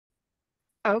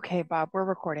Okay, Bob, we're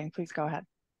recording. Please go ahead.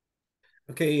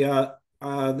 Okay,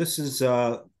 this is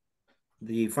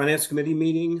the Finance Committee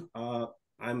meeting.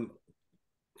 I'm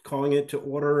calling it to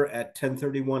order at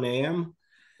 10:31 a.m.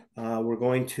 We're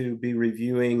going to be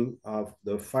reviewing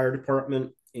the fire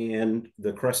department and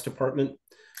the Crest department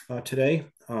today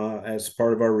as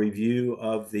part of our review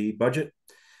of the budget.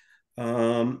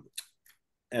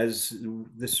 As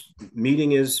this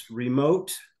meeting is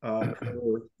remote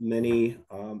for many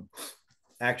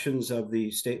actions of the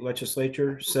state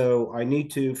legislature. So I need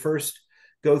to first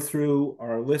go through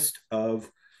our list of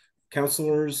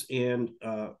counselors and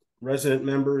resident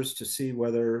members to see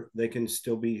whether they can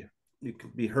still be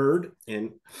heard,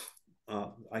 and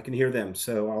I can hear them.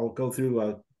 So I'll go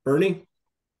through Bernie.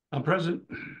 I'm present.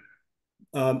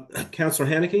 Counselor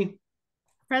Haneke.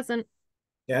 Present.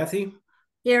 Kathy.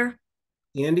 Here.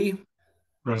 Andy.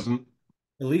 Present.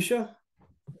 Alicia.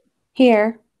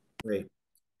 Here. Great.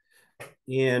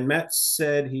 And Matt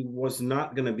said he was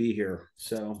not going to be here.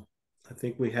 So I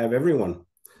think we have everyone.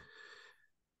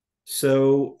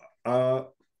 So I'd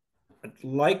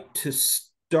like to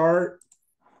start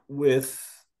with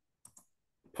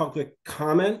public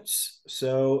comments.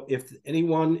 So if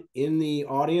anyone in the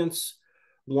audience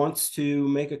wants to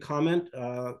make a comment,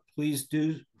 please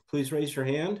raise your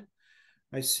hand.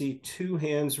 I see two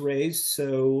hands raised,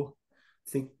 so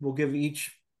I think we'll give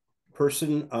each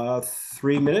person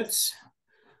 3 minutes.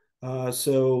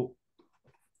 So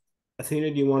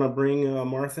Athena, do you want to bring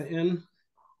Martha in?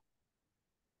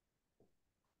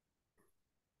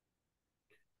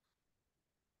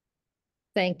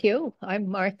 Thank you. I'm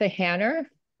Martha Hanner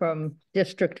from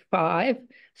District 5,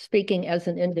 speaking as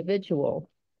an individual.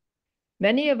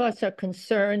 Many of us are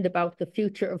concerned about the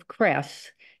future of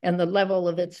Crest and the level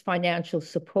of its financial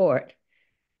support.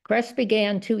 Crest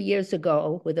began 2 years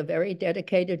ago with a very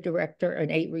dedicated director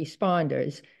and 8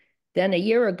 responders. Then a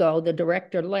year ago, the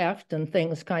director left and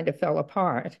things kind of fell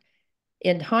apart.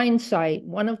 In hindsight,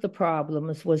 one of the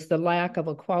problems was the lack of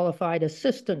a qualified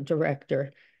assistant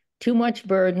director. Too much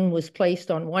burden was placed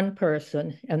on one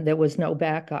person and there was no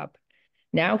backup.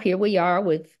 Now here we are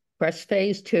with Crest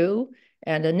Phase 2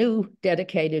 and a new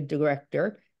dedicated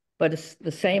director, but it's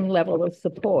the same level of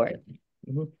support.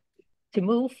 To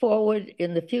move forward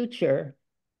in the future,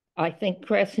 I think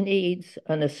Crest needs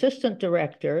an assistant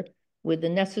director with the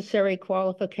necessary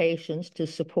qualifications to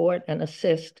support and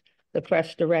assist the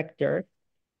Crest director,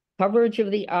 coverage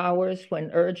of the hours when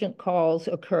urgent calls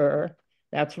occur.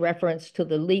 That's reference to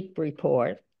the LEAP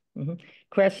report.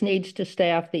 Crest needs to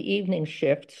staff the evening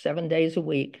shift 7 days a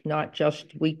week, not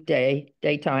just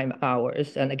daytime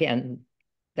hours. And again,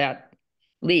 that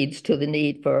leads to the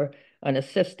need for an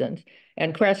assistant.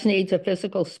 And Crest needs a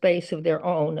physical space of their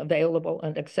own available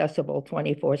and accessible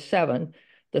 24/7.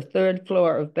 The 3rd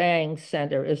floor of Bangs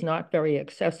Center is not very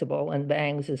accessible, and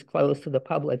Bangs is closed to the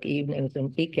public evenings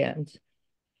and weekends.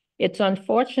 It's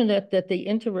unfortunate that the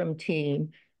interim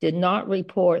team did not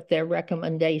report their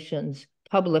recommendations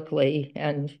publicly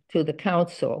and to the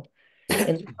council.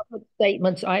 In the public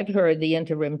statements I've heard the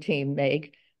interim team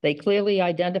make, they clearly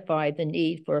identified the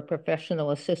need for a professional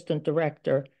assistant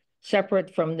director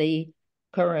separate from the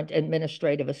current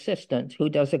administrative assistant who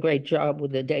does a great job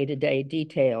with the day-to-day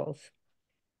details.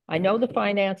 I know the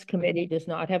Finance Committee does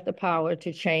not have the power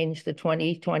to change the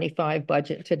 2025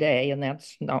 budget today, and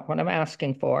that's not what I'm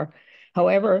asking for.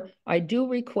 However, I do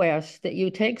request that you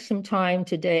take some time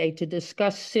today to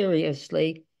discuss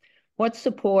seriously what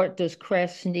support does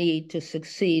Crest need to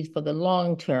succeed for the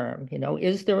long term?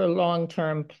 Is there a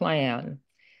long-term plan?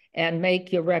 And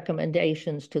make your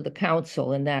recommendations to the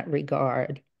council in that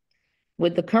regard.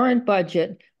 With the current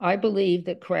budget, I believe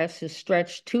that Crest is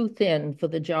stretched too thin for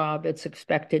the job it's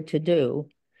expected to do.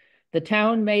 The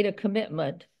town made a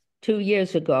commitment 2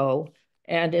 years ago,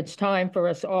 and it's time for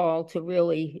us all to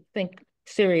really think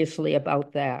seriously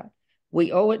about that.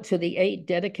 We owe it to the 8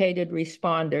 dedicated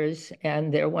responders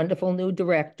and their wonderful new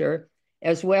director,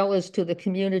 as well as to the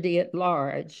community at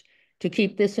large, to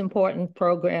keep this important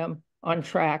program on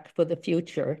track for the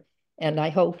future. And I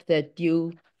hope that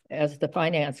you, as the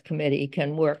Finance Committee,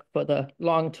 can work for the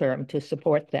long term to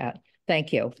support that.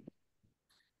 Thank you.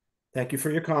 Thank you for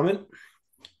your comment.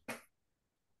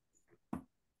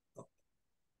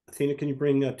 Athena, can you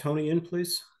bring Tony in,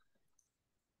 please?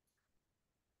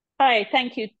 Hi,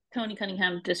 thank you, Tony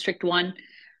Cunningham, District 1.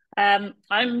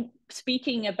 I'm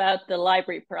speaking about the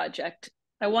library project.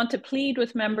 I want to plead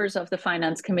with members of the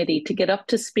Finance Committee to get up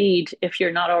to speed, if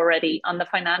you're not already, on the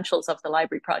financials of the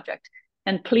library project.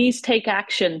 And please take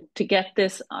action to get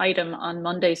this item on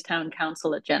Monday's Town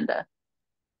Council agenda.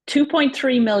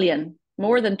 2.3 million,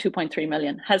 more than 2.3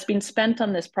 million, has been spent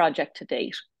on this project to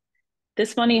date.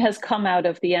 This money has come out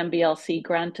of the MBLC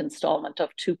grant installment of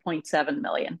 2.7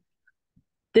 million.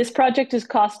 This project is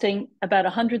costing about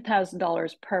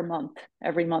 $100,000 per month,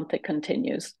 every month it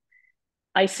continues.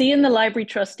 I see in the library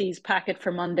trustees packet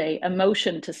for Monday a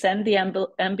motion to send the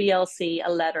MBLC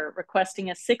a letter requesting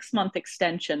a 6-month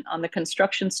extension on the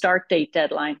construction start date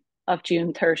deadline of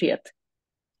June 30th.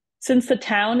 Since the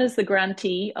town is the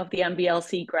grantee of the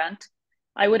MBLC grant,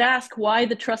 I would ask why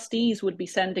the trustees would be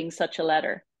sending such a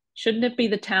letter. Shouldn't it be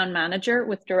the town manager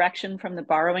with direction from the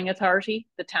borrowing authority,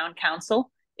 the town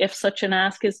council, if such an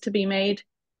ask is to be made?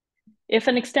 If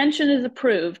an extension is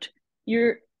approved,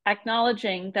 you're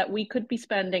acknowledging that we could be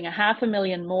spending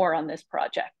 $500,000 more on this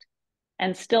project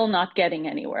and still not getting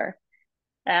anywhere.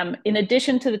 In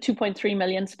addition to the 2.3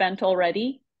 million spent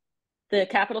already, the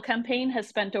capital campaign has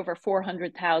spent over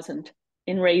 400,000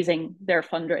 in raising their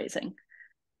fundraising.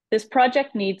 This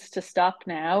project needs to stop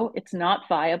now. It's not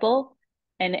viable,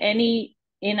 and any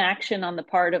inaction on the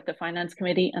part of the Finance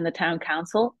Committee and the Town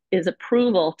Council is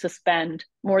approval to spend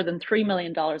more than $3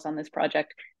 million on this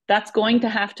project. That's going to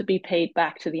have to be paid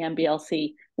back to the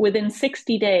MBLC within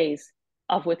 60 days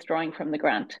of withdrawing from the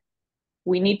grant.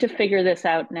 We need to figure this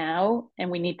out now, and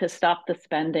we need to stop the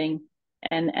spending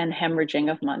and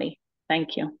hemorrhaging of money.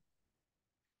 Thank you.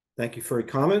 Thank you for your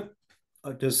comment.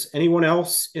 Does anyone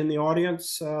else in the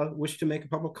audience wish to make a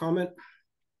public comment?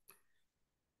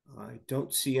 I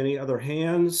don't see any other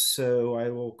hands, so I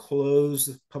will close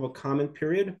the public comment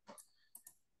period.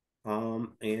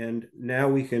 And now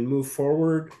we can move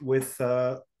forward with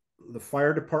the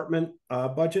fire department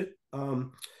budget. I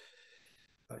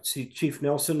see Chief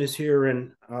Nelson is here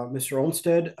and Mr.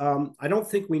 Olmsted. I don't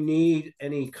think we need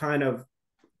any kind of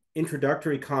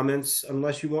introductory comments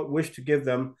unless you wish to give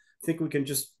them. I think we can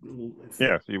just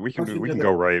we can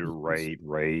go right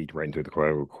into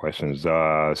the questions.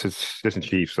 Assistant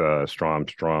Chief Strongman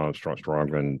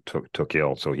took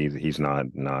ill, so he's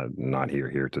not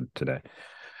here today.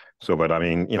 So, but I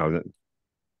mean,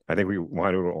 I think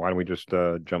why don't we just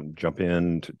jump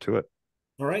into it?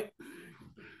 All right.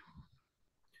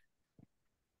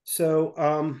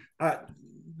 So,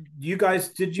 you guys,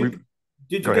 did you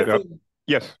get the,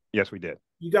 Yes, we did.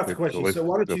 You got the questions. So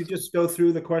why don't you just go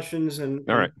through the questions and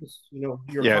all right, your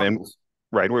comments.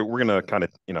 And right, we're gonna kind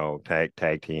of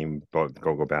tag team, go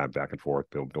back and forth,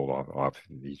 build off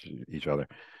each other.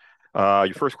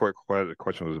 Your first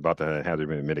question was about the hazard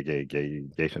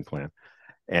mitigation plan,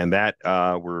 and that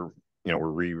we're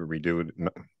redoing.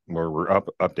 We're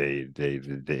updating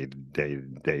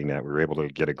that. We were able to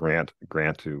get a grant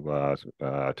to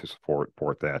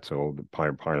support that. So the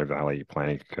Pioneer Valley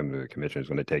Planning Commission is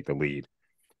going to take the lead,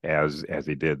 as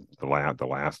they did the last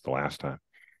time,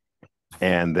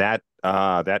 and that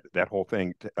whole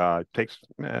thing takes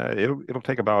it'll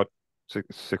take about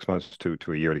six months to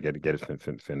a year to get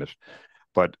it finished,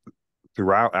 but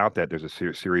throughout that there's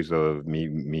a series of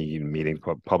meetings,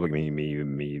 public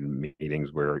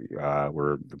meetings where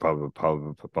the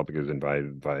public is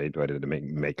invited to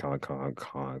make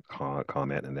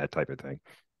comment and that type of thing,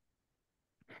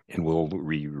 and we'll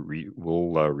review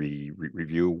where we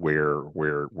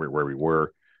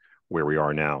were, where we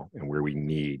are now, and where we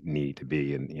need to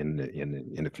be in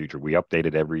the future. We update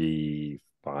it every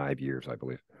 5 years, I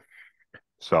believe.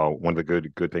 So one of the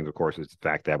good things, of course, is the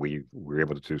fact that we were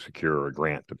able to secure a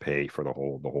grant to pay for the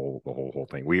whole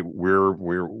thing. We're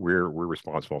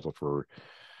responsible for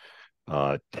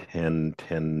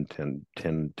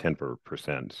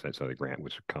 10% of the grant,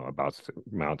 which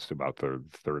amounts to about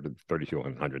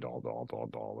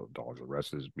 $3,200. The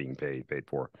rest is being paid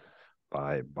for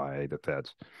by the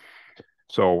feds.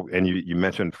 So, and you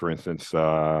mentioned, for instance,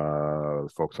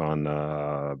 folks on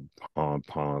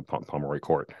Pomeroy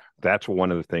Court. That's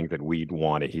one of the things that we'd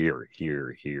want to hear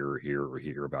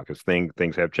about, because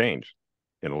things have changed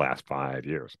in the last 5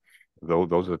 years.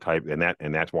 Those are the type,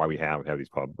 and that's why we have these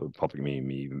public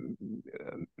meetings,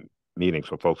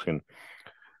 so folks can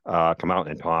come out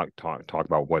and talk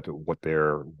about what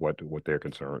their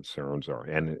concerns are,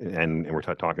 and we're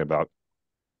talking about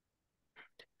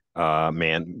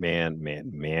man-made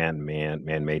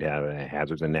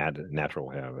hazards and natural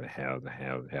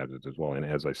hazards as well. And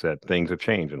as I said, things have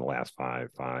changed in the last five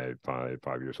years.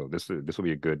 So this will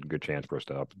be a good chance for us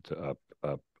to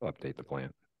update the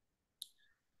plan.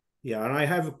 Yeah, and I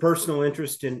have a personal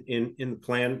interest in the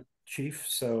plan, Chief.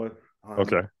 So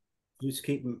okay, just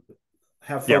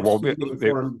have folks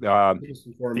informed.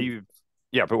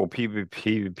 Yeah, but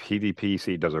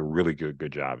PVPC does a really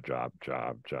good job at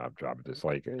this.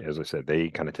 Like, as I said, they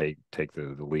kind of take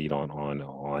the lead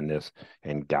on this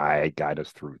and guide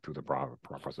us through the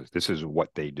process. This is what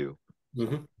they do.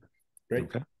 Mm-hmm. Great.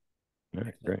 Okay. All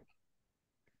right, great.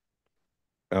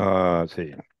 let's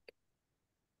see.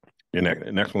 The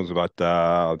next one's about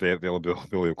the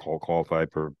availability of qualified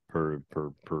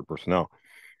personnel.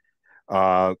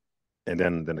 And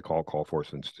then the call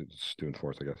force and student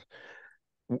force, I guess.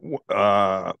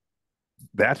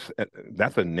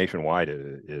 That's a nationwide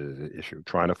issue.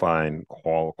 Trying to find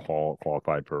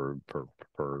qualified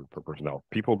personnel.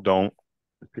 People don't.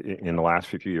 In the last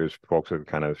few years, folks have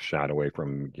kind of shied away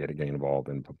from getting involved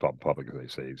in public. They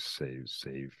save,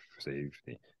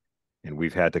 and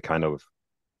we've had to kind of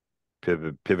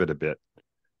pivot a bit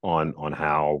on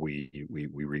how we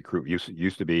recruit.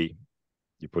 Used to be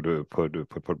you put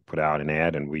out an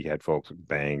ad, and we had folks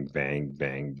banging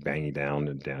down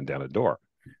the door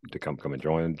to come and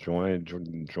join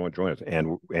us,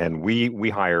 and we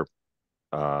hire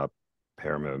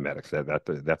paramedics.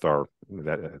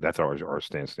 That's our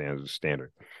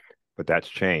standard, but that's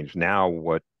changed now.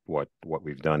 What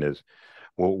we've done is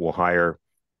we'll hire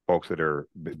folks that are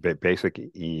basic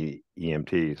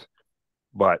EMTs,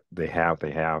 but they have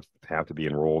to be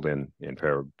enrolled in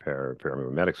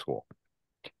paramedic school.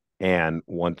 And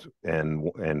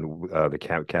the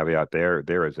caveat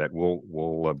there is that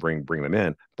we'll bring them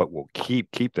in, but we'll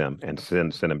keep them and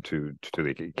send them to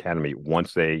the academy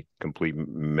once they complete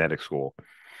medic school,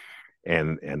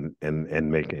 and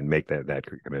make that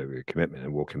commitment,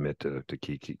 and we'll commit to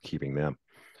keeping them.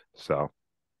 So,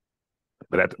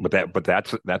 but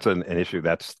that's an issue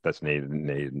that's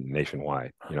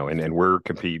nationwide, and we're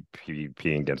competing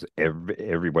against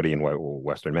everybody in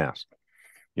Western Mass,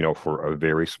 for a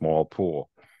very small pool.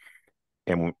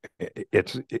 And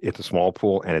it's a small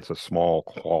pool, and it's a small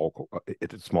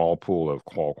pool of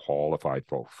qualified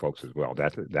folks as well.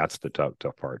 That's the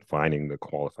tough part, finding the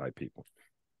qualified people.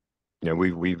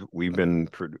 We've done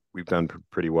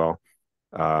pretty well.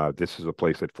 This is a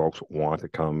place that folks want to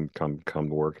come to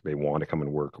work. They want to come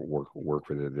and work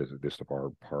for this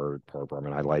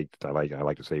department. I like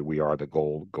to say we are the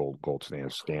gold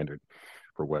standard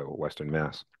for Western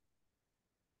Mass.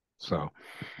 So,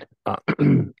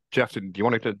 Jeff, do you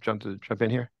want to jump in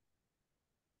here?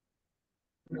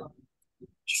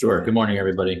 Sure. Good morning,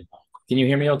 everybody. Can you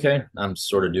hear me okay? I'm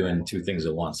sort of doing two things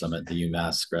at once. I'm at the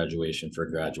UMass graduation for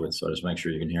graduates, so just make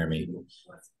sure you can hear me.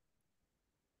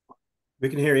 We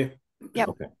can hear you. Yep.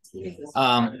 Okay.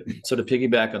 So to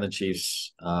piggyback on the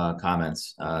chief's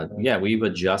comments, yeah, we've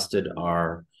adjusted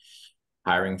our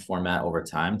hiring format over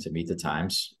time to meet the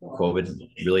times. COVID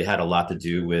really had a lot to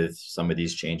do with some of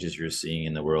these changes you're seeing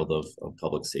in the world of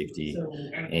public safety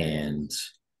and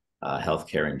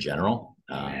healthcare in general.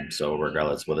 So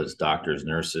regardless, whether it's doctors,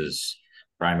 nurses,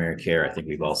 primary care, I think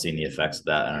we've all seen the effects of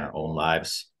that in our own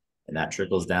lives. And that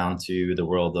trickles down to the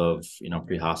world of,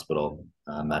 pre-hospital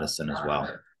medicine as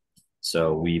well.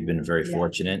 So we've been very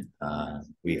fortunate.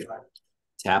 We've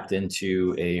tapped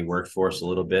into a workforce a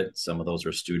little bit. Some of those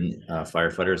are student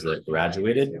firefighters that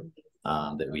graduated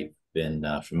that we've been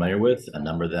familiar with. A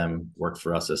number of them work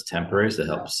for us as temporaries to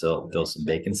help fill some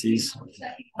vacancies.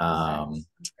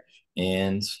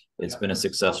 And it's been a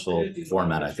successful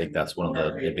format. I think that's one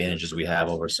of the advantages we have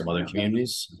over some other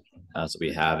communities. So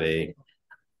we have a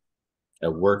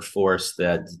workforce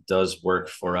that does work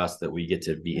for us, that we get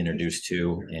to be introduced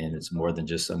to, and it's more than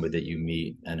just somebody that you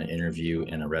meet and an interview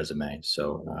and a resume.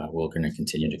 So we're going to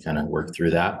continue to kind of work through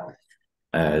that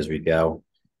as we go.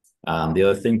 The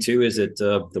other thing too is that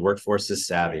the workforce is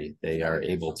savvy. They are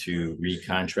able to read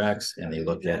contracts, and they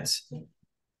look at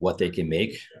what they can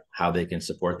make, how they can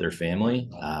support their family,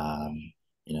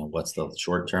 what's the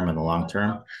short term and the long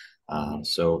term.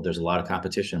 So there's a lot of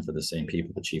competition for the same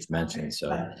people the chief mentioned.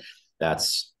 So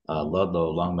that's Ludlow,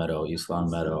 Longmeadow, East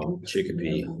Longmeadow,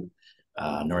 Chicopee,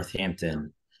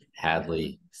 Northampton,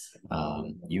 Hadley,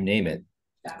 you name it,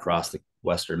 across the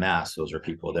Western Mass. Those are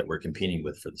people that we're competing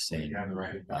with for the same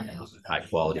high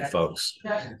quality folks.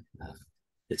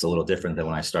 It's a little different than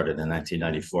when I started in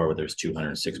 1994, where there's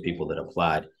 206 people that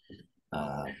applied.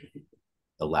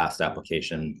 The last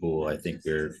application pool, I think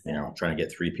we're trying to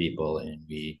get 3 people, and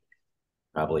we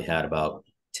probably had about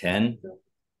 10.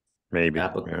 Maybe.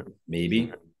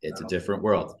 Maybe. It's a different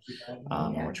world.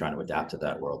 And we're trying to adapt to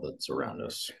that world that's around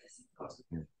us.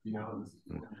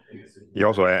 You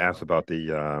also asked about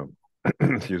the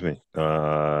excuse me,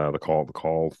 the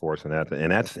call force, and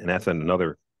that's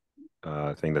another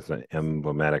thing that's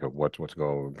emblematic of what's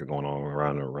going on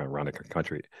around the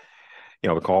country.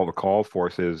 The call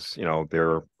force is,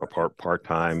 they're a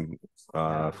part-time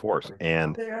force,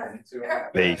 and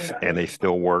they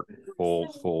still work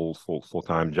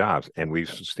full-time jobs. And we've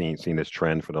seen this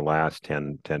trend for the last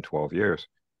 10-12 years,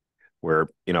 where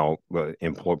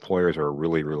employers are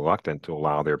really reluctant to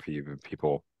allow their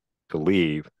people to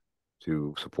leave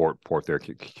support their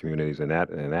communities and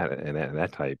that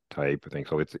type of thing.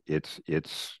 So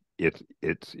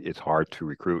it's hard to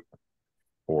recruit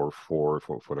for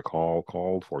the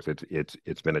called force.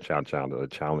 It's been a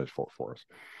challenge for us.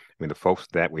 I mean, the folks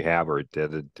that we have are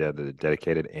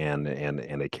dedicated and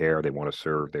they care. They want to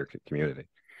serve their community.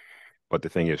 But the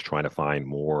thing is trying to find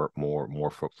more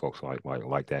folks like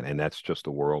that, and that's just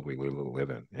the world we live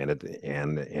in, and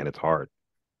it's hard.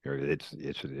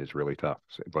 It's really tough.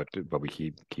 But we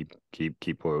keep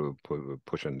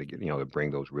pushing to get, to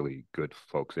bring those really good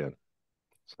folks in.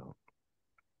 So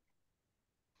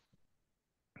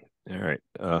all right.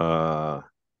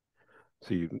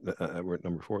 See, we're at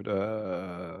number 4.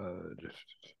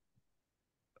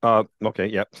 Okay,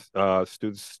 yep.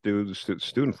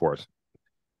 Student force.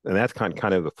 And that's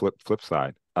kind of the flip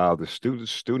side. The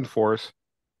student force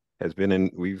has been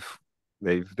in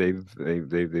they've been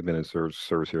in service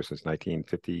here since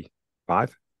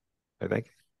 1955, I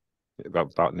think,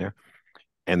 about in there,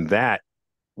 and that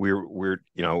we're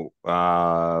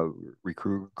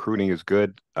recruiting is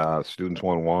good. Students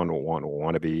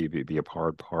want to be a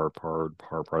part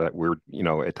of that. We're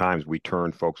at times we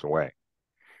turn folks away.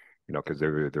 Because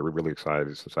they're really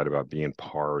excited about being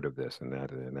part of this and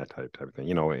that type of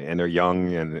thing. And they're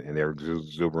young and they're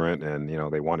exuberant and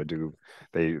they want to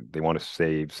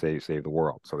save the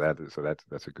world. So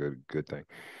that's a good thing.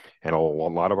 And a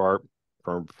lot of our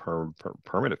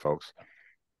permanent folks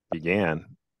began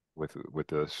with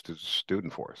the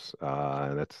student force,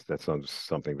 and that's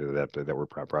something that we're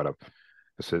proud of.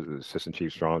 Assistant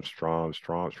Chief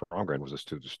Stromgren was a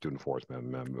student force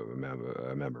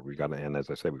member. We got, and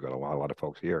as I said, we've got a lot of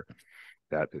folks here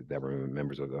that were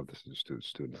members of the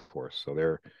student force. So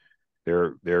they're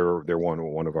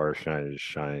one of our shining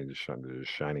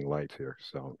lights here.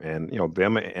 So, and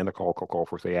them and the call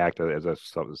force, they act as a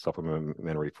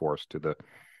supplementary force to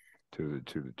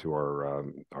our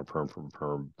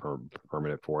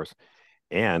permanent force,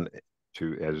 and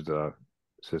as the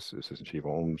Assistant Chief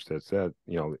Holmes said,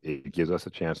 it gives us a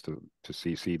chance to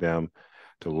see them,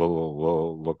 to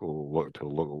look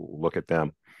at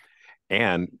them,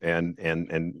 and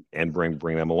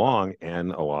bring them along,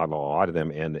 and a lot of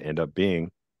them end up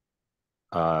being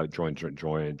joining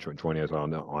us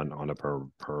on a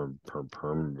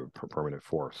permanent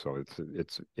force. So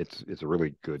it's a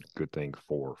really good thing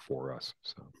for us.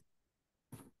 So.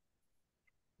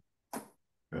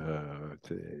 I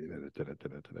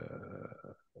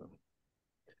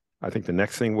think the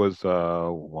next thing was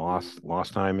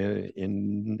lost time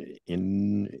in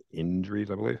injuries,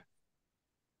 I believe.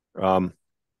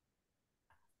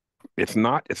 It's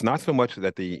not so much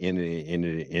that the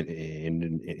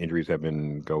injuries have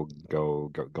been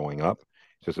going up.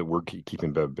 It's just that we're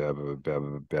keeping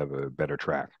better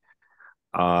track.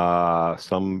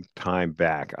 Some time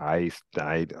back, I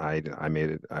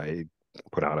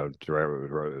put out a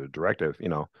directive.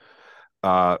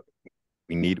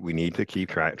 We need to keep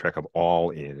track of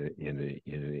all in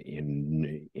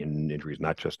injuries,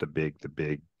 not just the big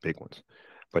ones,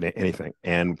 but anything.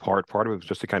 And part of it was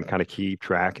just to kind of keep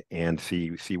track and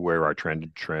see where our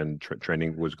trending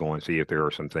was going, see if there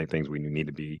are some things we need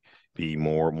to be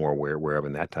more aware of,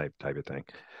 and that type of thing.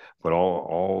 But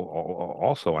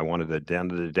also I wanted to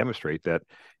demonstrate that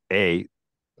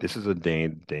this is a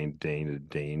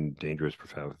dangerous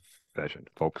profession.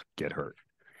 Folks get hurt.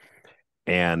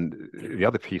 And the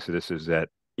other piece of this is that,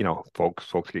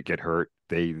 folks get hurt,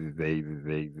 they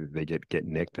get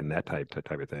nicked and that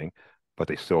type of thing, but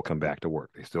they still come back to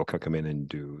work. They still come in and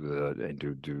do the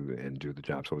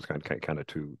job. So it's kind of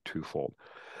twofold.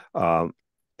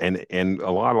 And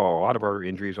a lot of our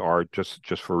injuries are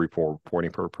just for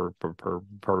reporting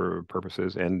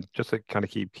purposes, and just to kind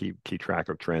of keep track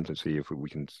of trends and see if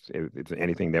it's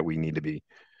anything that we need to be,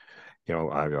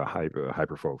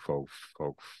 hyper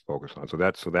focus on. So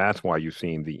that's why you've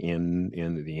seen the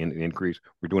increase.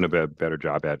 We're doing a better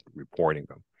job at reporting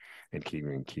them and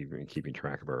keeping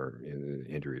track of our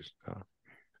injuries.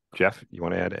 Jeff, you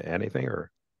want to add anything or?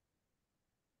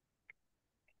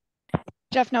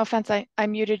 Jeff, no offense, I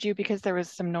muted you because there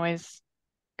was some noise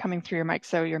coming through your mic,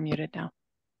 so you're muted now.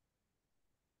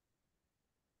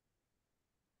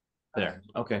 There.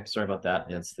 Okay, sorry about that.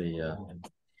 That's the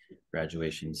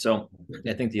graduation. So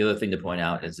I think the other thing to point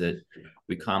out is that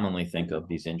we commonly think of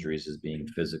these injuries as being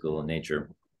physical in nature,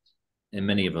 and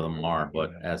many of them are,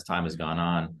 but as time has gone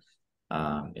on,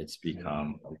 it's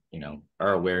become,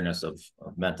 our awareness of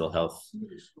mental health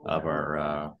of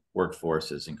our workforce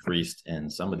has increased,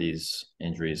 and some of these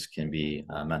injuries can be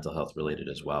mental health related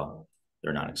as well.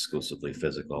 They're not exclusively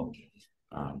physical.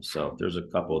 So there's a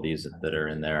couple of these that are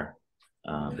in there.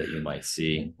 that you might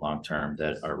see long-term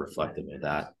that are reflective of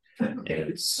that.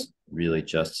 It's really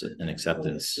just an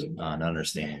acceptance, an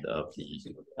understanding of the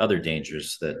other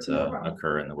dangers that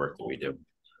occur in the work that we do.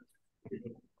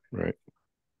 Right.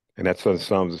 And that's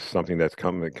something that's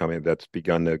coming that's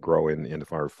begun to grow in the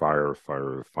fire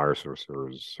service.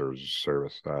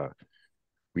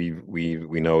 We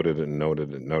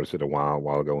noticed it a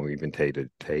while ago, and we've been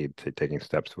taking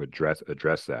steps to address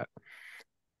that.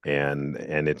 And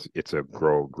it's a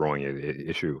growing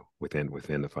issue within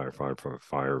the fire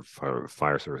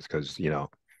service, because you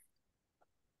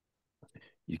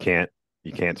can't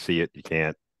see it, you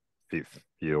can't feel,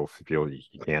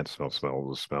 you can't smell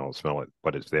it,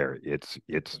 but it's there. It's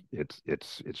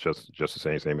just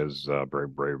the same as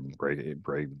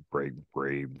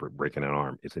breaking an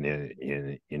arm. It's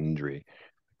an injury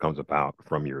that comes about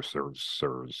from your service.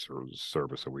 So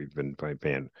we've been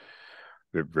paying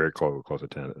very close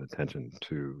attention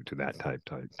to that type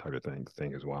of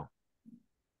thing as well.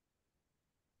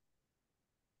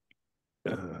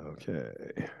 Okay.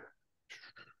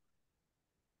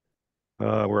 Where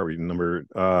are we?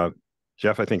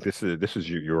 Jeff, I think this is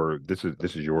your bailiwick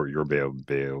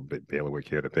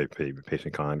here, the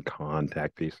patient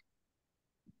contact piece.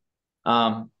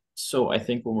 So I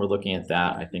think when we're looking at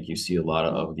that, I think you see a lot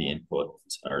of the input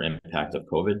or impact of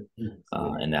COVID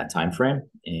in that time frame.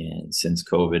 And since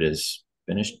COVID is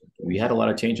finished, we had a lot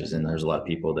of changes, and there's a lot of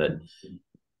people that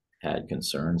had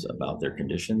concerns about their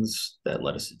conditions that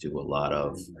led us to do a lot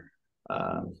of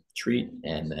treat,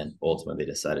 and then ultimately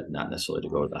decided not necessarily to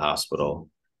go to the hospital.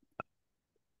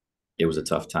 It was a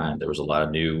tough time. There was a lot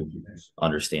of new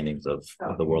understandings of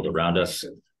the world around us.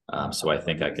 So I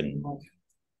think I can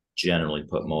generally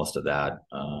put most of that,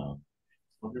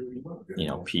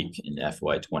 peak in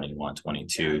FY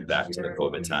 21-22 back to the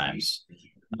COVID times.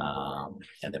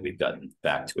 And then we've gotten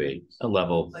back to a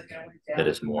level that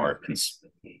is more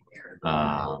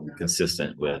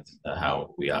consistent with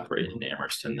how we operate in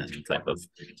Amherst and the type of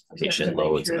patient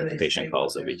loads and the patient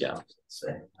calls that we get.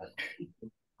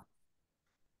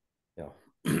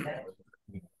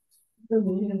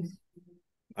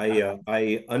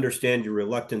 I understand your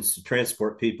reluctance to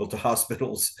transport people to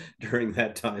hospitals during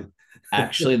that time.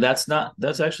 Actually, that's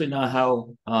actually not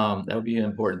how that would be an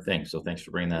important thing. So thanks for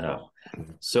bringing that up.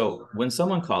 So when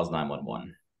someone calls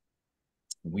 911,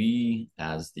 we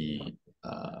as the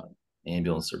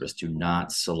ambulance service do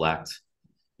not select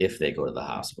if they go to the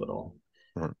hospital.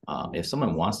 If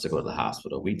someone wants to go to the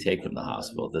hospital, we take them to the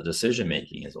hospital. The decision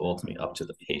making is ultimately up to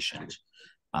the patient.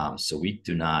 So we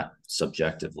do not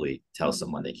subjectively tell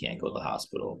someone they can't go to the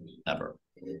hospital ever.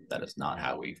 That is not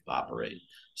how we operate.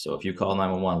 So if you call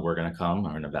 911, we're going to come,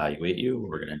 we're going to evaluate you.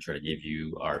 We're going to try to give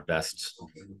you our best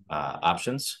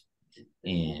options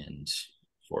and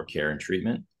for care and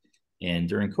treatment. And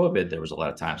during COVID, there was a lot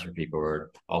of times where people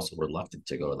were also reluctant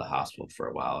to go to the hospital for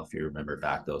a while, if you remember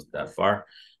back that far.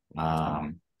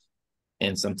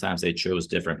 And sometimes they chose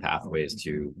different pathways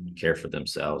to care for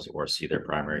themselves or see their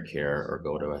primary care or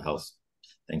go to a health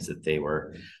things that they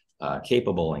were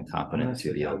capable and competent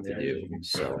to be able to do.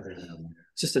 So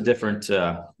it's just a different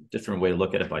way to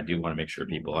look at it. But I do want to make sure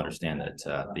people understand that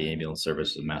the ambulance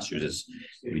service in Massachusetts,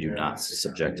 we do not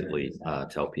subjectively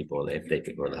tell people that if they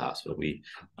could go to the hospital. We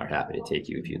are happy to take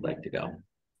you if you'd like to go.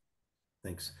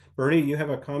 Thanks. Bernie, you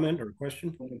have a comment or a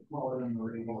question?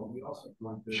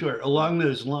 Sure. Along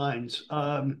those lines,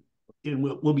 and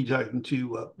we'll be talking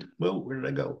to, where did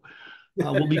I go?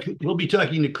 We'll be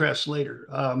talking to Cress later.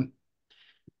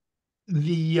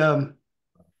 Within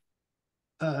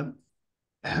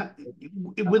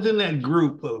that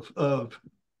group of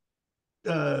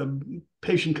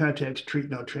patient contacts,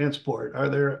 treat, no transport, are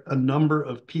there a number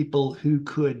of people who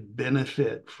could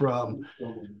benefit from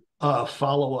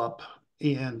follow-up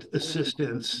and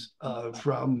assistance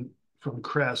from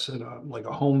Cress and like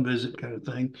a home visit kind of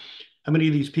thing? How many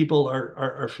of these people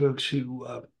are folks who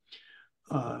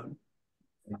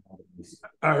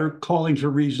are calling for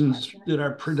reasons that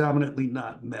are predominantly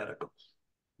not medical?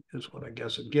 Is what I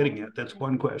guess I'm getting at. That's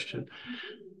one question.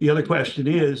 The other question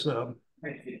is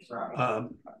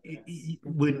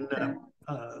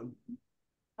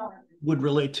would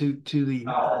relate to the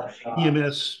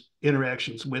EMS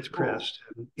interactions with Crest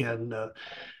and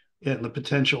the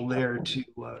potential there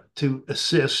to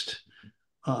assist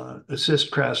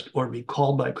Crest or be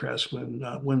called by Crest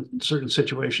when certain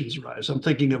situations arise. I'm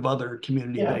thinking of other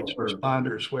community-based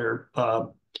responders where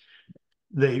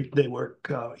they work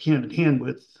hand in hand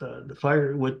with the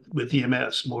fire with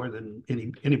EMS more than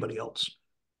anybody else.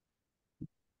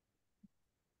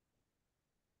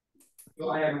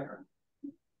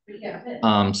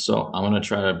 So I'm gonna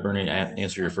try to, Bernie,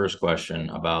 answer your first question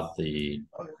about the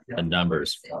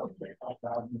numbers.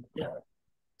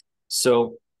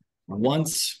 So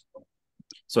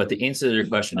at the answer to your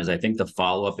question is, I think the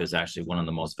follow-up is actually one of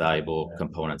the most valuable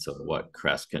components of what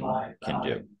CREST can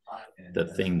do. The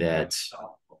thing that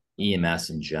EMS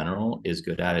in general is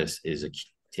good at is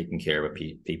taking care of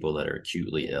people that are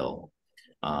acutely ill,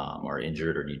 or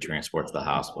injured or need transport to the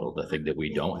hospital. The thing that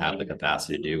we don't have the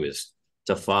capacity to do is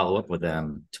to follow up with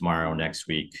them tomorrow, next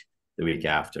week, the week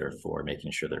after, for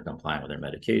making sure they're compliant with their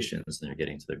medications and they're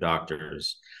getting to their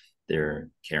doctors, they're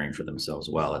caring for themselves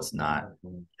well. It's not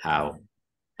how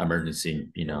emergency,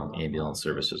 ambulance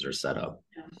services are set up.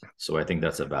 So I think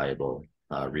that's a valuable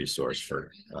resource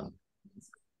for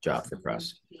job for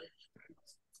CREST.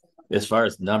 As far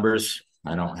as numbers,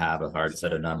 I don't have a hard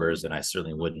set of numbers, and I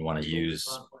certainly wouldn't want to use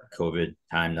COVID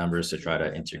time numbers to try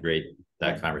to integrate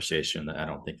that conversation. I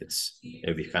don't think it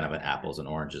would be kind of an apples and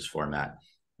oranges format.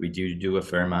 We do a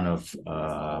fair amount of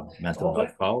mental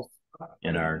health calls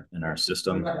in our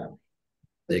system.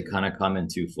 They kind of come in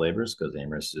two flavors because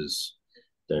Amherst is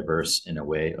diverse in a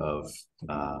way of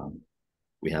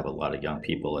we have a lot of young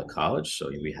people at college, so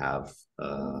we have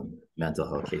mental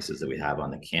health cases that we have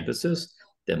on the campuses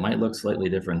that might look slightly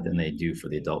different than they do for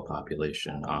the adult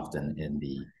population, often in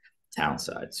the town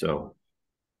side. So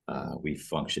we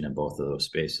function in both of those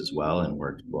spaces as well, and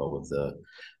work well with the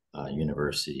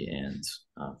university and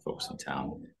folks in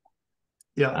town.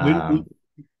 Yeah,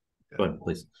 go ahead,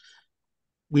 please.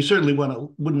 We certainly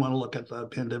wouldn't want to look at the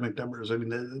pandemic numbers. I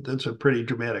mean, that's a pretty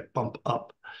dramatic bump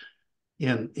up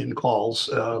in calls,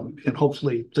 and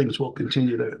hopefully things will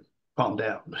continue to calm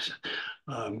down.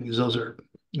 Because those are,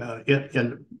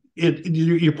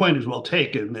 your point is well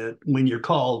taken, that when you're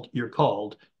called,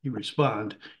 you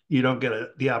respond. You don't get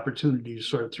the opportunity to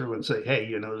sort through and say,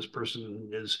 hey, this person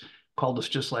is called us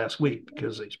just last week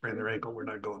because they sprained their ankle. We're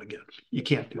not going again. You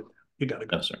can't do it. You got to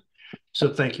go. Yes, sir.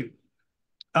 So thank you.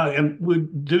 And we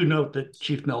do note that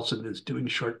Chief Nelson is doing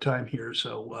short time here,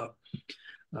 so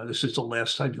this is the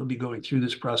last time he'll be going through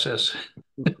this process.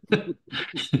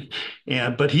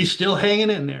 But he's still hanging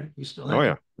in there. He's still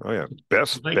hanging. Oh yeah.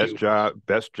 Best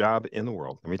job in the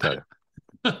world. Let me tell you.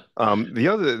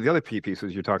 The other piece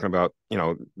is you're talking about,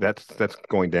 that's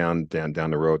going down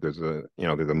the road. There's a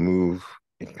move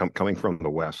coming from the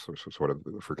West, sort of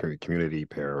for community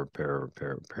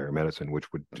paramedicine,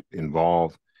 which would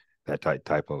involve that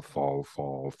type of follow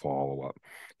up,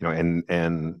 and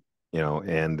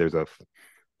there's a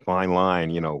fine line,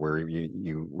 where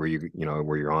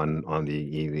you're on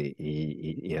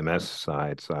the EMS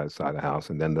side of the house,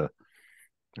 and then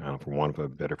for want of a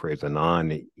better phrase, the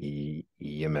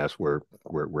non-EMS where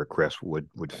CREST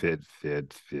would fit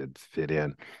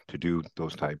in to do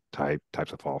those types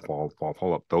of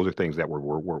follow up. Those are things that we're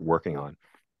working on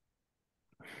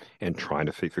and trying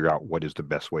to figure out what is the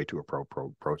best way to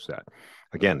approach that.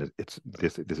 Again,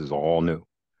 this is all new,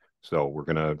 so we're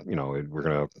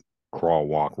gonna crawl,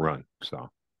 walk, run. So,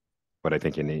 but I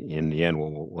think in the end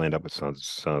we'll end up with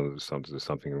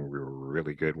something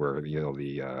really good, where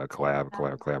the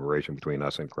collaboration between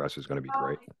us and CREST is going to be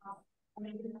great.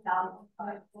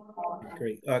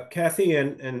 Great. Kathy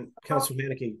and Council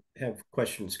Manicki have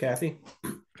questions. Kathy?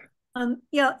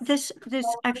 Yeah, this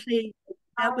actually,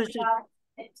 that was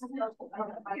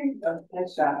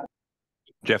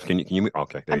Jeff, can you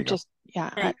okay, there you go.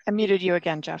 I muted you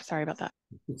again, Jeff. Sorry about that.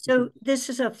 So this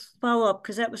is a follow-up,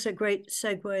 because that was a great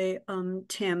segue,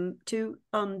 Tim, to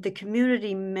the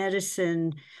community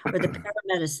medicine or the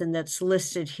paramedicine that's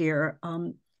listed here.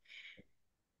 To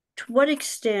what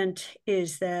extent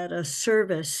is that a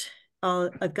service?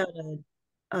 I've got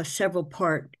a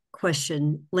several-part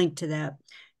question linked to that.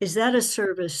 Is that a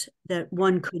service that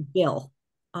one could bill?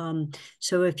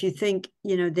 So if you think,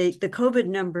 the COVID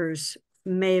numbers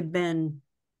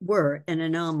were an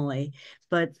anomaly,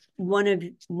 but one of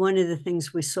the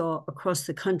things we saw across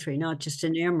the country, not just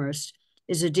in Amherst,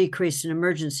 is a decrease in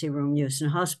emergency room use and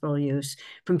hospital use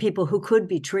from people who could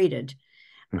be treated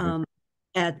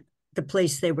at the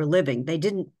place they were living. They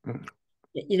didn't,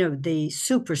 the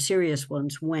super serious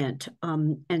ones went.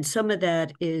 And some of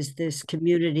that is this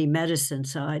community medicine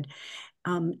side.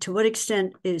 To what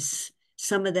extent is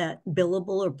some of that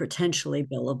billable or potentially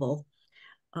billable?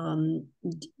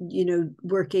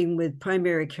 Working with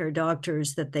primary care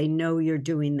doctors that they know you're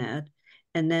doing that,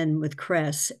 and then with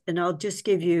CREST. And I'll just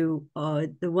give you the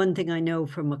one thing I know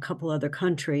from a couple other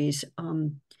countries.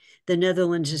 The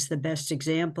Netherlands is the best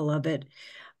example of it.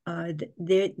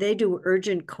 They do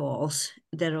urgent calls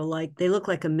that are they look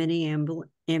like a mini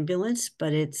ambulance,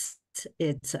 but it's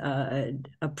it's a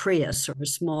Prius or a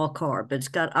small car, but it's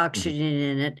got oxygen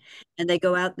in it, and they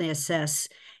go out and they assess.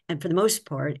 And for the most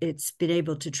part, it's been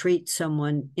able to treat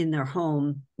someone in their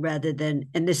home rather than,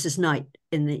 and this is night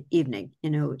in the evening, you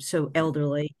know, so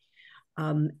elderly,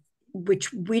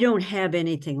 which we don't have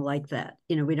anything like that.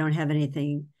 You know, we don't have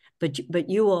anything, but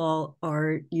you all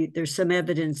are, there's some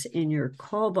evidence in your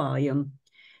call volume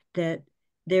that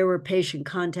there were patient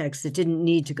contacts that didn't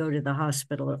need to go to the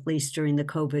hospital, at least during the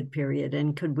COVID period.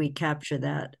 And could we capture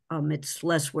that? It's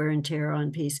less wear and tear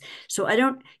on piece. So I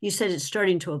don't, you said it's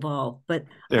starting to evolve, but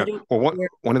Yeah. I don't Well,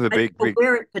 one of the big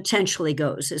where it potentially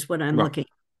goes is what I'm looking.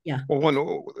 Yeah. Well, one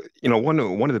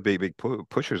of the big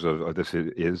pushers of this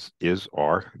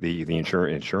are the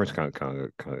insurance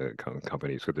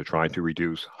companies. So they're trying to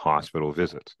reduce hospital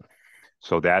visits.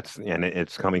 So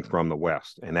it's coming from the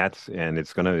West, and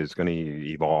it's gonna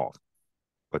evolve.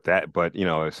 But you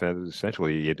know,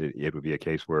 essentially it would be a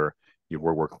case where you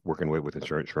were working with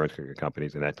insurance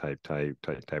companies and that type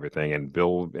of thing, and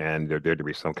there'd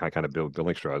be some kind of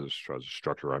billing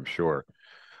structure, I'm sure,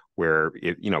 where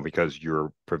because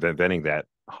you're preventing that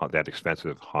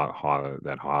expensive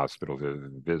that hospital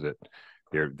visit,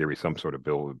 there be some sort of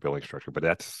billing structure. But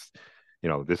that's,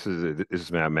 this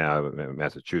is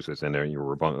Massachusetts, and there you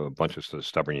were a bunch of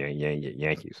stubborn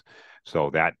Yankees, so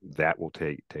that will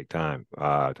take time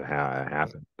to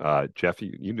happen. Jeff,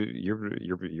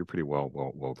 you're pretty well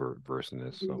versed in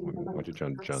this, so why don't you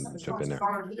jump in there?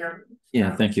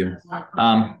 Yeah, thank you.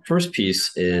 First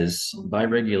piece is, by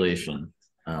regulation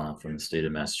from the state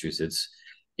of Massachusetts,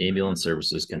 ambulance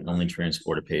services can only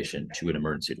transport a patient to an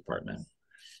emergency department.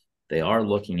 They are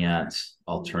looking at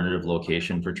alternative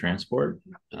location for transport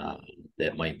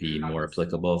that might be more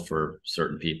applicable for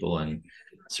certain people and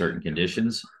certain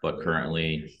conditions, but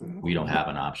currently we don't have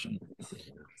an option.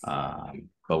 But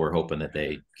we're hoping that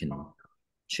they can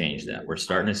change that. We're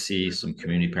starting to see some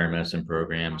community paramedicine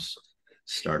programs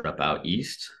start up out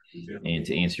east. And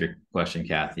to answer your question,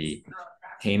 Kathy,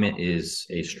 payment is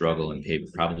a struggle and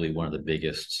probably one of the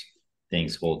biggest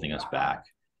things holding us back,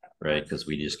 right? Because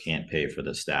we just can't pay for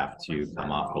the staff to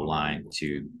come off the line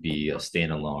to be a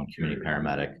standalone community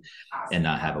paramedic and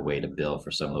not have a way to bill for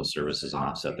some of those services and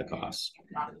offset the costs.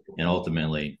 And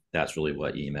ultimately, that's really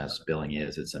what EMS billing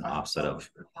is. It's an offset of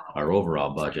our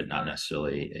overall budget, not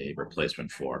necessarily a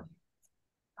replacement for.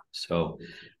 So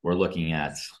we're looking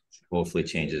at hopefully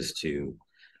changes to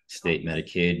state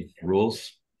Medicaid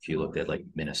rules. If you looked at like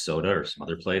Minnesota or some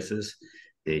other places,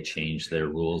 they changed their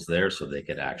rules there so they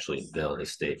could actually bill the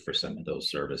state for some of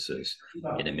those services,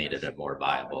 and it made it a more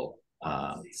viable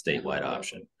statewide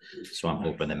option. So I'm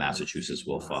hoping that Massachusetts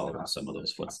will follow in some of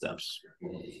those footsteps.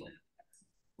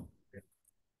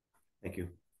 Thank you.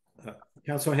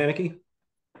 Councilor Hanneke?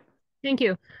 Thank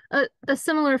you. A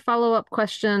similar follow-up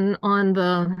question on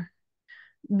the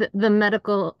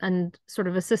medical and sort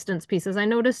of assistance pieces. I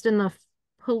noticed in the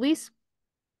police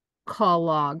call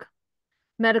log,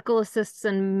 medical assists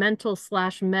and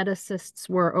mental/med assists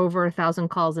were over 1,000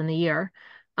 calls in a year.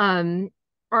 Are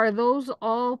those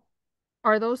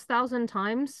 1,000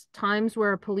 times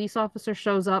where a police officer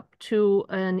shows up to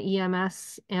an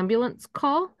EMS ambulance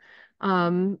call?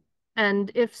 And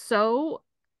if so,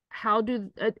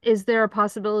 is there a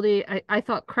possibility? I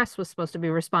thought CRESS was supposed to be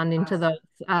responding to those.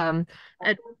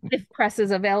 If CRESS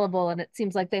is available, and it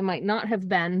seems like they might not have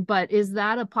been, but is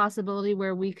that a possibility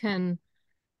where we can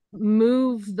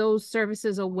move those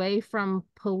services away from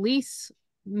police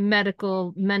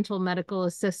mental medical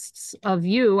assists of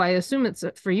you? I assume it's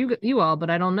for you all, but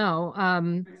I don't know,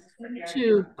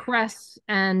 to CRESS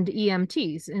and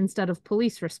EMTs instead of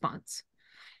police response.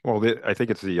 Well, I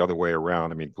think it's the other way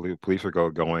around. I mean, police are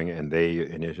going and they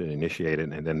initiate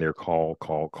it, and then they're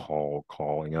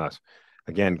calling us.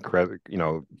 Again, CRESS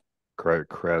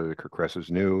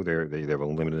is new. They have a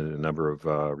limited number of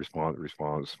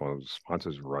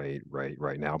responses right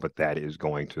now, but that is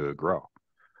going to grow.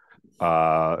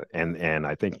 And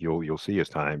I think you'll see as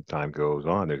time goes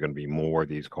on, there's going to be more of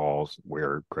these calls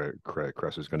where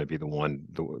CRESS is going to be the one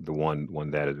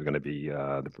that is going to be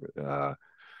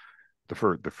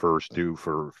the first due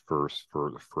for first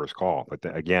call. But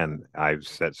again, I've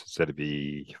said it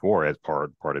before, as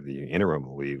part of the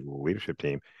interim leadership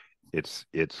team, it's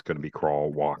going to be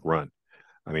crawl, walk, run.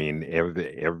 I mean,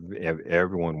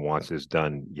 everyone wants this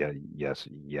done. Yeah, yes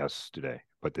today.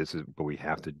 But we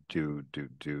have to do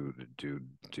it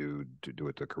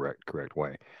the correct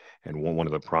way. And one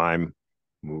of the prime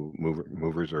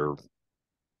movers or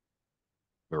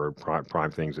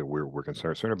prime things that we're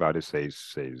concerned about is safety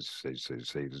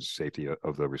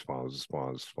of the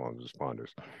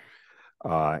responders.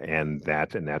 And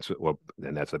that's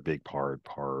a big part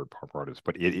of this.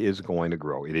 But it is going to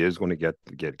grow. It is going to get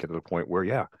to the point where,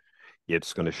 yeah,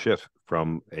 it's going to shift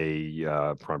from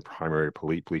a primary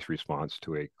police response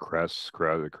to a CRESS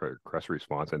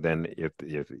response, and then if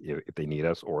they need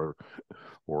us or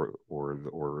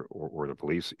the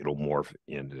police, it'll morph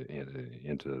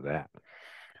into that.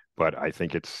 But I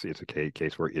think it's a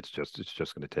case where it's just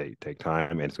going to take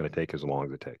time, and it's going to take as long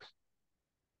as it takes.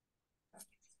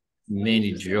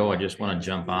 Mandy, Joe, I just want to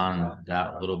jump on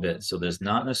that a little bit. So there's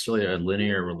not necessarily a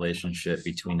linear relationship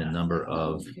between the number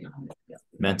of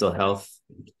mental health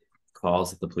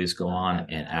calls that the police go on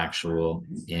and actual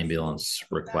ambulance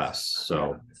requests.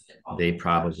 So they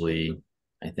probably,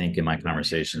 I think in my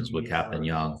conversations with Captain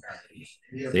Young,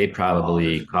 they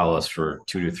probably call us for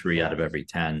 2 to 3 out of every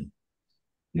 10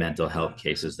 mental health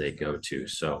cases they go to.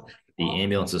 So the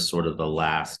ambulance is sort of the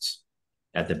last,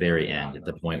 at the very end, at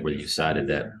the point where you decided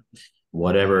that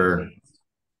whatever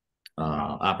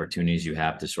opportunities you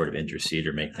have to sort of intercede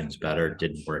or make things better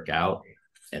didn't work out.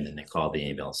 And then they call the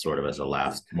ambulance sort of as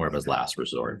more of a last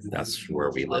resort. That's where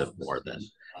we live more than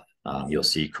you'll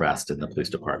see CREST in the police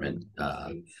department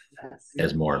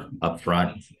as more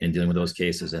upfront in dealing with those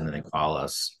cases. And then they call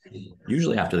us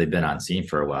usually after they've been on scene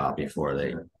for a while before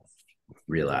they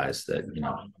realize that,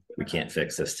 we can't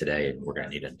fix this today and we're going to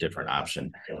need a different option.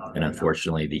 And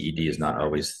unfortunately, the ED is not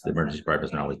always, the emergency department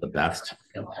is not always the best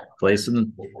place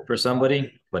for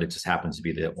somebody, but it just happens to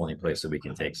be the only place that we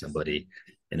can take somebody,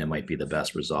 and it might be the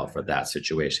best result for that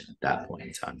situation at that point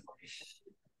in time.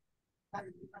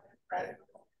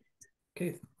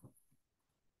 Okay.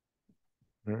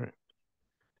 All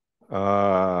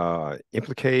right.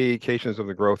 Implications of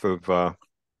the growth of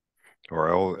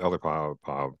or elder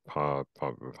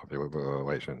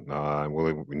population.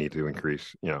 We need to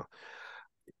increase.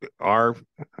 Our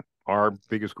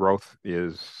biggest growth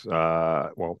is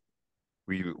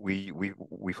we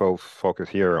focus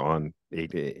here on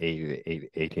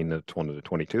 18 to 20 to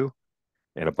 22,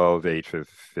 and above age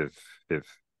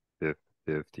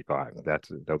 55.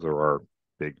 Those are our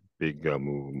big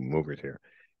movers here,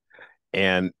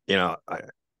 and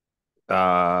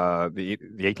the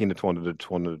 18 to 20 to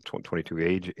 22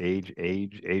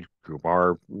 age group,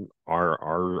 our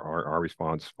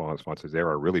responses there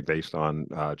are really based on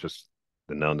just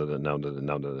the number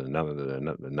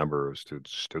of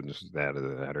students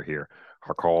that are here.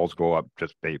 Our calls go up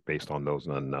just based on those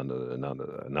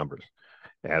numbers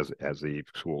as the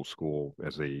school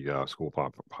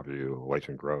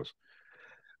population grows.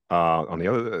 On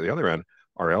the other end,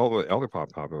 our elder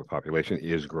population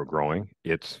is growing.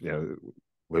 It's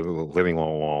living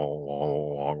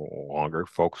longer.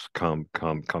 Folks come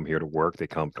here to work. They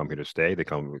come here to stay. They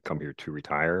come here to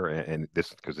retire. And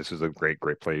this is a great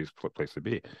place to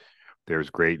be. There's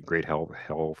great health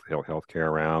care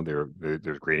around.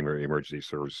 There's great emergency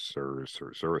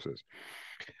services.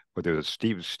 But there's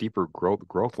a steeper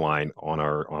growth line on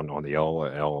the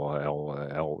elder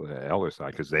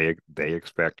side, because they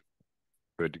expect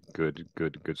good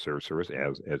service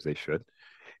as they should,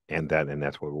 and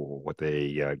that's what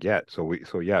they get.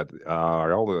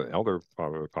 Our elder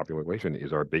population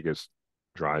is our biggest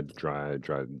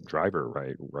driver,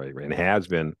 right, and has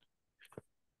been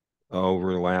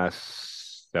over the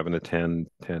last 7 to 10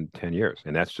 years,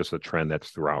 and that's just a trend that's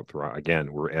throughout.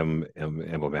 Again, we're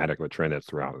emblematic of a trend that's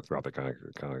throughout the kind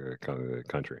of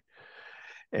country.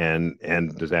 And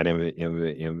does that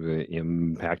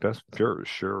impact us? Sure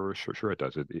it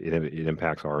does. It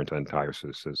impacts our entire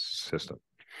system.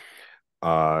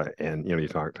 And you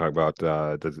talk about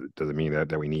does it mean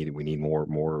that we need more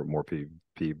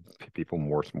people,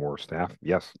 more staff?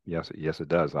 Yes, it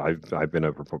does. I've been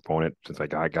a proponent since I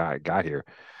got here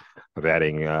of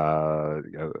adding of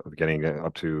getting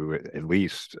up to at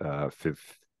least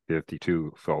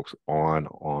 52 folks on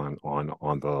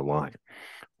the line.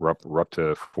 We're up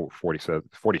to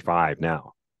 45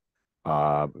 now.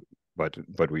 But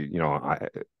we,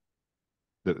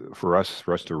 for us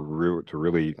to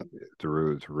really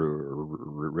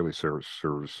serve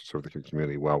the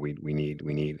community well, we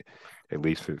need at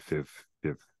least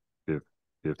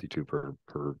 52 per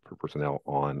personnel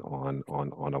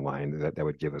on a line. That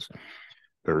would give us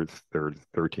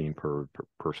 13 per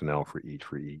personnel for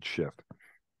each shift.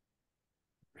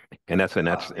 And that's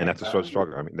a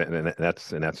struggle. I mean, that's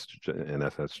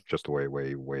just the way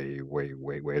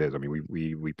it is. I mean,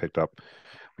 we picked up,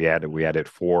 we added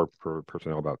 4 per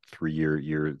personnel about 3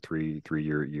 years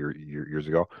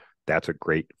ago. That's a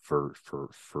great first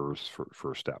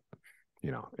step,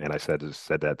 And I said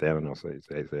that then, and I'll say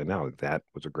now that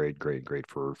was a great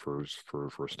first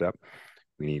step.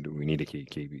 we need to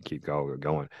keep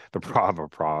going.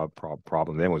 The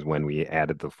problem then was when we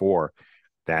added the 4,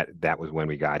 that was when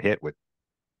we got hit with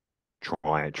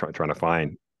trying to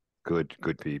find good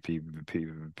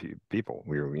people.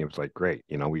 It was like, great,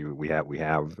 we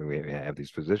have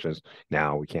these positions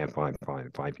now. We can't find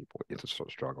people. It's a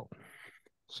struggle.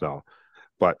 So,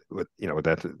 but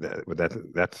that's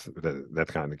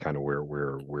kind of where we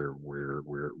are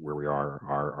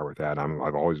with that.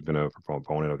 I've always been a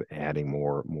proponent of adding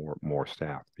more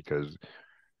staff, because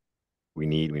we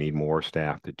need more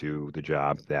staff to do the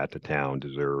job that the town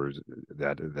deserves,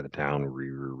 that the town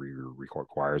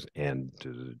requires and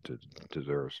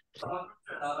deserves. So,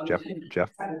 Jeff.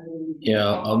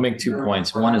 Yeah, I'll make 2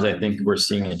 points. One is, I think we're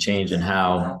seeing a change in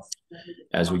how,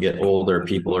 as we get older,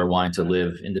 people are wanting to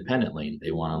live independently.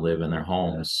 They want to live in their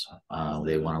homes.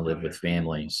 They want to live with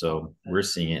family. So we're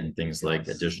seeing it in things like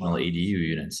additional ADU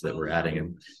units, that we're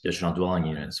adding additional dwelling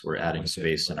units. We're adding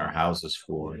space in our houses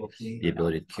for the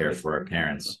ability to care for our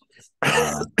parents.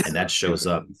 And that shows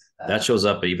up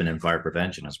even in fire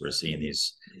prevention, as we're seeing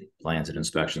these plans and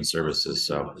inspection services.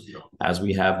 So as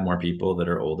we have more people that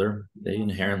are older, they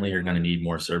inherently are going to need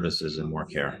more services and more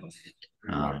care.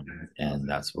 And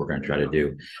that's what we're going to try to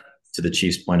do. To the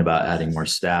chief's point about adding more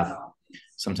staff,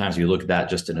 sometimes you look at that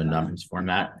just in a numbers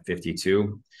format,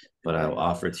 52, but I'll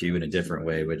offer it to you in a different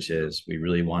way, which is, we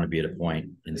really want to be at a point,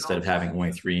 instead of having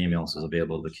only 3 ambulances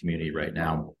available to the community right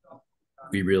now,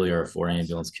 we really are a 4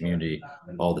 ambulance community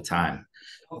all the time.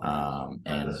 And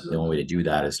the only way to do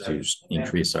that is to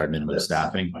increase our minimum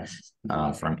staffing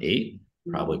from 8,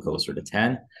 probably closer to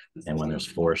 10. And when there's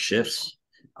 4 shifts,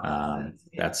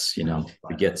 that's, we can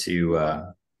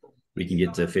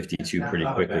get to 52 pretty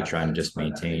quickly, trying to just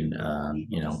maintain,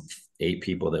 8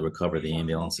 people that would cover the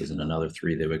ambulances and another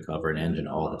 3 that would cover an engine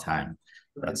all the time.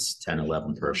 That's 10,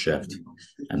 11 per shift.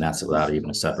 And that's without even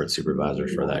a separate supervisor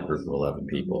for that group of 11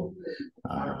 people.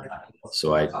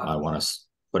 So I want to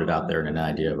put it out there in an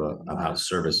idea of how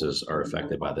services are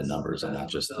affected by the numbers, and not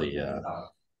just the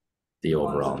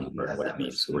overall number and what it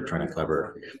means. So we're trying to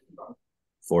cover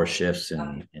 4 shifts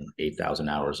and 8,000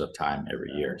 hours of time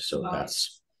every year. So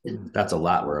that's a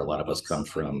lot, where a lot of us come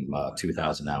from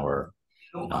 2,000 hour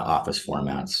office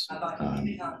formats.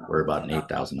 We're about an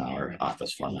 8,000 hour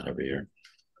office format every year.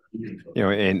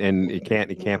 And it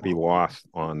can't be lost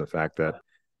on the fact that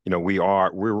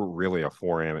we're really a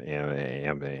 4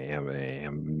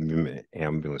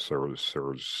 ambulance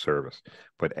service,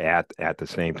 but at the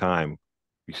same time,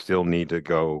 we still need to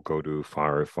go to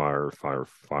fire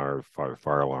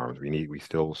alarms. We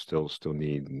still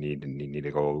need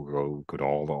to go to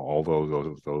all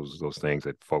those things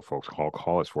that folks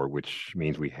call us for, which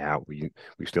means we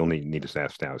still need to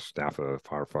staff a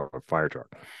fire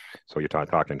truck. So you're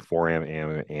talking 4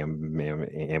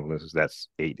 ambulances. That's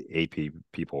eight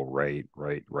people right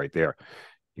there.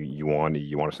 You want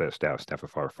to staff a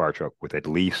fire truck with at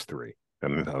least 3, a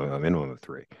minimum of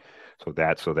 3. So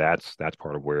that's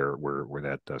part of where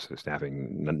that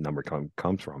staffing number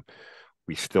comes from.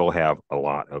 We still have a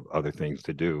lot of other things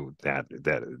to do that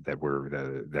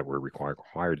we're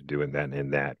required to do,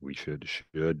 and that we should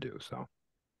do. So,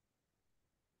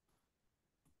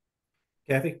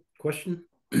 Kathy, question?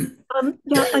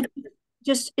 Yeah,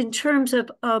 just in terms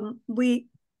of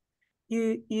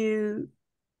you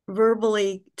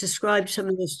verbally described some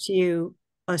of this to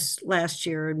us last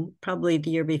year and probably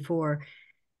the year before.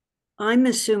 I'm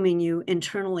assuming you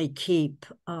internally keep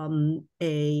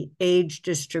a age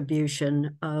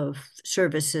distribution of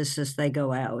services as they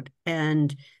go out,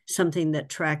 and something that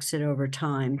tracks it over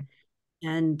time.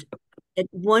 And at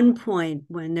one point,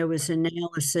 when there was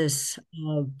analysis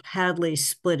of Hadley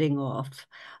splitting off,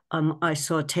 I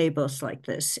saw tables like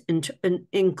this,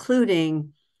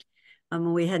 including,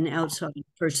 we had an outside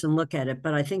person look at it,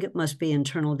 but I think it must be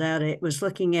internal data. It was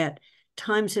looking at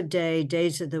times of day,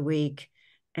 days of the week,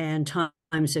 and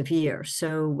times of year.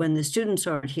 So when the students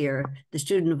aren't here, the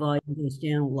student volume goes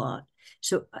down a lot.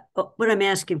 So what I'm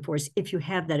asking for is, if you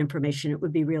have that information, it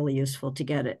would be really useful to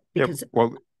get it, because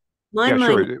sure.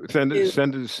 Send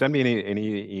me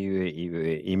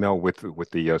any email with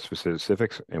the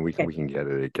specifics, and we can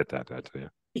get that to you.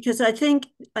 Because I think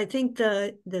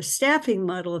the staffing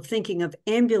model of thinking of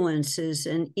ambulances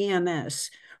and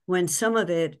EMS, when some of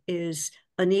it is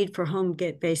a need for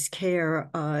home-based care,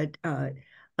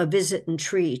 a visit and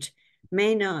treat,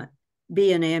 may not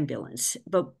be an ambulance.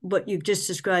 But what you've just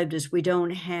described is, we don't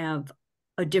have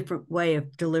a different way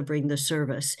of delivering the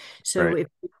service. So right. If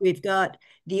we've got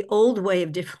the old way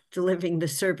of delivering the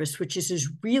service, which is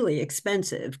really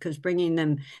expensive, because bringing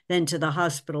them then to the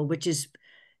hospital, which is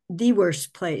the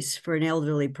worst place for an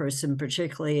elderly person,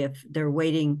 particularly if they're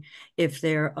waiting, if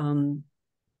they're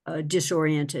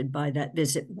disoriented by that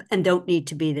visit and don't need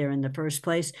to be there in the first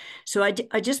place. So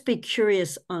I just be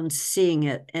curious on seeing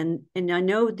it. And I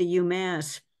know the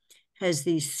UMass has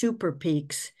these super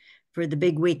peaks for the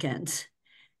big weekends.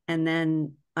 And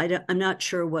then I'm not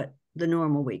sure what the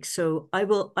normal weeks. So I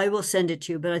will send it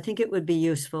to you, but I think it would be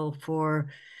useful for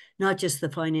not just the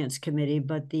finance committee,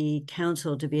 but the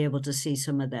council to be able to see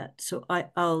some of that. So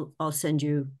I'll send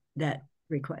you that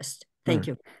request. Thank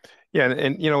you. Yeah,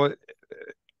 and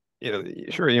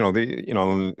sure,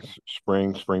 the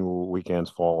spring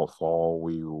weekends, fall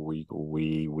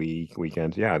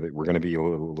weekends. Yeah, we're going to be a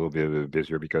little bit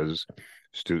busier because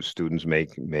students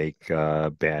make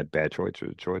bad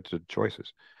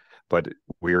choices. But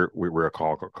we're a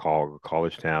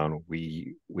college town.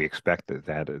 We expect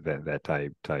that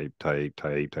type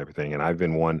of thing. And I've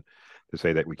been one to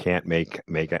say that we can't make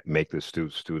the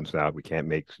students out. We can't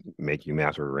make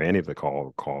UMass or any of the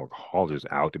colleges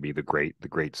out to be the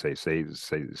great say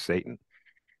Satan.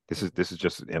 This is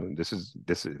just this is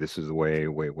the way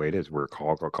it is. We're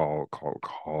college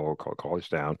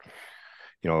town.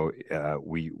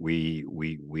 We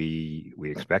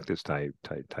expect this type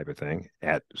of thing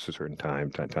at certain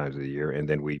times of the year, and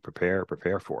then we prepare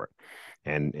for it,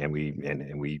 and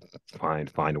we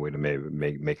find a way to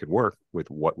make it work with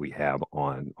what we have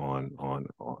in our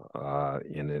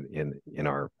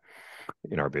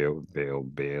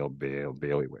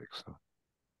bailiwick. So.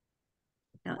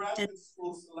 Yeah, thank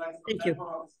you.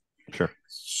 Sure.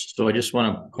 So I just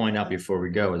want to point out before we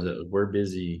go is that we're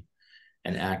busy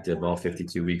and active all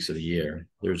 52 weeks of the year.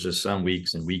 There's just some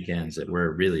weeks and weekends that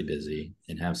we're really busy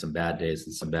and have some bad days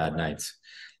and some bad nights.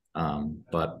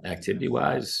 But activity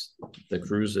wise, the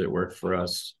crews that work for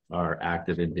us are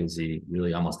active and busy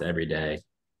really almost every day.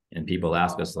 And people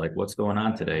ask us like, what's going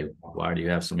on today? Why do you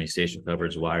have so many station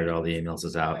coverage? Why are all the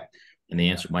emails out? And the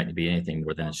answer might be anything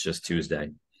more than it's just Tuesday.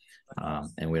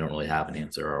 And we don't really have an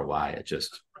answer or why. It's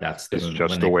just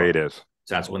the way it is.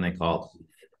 That's when they call.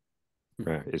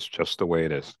 Yeah, it's just the way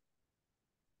it is.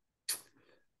 So.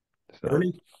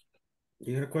 Bernie,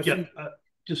 you got a question? Yeah,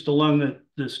 just along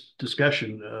this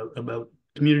discussion about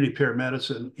community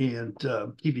paramedicine and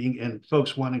keeping and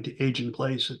folks wanting to age in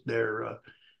place at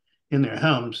in their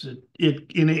homes.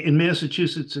 In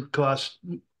Massachusetts, it costs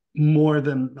more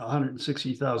than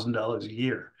 $160,000 a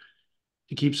year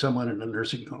to keep someone in a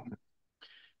nursing home,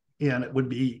 and it would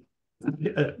be.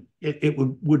 It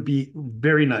would be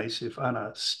very nice if on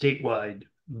a statewide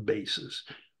basis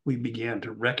we began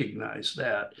to recognize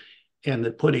that, and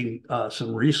that putting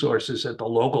some resources at the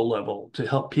local level to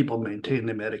help people maintain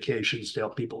their medications, to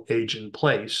help people age in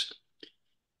place,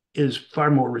 is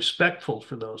far more respectful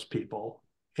for those people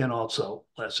and also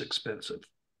less expensive.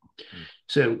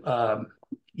 So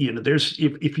there's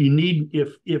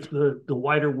if the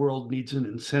wider world needs an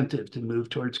incentive to move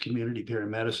towards community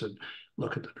paramedicine,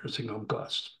 look at the nursing home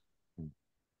costs.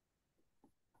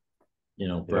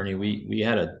 Bernie, we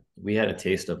had a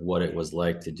taste of what it was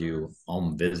like to do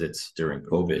home visits during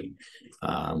COVID.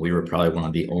 We were probably one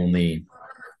of the only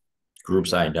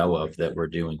groups I know of that were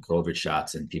doing COVID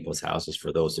shots in people's houses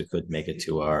for those who couldn't make it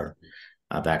to our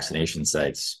vaccination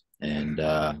sites, and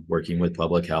working with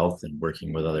public health and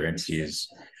working with other entities.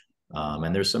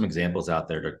 And there's some examples out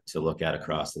there to look at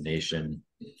across the nation.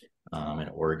 In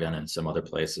Oregon and some other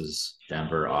places,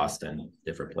 Denver, Austin,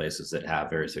 different places that have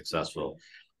very successful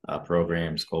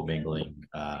programs, co-mingling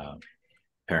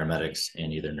paramedics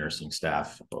and either nursing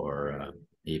staff or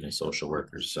even social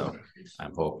workers. So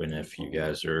I'm hoping if you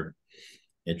guys are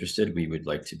interested, we would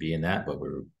like to be in that, but we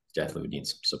definitely would need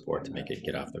some support to make it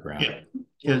get off the ground.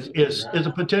 Yeah. As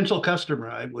a potential customer,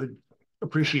 I would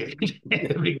appreciate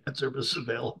having that service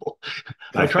available.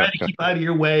 I try to keep out of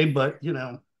your way, but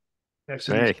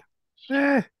accidents.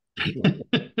 Hey.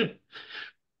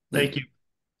 Thank you.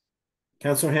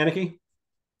 Councilor Hanneke?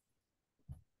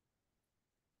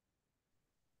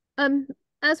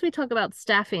 As we talk about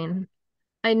staffing,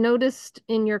 I noticed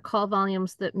in your call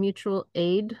volumes that mutual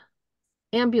aid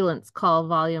ambulance call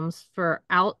volumes for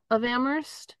out of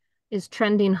Amherst is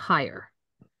trending higher.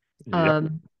 Yep.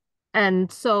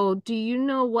 And so do you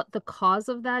know what the cause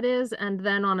of that is? And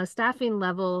then on a staffing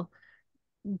level,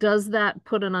 does that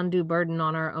put an undue burden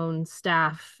on our own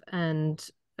staff, and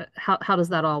how does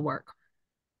that all work?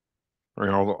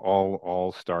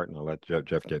 I'll start, and I'll let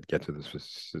Jeff get to the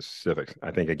specifics. I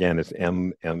think again, it's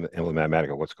emblematic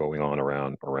of what's going on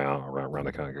around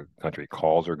the country.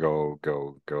 Calls are going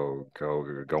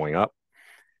up,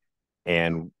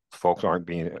 and folks aren't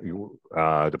being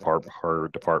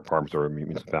departments or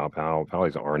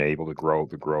municipalities aren't able to grow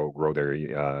their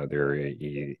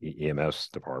EMS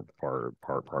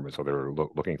department, so they're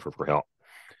looking for help,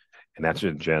 and that's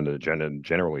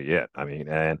generally it. I mean,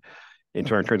 and in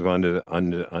terms of undue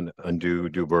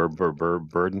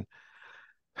burden,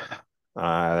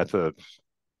 that's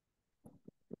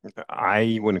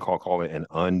I wouldn't call it an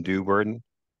undue burden,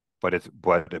 but it's a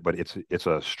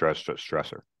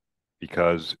stressor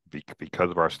because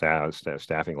of our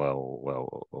staffing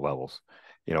levels.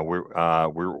 You know,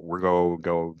 we're going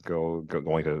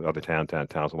to other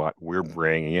towns a lot. We're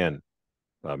bringing in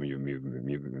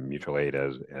mutual aid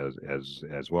as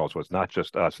well. So it's not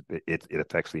just us. It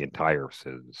affects the entire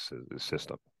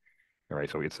system. All right,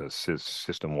 so it's a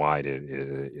system-wide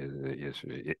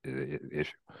issue.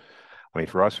 I mean,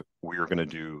 for us, we're going to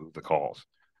do the calls.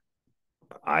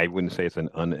 I wouldn't say it's an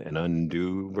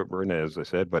undue burden, as I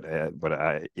said, but it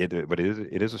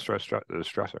is a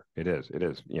stressor. It is,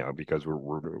 you know, because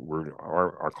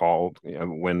our call, you know,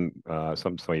 when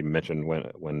somebody mentioned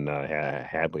when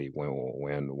Hadley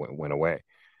went away,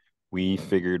 we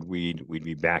figured we'd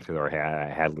be back to our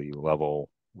Hadley level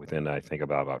within, I think,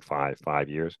 about five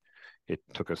years. It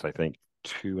took us, I think,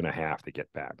 2.5 to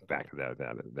get back to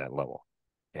that level,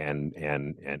 and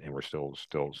we're still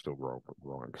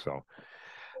growing. So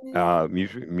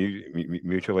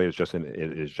mutual aid is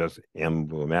just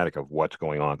emblematic of what's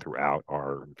going on throughout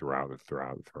our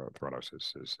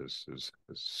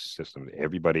system.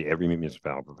 Every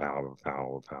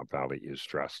municipality is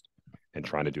stressed and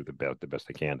trying to do the best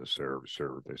they can to serve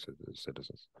their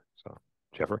citizens. So,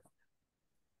 Jeffrey.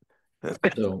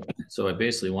 So I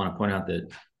basically want to point out that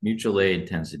mutual aid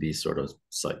tends to be sort of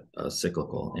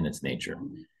cyclical in its nature.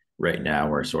 Right now,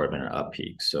 we're sort of in an up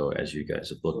peak. So as you guys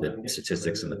have looked at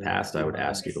statistics in the past, I would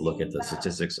ask you to look at the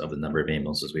statistics of the number of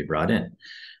ambulances we brought in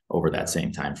over that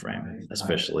same time frame,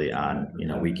 especially on, you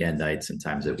know, weekend nights and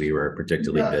times that we were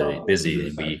particularly busy,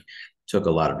 and we took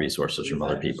a lot of resources from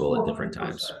other people at different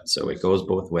times. So it goes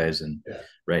both ways, and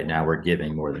right now we're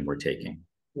giving more than we're taking.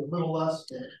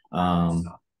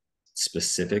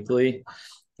 Specifically,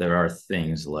 there are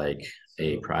things like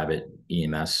a private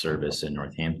EMS service in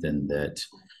Northampton that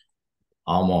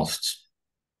almost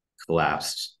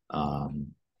collapsed,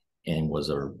 and was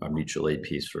a mutual aid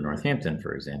piece for Northampton,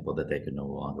 for example, that they could no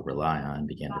longer rely on,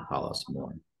 began to call us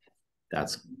more.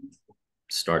 That's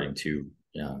starting to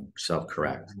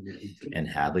self-correct. And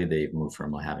Hadley, they've moved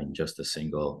from having just a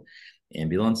single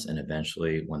ambulance, and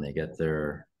eventually when they get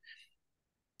their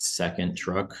second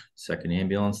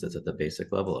ambulance that's at the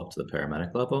basic level up to the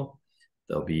paramedic level,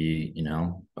 there'll be, you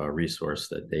know, a resource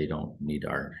that they don't need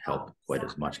our help quite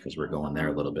as much, because we're going there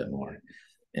a little bit more.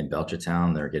 In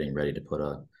Belchertown, they're getting ready to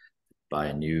buy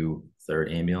a new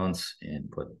third ambulance and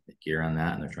put gear on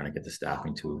that, and they're trying to get the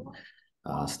staffing to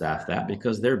staff that,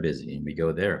 because they're busy, and we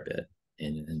go there a bit.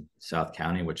 In South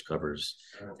County, which covers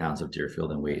towns of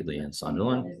Deerfield and Whately and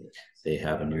Sunderland, they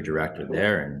have a new director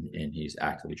there, and he's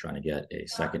actively trying to get a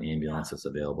second ambulance that's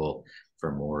available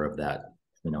for more of that,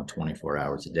 you know, 24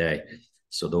 hours a day.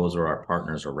 So those are our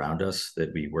partners around us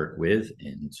that we work with,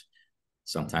 and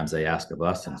sometimes they ask of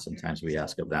us and sometimes we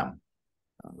ask of them.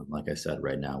 Like I said,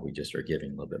 right now we just are giving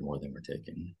a little bit more than we're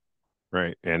taking.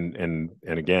 Right, and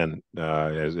again,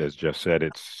 as Jeff said,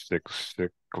 it's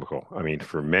cyclical. I mean,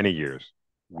 for many years,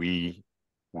 we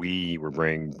were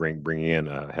bringing in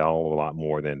a hell of a lot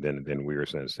more than we were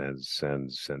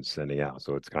sending out.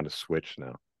 So it's kind of switched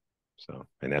now. So,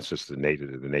 and that's just the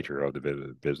nature of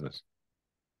the business.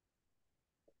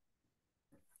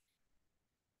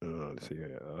 Let's see.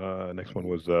 Next one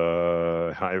was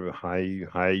hybrid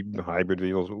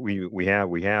vehicles. We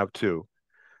have two.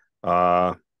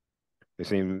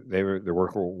 They're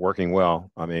working well.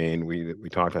 I mean, we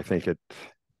talked, I think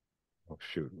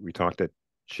we talked at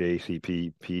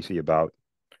JCPC about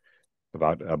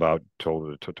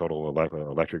total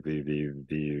electric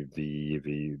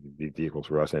vehicles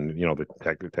for us, and you know, the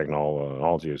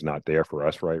technology is not there for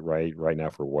us right now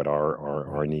for what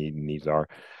our needs are.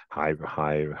 Hybrid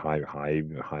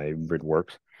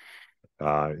works.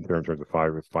 In terms of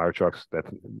fire trucks, that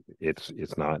it's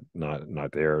not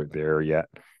there yet.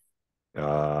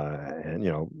 And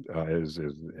you know, as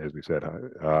we said,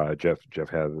 Jeff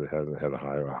has a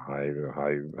high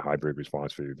hybrid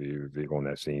response for the vehicle, and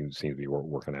that seems to be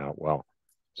working out well.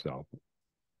 So,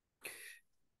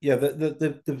 yeah,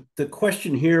 the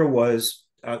question here was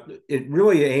it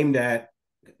really aimed at,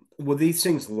 will these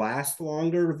things last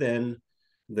longer than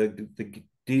the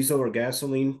diesel or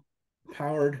gasoline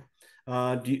powered?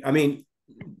 I mean,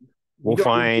 We'll don't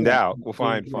need find to- out. We'll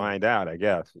find out, I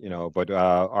guess, you know, but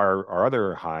our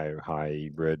other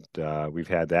hybrid, we've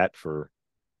had that for,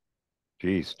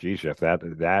 geez, Jeff,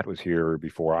 that was here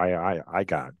before I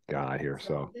got here.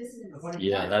 So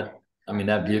Yeah, that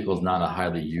vehicle is not a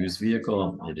highly used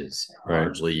vehicle. It is Right.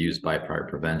 largely used by part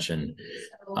prevention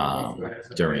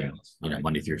during,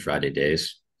 Monday through Friday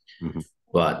days. Mhm.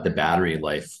 But the battery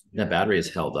life, that battery has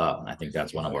held up. I think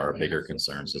that's one of our bigger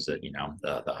concerns is that,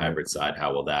 the hybrid side,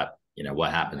 how will that,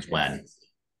 what happens when?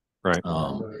 Right.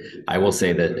 I will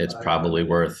say that it's probably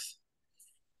worth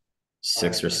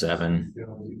 6 or 7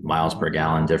 miles per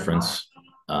gallon difference.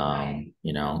 And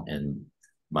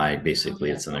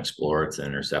basically it's an Explorer, it's an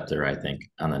Interceptor. I think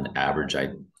on an average, I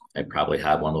probably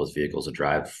had one of those vehicles to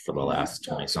drive for the last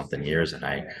 20 something years. And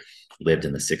I lived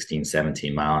in the 16,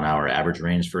 17 mile an hour average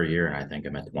range for a year. And I think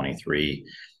I'm at 23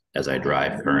 as I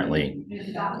drive currently.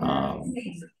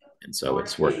 And so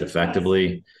it's worked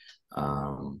effectively.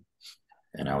 And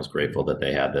I was grateful that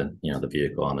they had the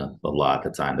vehicle on the lot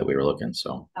at the time that we were looking.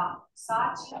 So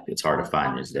it's hard to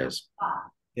find these days.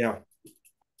 Yeah.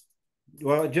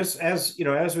 Well, just as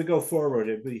we go forward,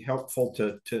 it'd be helpful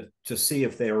to see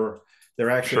if they're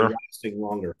actually Sure. lasting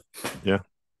longer. Yeah.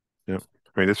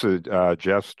 I mean, this is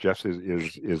Jeff's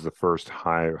is the first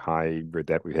hybrid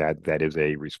that we had that is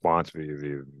a response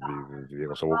vehicle.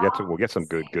 So we'll get some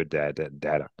good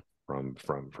data from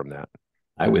that.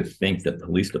 I would think the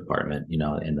police department,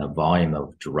 in the volume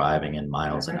of driving and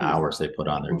miles and hours they put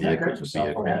on their vehicles would be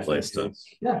a great place to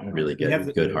really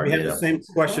get good hard we have data. the same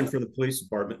question for the police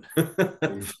department.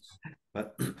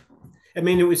 But I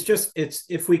mean, it's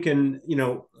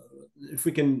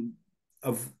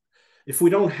if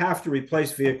we don't have to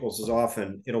replace vehicles as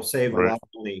often, it'll save a lot of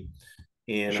money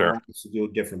and Sure. allow us to do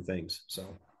different things.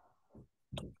 So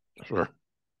Sure.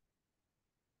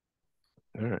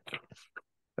 All right.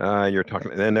 You're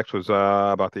talking. Then next was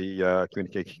about the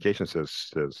communication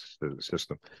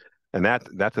system, and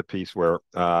that's a piece where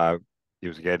it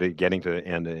was getting to the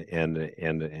end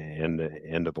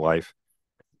of life.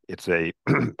 It's a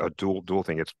dual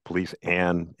thing. It's police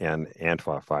and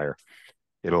fire.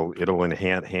 It'll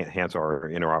enhance our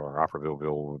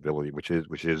interoperability, which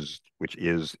is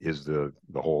the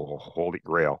whole holy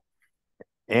grail.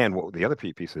 And what the other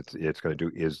piece it's going to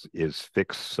do is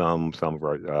fix some of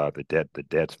our the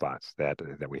dead spots that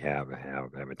we have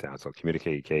in town. So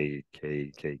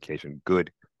communication,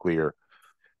 good, clear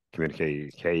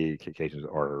communications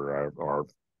are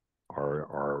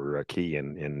key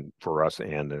in for us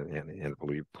and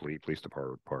the police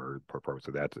department.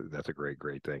 So that's a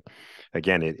great thing.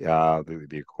 Again,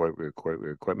 the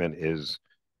equipment is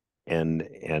end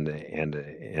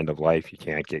of life. You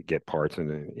can't get parts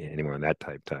anymore and that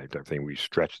type of thing. We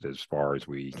stretched as far as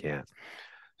we can.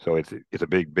 So it's a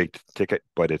big ticket,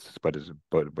 but it's going to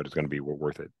be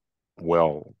worth it.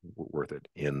 Well worth it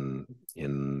in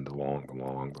the long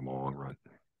run.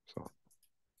 So.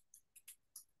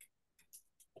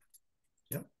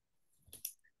 Yep.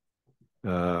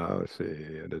 Let's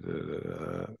see.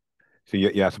 So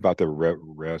you asked about the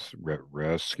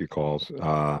rescue calls.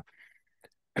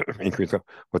 Increase.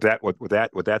 What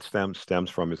that stems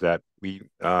from is that we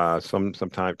some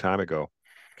time ago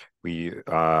we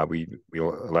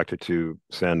elected to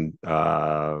send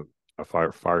a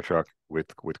fire truck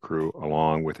with crew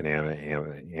along with an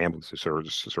ambulance to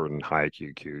certain high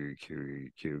acuity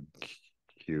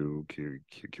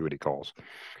calls.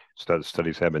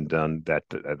 Studies have been done that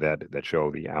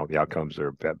show the outcomes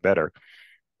are better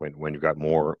when you've got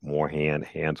more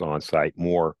hands on site,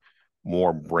 more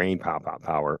brain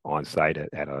power on site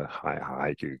at a high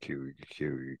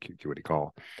acuity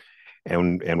call.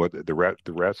 And what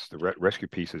the rescue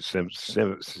piece is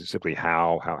simply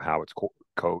how it's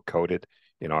coded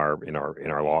in our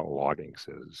logging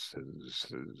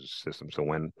system. So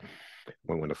when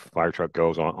the fire truck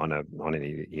goes on an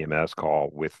EMS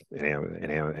call with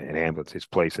an ambulance, it's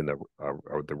placed in the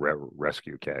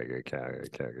rescue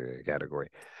category.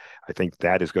 I think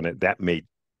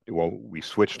we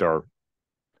switched our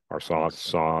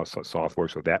software,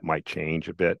 so that might change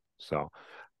a bit. So,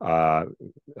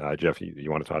 Jeff,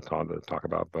 you want to talk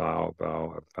about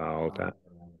that?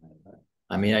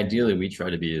 I mean, ideally, we try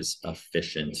to be as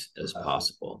efficient as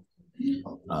possible.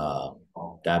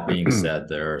 That being said,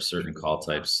 there are certain call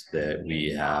types that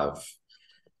we have,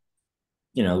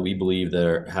 we believe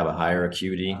that have a higher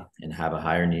acuity and have a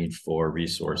higher need for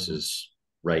resources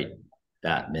right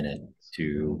that minute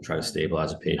to try to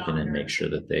stabilize a patient and make sure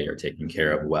that they are taken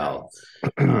care of well.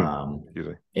 And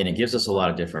it gives us a lot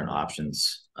of different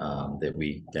options that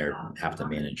we have to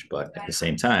manage. But at the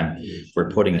same time, we're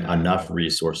putting enough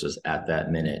resources at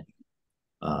that minute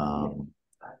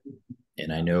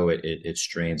And I know it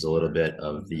strains a little bit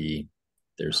of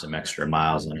there's some extra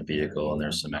miles on a vehicle and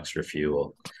there's some extra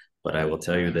fuel, but I will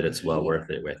tell you that it's well worth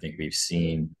it. I think we've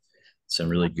seen some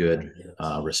really good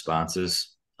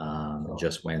responses.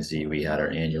 Just Wednesday, we had our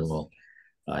annual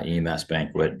EMS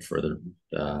banquet for the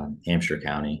Hampshire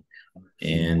County.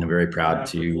 And I'm very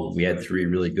proud we had 3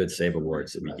 really good save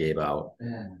awards that we gave out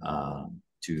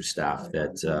to staff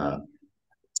that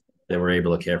were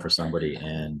able to care for somebody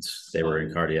and they were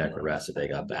in cardiac arrest that they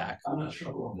got back.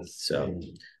 So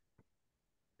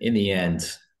in the end,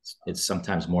 it's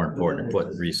sometimes more important to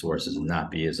put resources and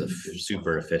not be as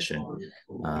super efficient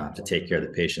to take care of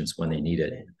the patients when they need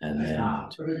it, and then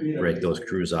break those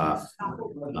crews off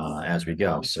as we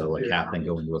go. So a captain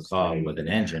going to a call with an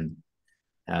engine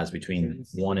has between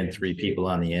 1 and 3 people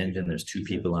on the engine. There's 2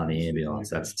 people on the ambulance.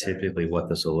 That's typically what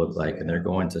this will look like. And they're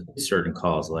going to certain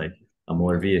calls like a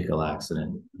motor vehicle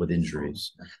accident with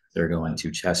injuries. They're going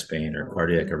to chest pain or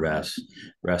cardiac arrest,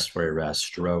 respiratory arrest,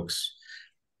 strokes,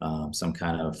 some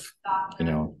kind of,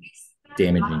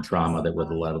 damaging trauma that with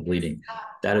a lot of bleeding.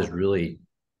 That is really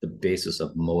the basis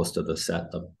of most of the set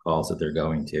of calls that they're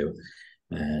going to.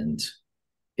 And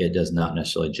it does not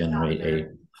necessarily generate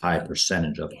a high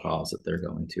percentage of calls that they're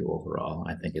going to overall.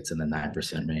 I think it's in the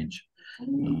 9% range.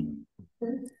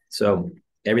 So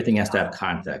everything has to have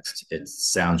context. It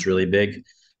sounds really big,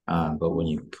 but when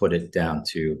you put it down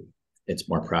to its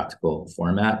more practical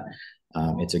format,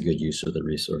 it's a good use of the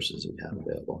resources we have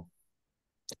available.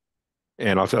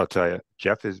 And also, I'll tell you,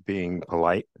 Jeff is being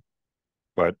polite,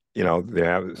 but they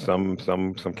have some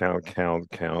counselors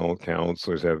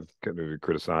have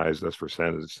criticized us for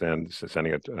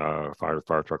sending a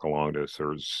fire truck along to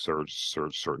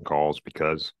search certain calls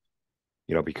because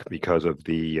because of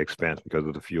the expense, because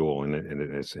of the fuel, and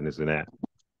it's in that.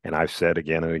 And I've said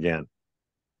again and again,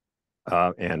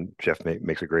 and Jeff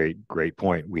makes a great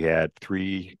point. We had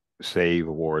 3 save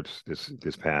awards this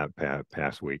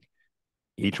past week.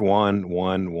 Each one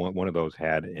of those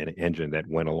had an engine that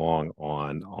went along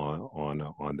on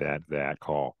that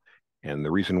call, and the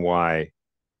reason why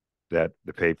that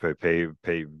the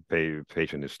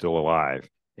patient is still alive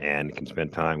and can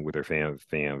spend time with their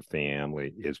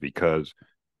family is because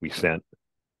we sent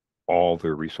all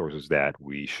the resources that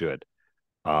we should.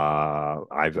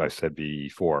 I've said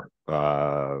before,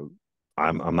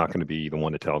 I'm not going to be the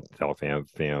one to tell a family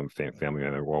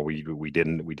member, well, we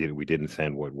didn't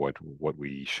send what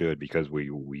we should because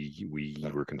we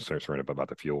were concerned about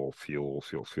the fuel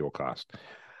cost.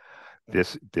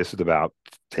 This is about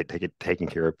taking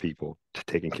care of people,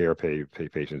 taking care of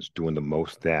patients, doing the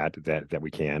most that we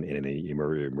can in an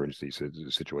emergency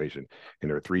situation.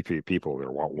 And there are 3 people that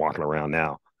are walking around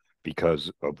now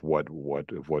because of what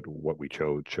we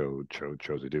chose to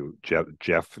do. Jeff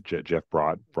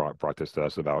brought this to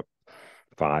us about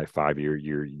five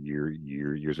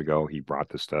years ago. He brought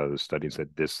this study and said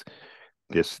this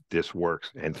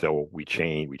works, and so we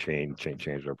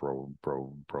changed our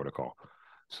protocol.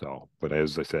 So, but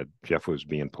as I said, Jeff was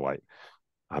being polite.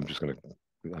 I'm just gonna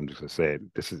say it.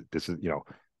 This is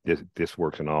this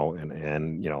works and all,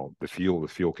 and the fuel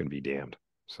can be damned.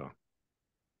 So.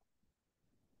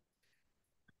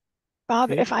 Bob,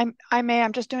 Okay. if I may,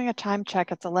 I'm just doing a time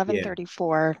check. It's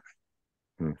 11:34.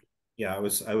 Yeah, I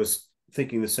was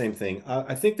thinking the same thing.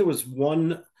 I think there was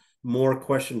one more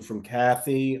question from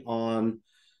Kathy on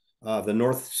the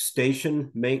North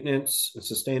Station maintenance and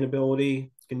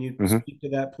sustainability. Can you speak to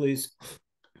that, please?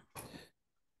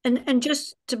 And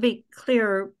just to be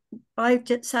clear, I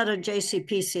sat on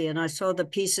JCPC and I saw the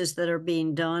pieces that are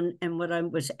being done. And what I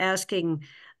was asking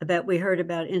about, we heard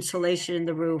about insulation in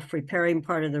the roof, repairing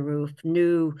part of the roof,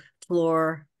 new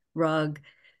floor, rug.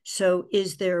 So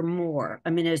is there more? I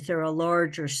mean, is there a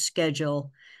larger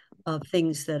schedule of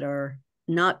things that are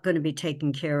not going to be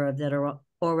taken care of that are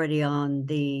already on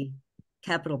the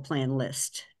capital plan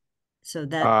list? So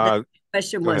that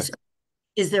question was,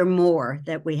 is there more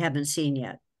that we haven't seen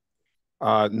yet?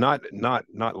 Not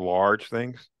large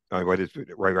things. But it's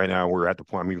right now we're at the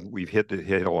point. I mean, we've hit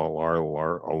a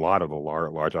lot of the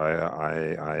large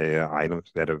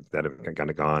items that have kind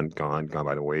of gone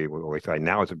by the wayside.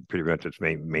 Now it's pretty much just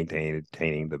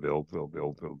maintaining the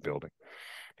building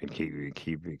and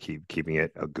keeping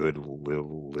it a good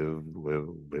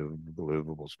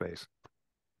livable space.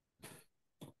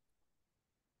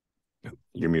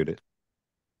 You're muted.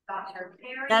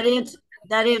 That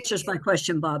answers my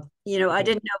question, Bob. I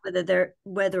didn't know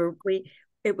whether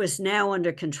it was now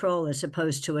under control as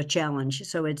opposed to a challenge.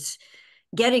 So it's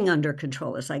getting under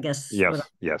control is, I guess. Yes.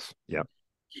 Yep.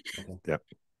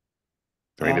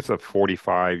 I mean, it's a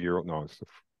 45-year-old. No,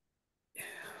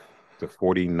 a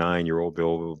 49-year-old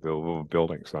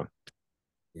building. So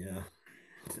yeah,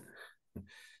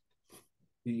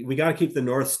 we got to keep the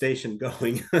North Station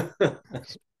going.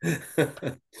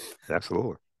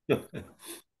 absolutely.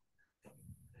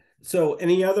 So,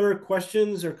 any other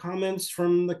questions or comments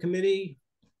from the committee?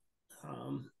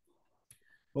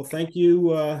 Well, thank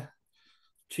you,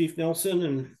 Chief Nelson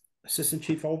and Assistant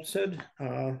Chief Olmsted.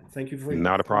 Thank you for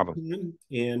not a problem.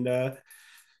 And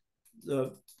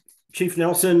Chief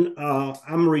Nelson,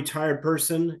 I'm a retired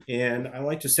person, and I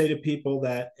like to say to people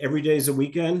that every day is a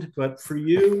weekend, but for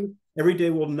you, every day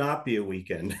will not be a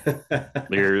weekend.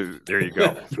 there you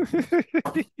go.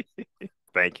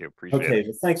 Thank you. Appreciate it. Okay,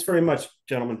 well, thanks very much,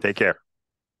 gentlemen. Take care.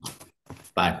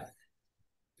 Bye.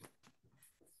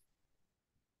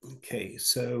 Okay,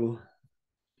 so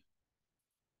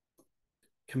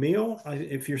Camille,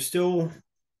 if you're still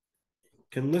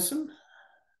can listen,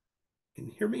 can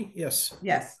you hear me? Yes.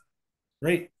 Yes.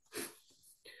 Great.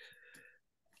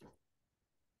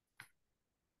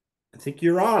 I think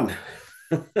you're on.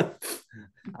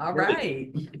 All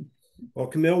right. Well,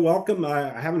 Camille, welcome.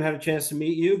 I haven't had a chance to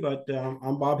meet you, but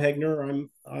I'm Bob Hegner.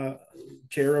 I'm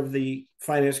chair of the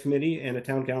Finance Committee and a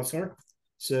town councilor.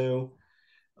 So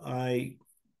I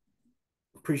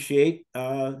appreciate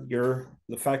the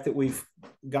fact that we've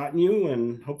gotten you,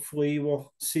 and hopefully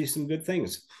we'll see some good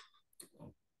things.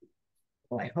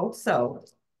 Well, I hope so.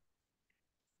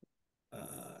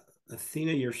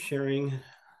 Athena, you're sharing.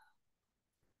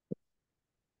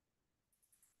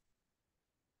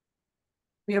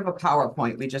 We have a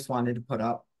PowerPoint we just wanted to put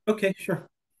up. Okay, sure.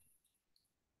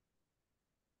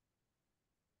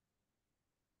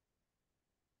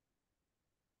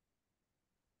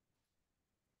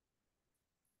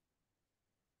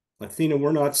 Athena,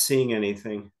 we're not seeing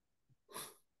anything.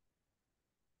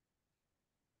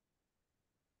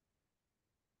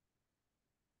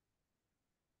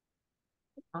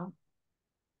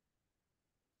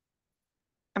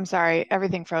 I'm sorry,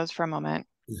 everything froze for a moment.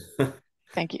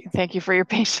 Thank you. Thank you for your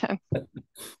patience.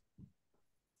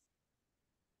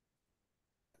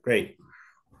 Great.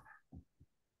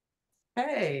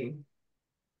 Hey.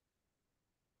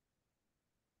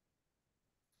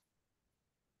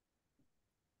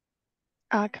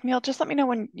 Camille, just let me know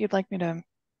when you'd like me to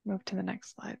move to the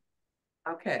next slide.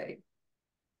 Okay.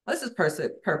 This is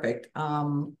perfect.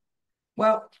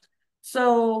 Well,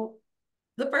 so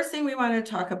the first thing we want to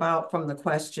talk about from the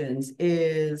questions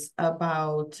is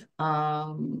about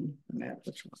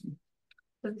which one?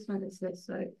 This one is this.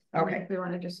 Okay. We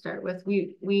want to just start with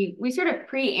we sort of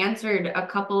pre-answered a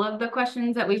couple of the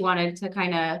questions that we wanted to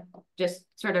kind of just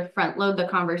sort of front load the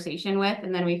conversation with,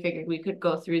 and then we figured we could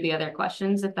go through the other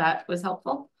questions if that was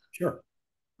helpful. Sure.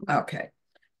 Okay.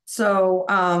 So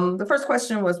the first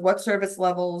question was, what service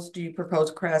levels do you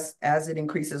propose CREST as it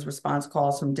increases response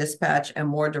calls from dispatch and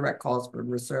more direct calls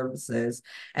for services?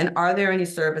 And are there any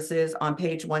services on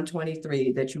page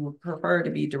 123 that you would prefer to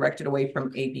be directed away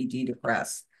from APD to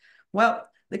CREST? Well,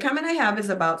 the comment I have is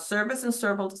about service and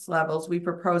service levels we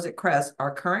propose at CREST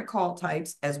are current call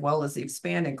types as well as the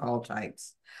expanded call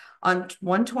types. On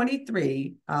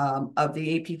 123 of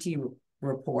the APT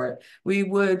report, we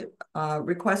would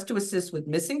request to assist with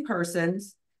missing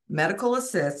persons, medical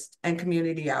assist, and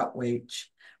community outreach.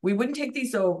 We wouldn't take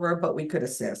these over, but we could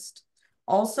assist.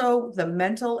 Also, the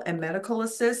mental and medical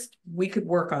assist, we could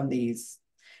work on these.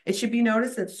 It should be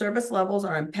noticed that service levels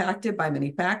are impacted by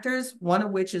many factors, one of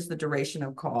which is the duration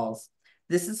of calls.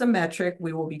 This is a metric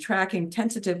we will be tracking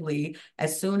tentatively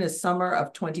as soon as summer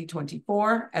of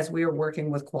 2024 as we are working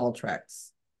with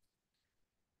Qualtrics.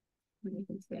 You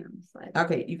can stay on the slide.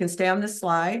 Okay, you can stay on this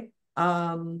slide.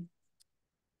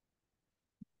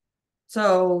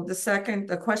 So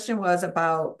the question was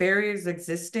about barriers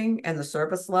existing and the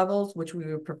service levels, which we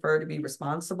would prefer to be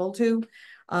responsible to.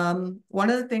 One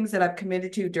of the things that I've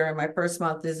committed to during my first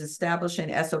month is establishing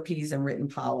SOPs and written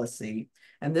policy.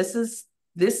 And this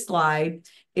slide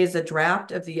is a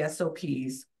draft of the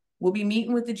SOPs. We'll be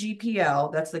meeting with the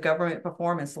GPL, that's the Government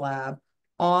Performance Lab,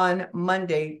 on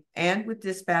Monday and with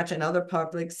dispatch and other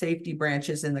public safety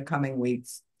branches in the coming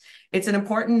weeks. It's an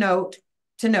important note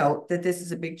to note that this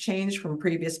is a big change from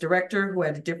previous director who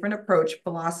had a different approach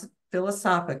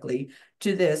philosophically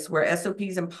to this, where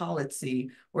SOPs and policy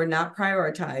were not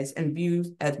prioritized and viewed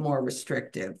as more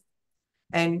restrictive.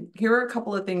 And here are a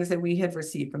couple of things that we have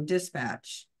received from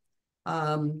dispatch.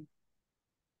 As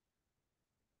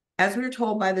we were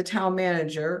told by the town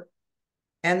manager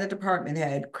and the department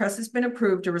head, CREST has been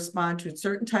approved to respond to a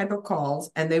certain type of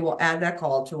calls, and they will add that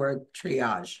call to our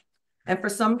triage. And for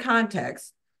some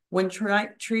context, when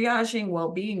triaging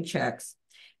well-being checks,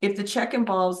 if the check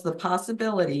involves the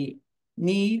possibility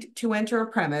need to enter a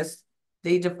premise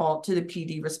they default to the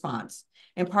PD response,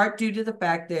 in part due to the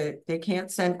fact that they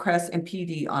can't send CREST and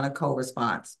PD on a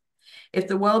co-response. If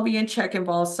the well-being check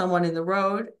involves someone in the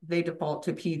road, they default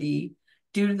to PD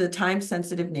due to the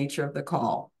time-sensitive nature of the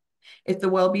call. If the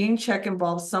well-being check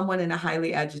involves someone in a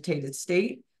highly agitated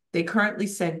state, they currently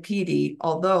send PD,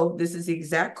 although this is the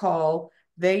exact call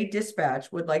they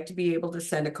dispatch would like to be able to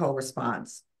send a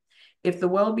co-response. If the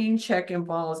well-being check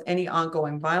involves any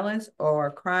ongoing violence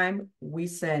or crime, we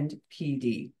send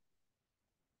PD.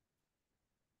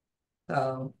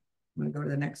 So I'm gonna go to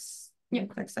the next,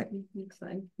 next slide.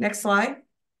 Next slide.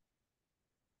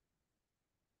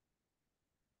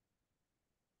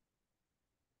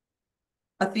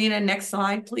 Athena, next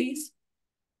slide, please.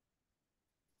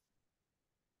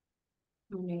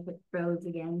 I wonder if it froze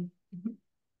again.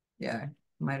 Yeah,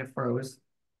 might have froze.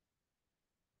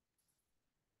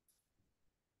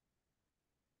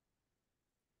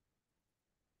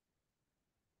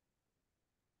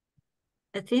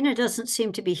 Athena doesn't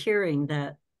seem to be hearing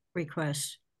that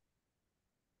request.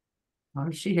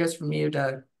 She hears from you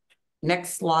to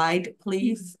next slide,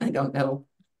 please. I don't know.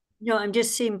 No, I'm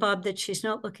just seeing, Bob, that she's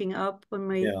not looking up when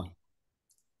we. Yeah.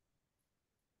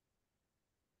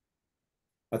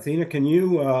 Athena, can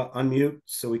you unmute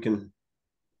so we can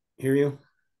hear you?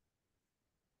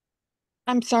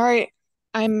 I'm sorry.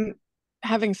 I'm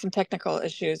having some technical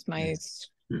issues. My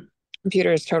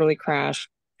computer is totally crashed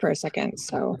for a second.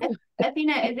 So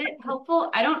Athena, is it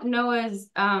helpful? I don't know as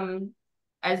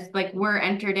like we're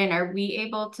entered in, are we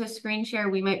able to screen share?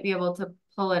 We might be able to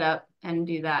pull it up and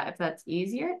do that if that's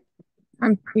easier.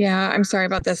 I'm sorry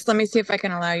about this. Let me see if I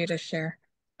can allow you to share.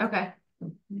 Okay.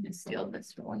 I'm gonna steal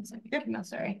this for 1 second. Yep. No,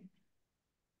 sorry.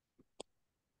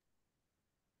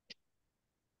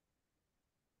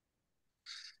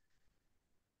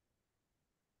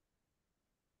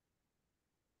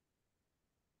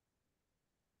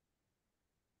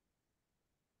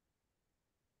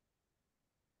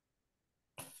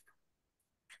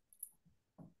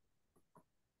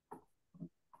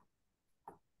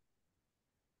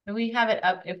 Do we have it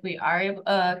up if we are able,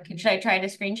 should I try to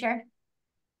screen share?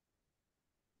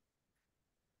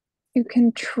 You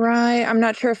can try. I'm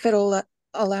not sure if it'll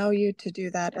allow you to do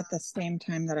that at the same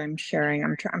time that I'm sharing.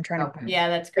 I'm trying to. Yeah,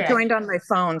 that's I correct. joined on my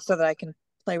phone so that I can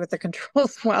play with the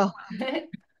controls while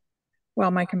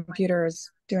my computer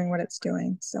is doing what it's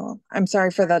doing. So I'm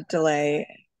sorry for the delay.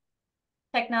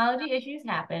 Technology issues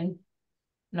happen.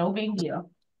 No big deal.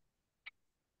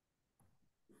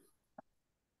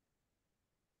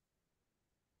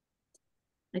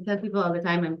 I tell people all the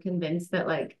time, I'm convinced that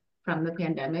like from the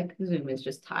pandemic, Zoom is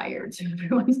just tired. So every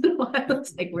once in a while,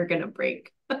 it's like we're gonna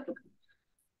break.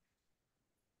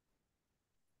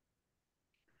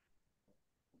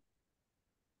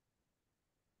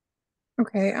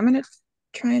 Okay, I'm gonna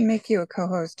try and make you a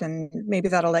co-host, and maybe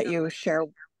that'll let you share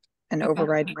and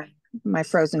override my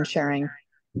frozen sharing.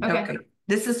 Okay.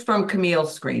 This is from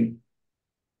Camille's screen.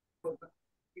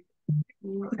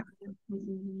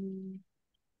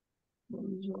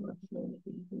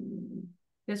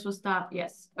 This will stop.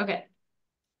 Yes. Okay.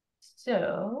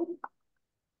 So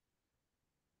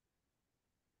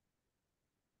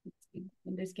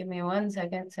just give me 1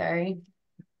 second. Sorry.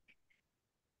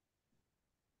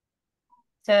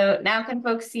 So now can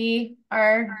folks see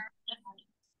our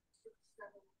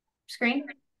screen?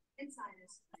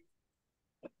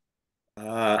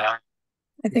 I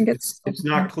think it's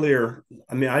not clear.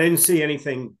 I mean, I didn't see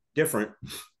anything different.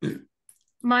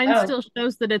 Mine still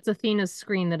shows that it's Athena's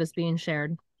screen that is being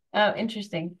shared. Oh,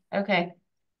 interesting. Okay.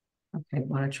 Okay,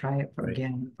 want to try it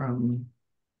again from.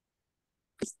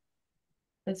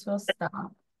 This will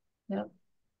stop. Yep.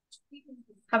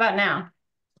 How about now?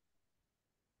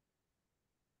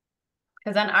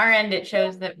 Because on our end, it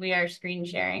shows that we are screen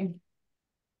sharing.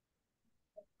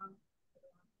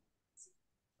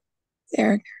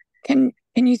 There. Can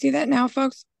you see that now,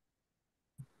 folks?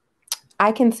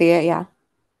 I can see it, yeah.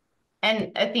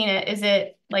 And Athena, is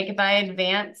it like if I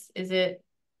advance, is it?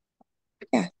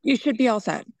 Yeah, you should be all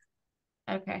set.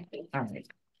 Okay. All right.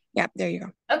 Yeah, there you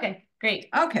go. Okay, great.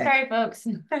 Okay. Sorry, folks.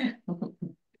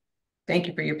 Thank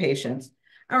you for your patience.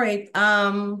 All right.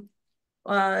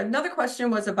 Another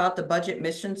question was about the budget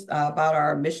missions, about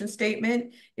our mission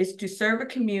statement is to serve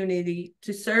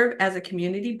as a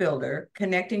community builder,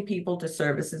 connecting people to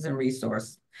services and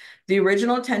resource. The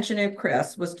original intention of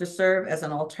CREST was to serve as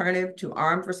an alternative to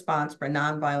armed response for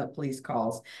nonviolent police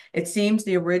calls. It seems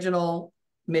the original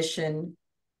mission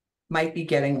might be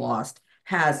getting lost.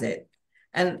 Has it?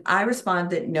 And I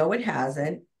responded, no, it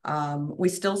hasn't. We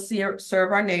still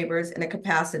serve our neighbors in a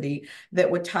capacity that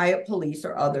would tie up police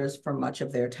or others for much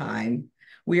of their time.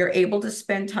 We are able to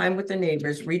spend time with the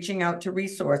neighbors, reaching out to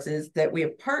resources that we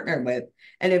have partnered with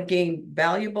and have gained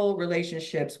valuable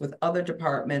relationships with other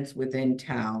departments within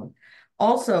town.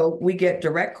 Also, we get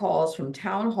direct calls from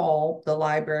town hall, the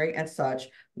library, and such,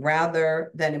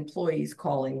 rather than employees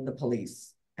calling the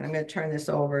police. And I'm going to turn this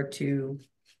over to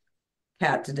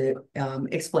Kat to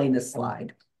explain this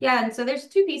slide. Yeah, and so there's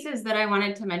two pieces that I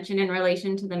wanted to mention in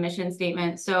relation to the mission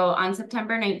statement. So on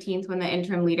September 19th, when the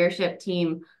interim leadership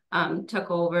team took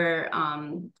over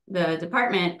the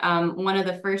department, one of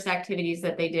the first activities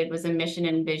that they did was a mission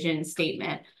and vision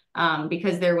statement,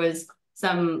 because there was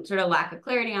some sort of lack of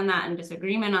clarity on that and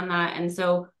disagreement on that. And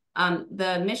so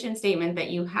the mission statement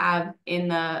that you have in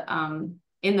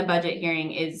the budget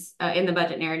hearing is in the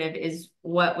budget narrative is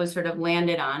what was sort of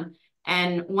landed on.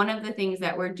 And one of the things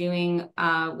that we're doing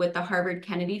with the Harvard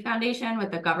Kennedy Foundation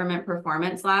with the Government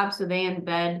Performance Lab, so they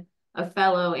embed a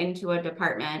fellow into a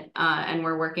department, and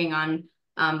we're working on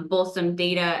both some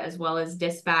data as well as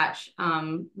dispatch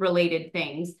related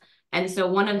things. And so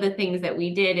one of the things that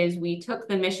we did is we took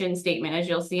the mission statement, as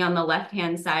you'll see on the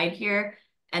left-hand side here,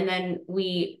 and then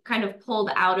we kind of pulled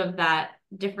out of that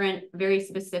different, very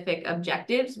specific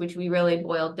objectives, which we really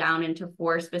boiled down into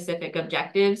 4 specific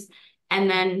objectives. And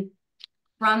then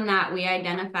from that, we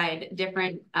identified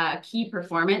different key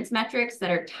performance metrics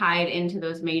that are tied into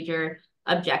those major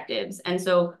objectives. And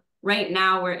so right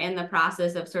now we're in the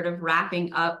process of sort of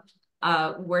wrapping up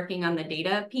working on the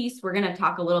data piece. We're going to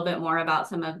talk a little bit more about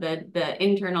some of the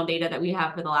internal data that we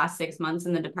have for the last 6 months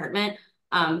in the department.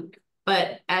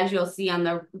 But as you'll see on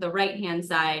the right-hand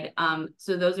side,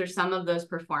 so those are some of those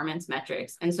performance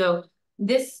metrics. And so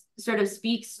this sort of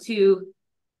speaks to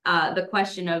the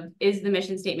question of, is the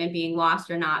mission statement being lost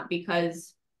or not?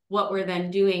 Because what we're then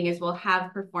doing is we'll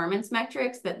have performance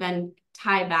metrics that then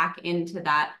tie back into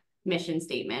that mission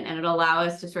statement, and it'll allow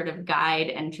us to sort of guide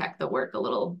and check the work a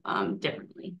little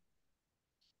differently.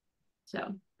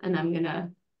 So, and I'm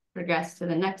gonna progress to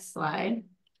the next slide,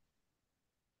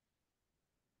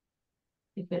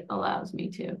 if it allows me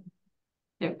to.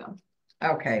 There we go.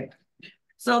 Okay.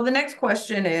 So the next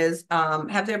question is,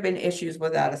 have there been issues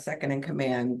without a second in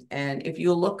command? And if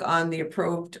you look on the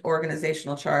approved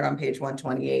organizational chart on page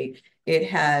 128, it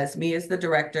has me as the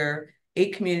director,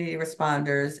 8 community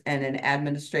responders, and an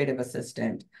administrative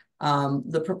assistant.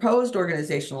 The proposed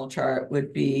organizational chart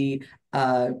would be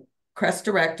CREST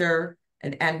director,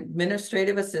 an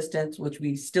administrative assistant, which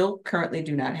we still currently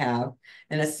do not have,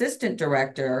 an assistant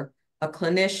director, a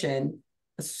clinician,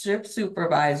 a shift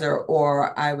supervisor,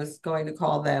 or I was going to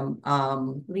call them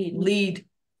lead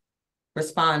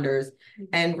responders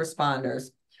and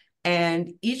responders.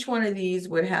 And each one of these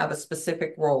would have a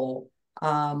specific role.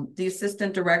 The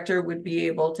assistant director would be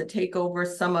able to take over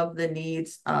some of the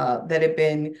needs that have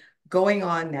been going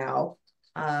on now.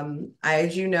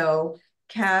 As you know,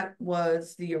 Kat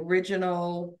was the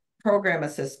original program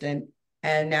assistant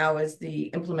and now is the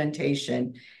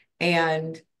implementation.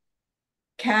 And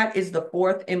Kat is the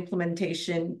 4th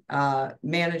implementation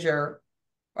manager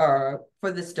for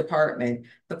this department.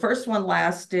 The first one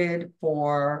lasted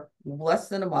for less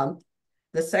than a month.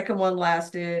 The second one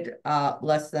lasted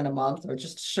less than a month, or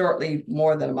just shortly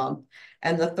more than a month.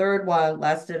 And the third one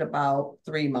lasted about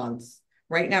 3 months.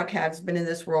 Right now, Kat's been in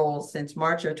this role since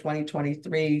March of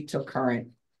 2023 till current.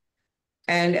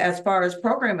 And as far as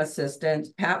program assistant,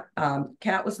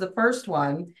 Kat was the first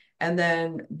one. And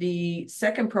then the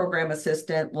second program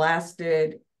assistant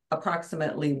lasted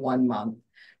approximately 1 month.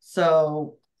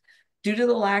 So due to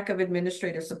the lack of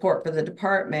administrative support for the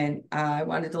department, I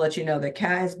wanted to let you know that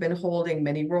Kat has been holding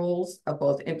many roles of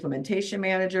both implementation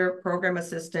manager, program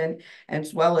assistant,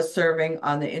 as well as serving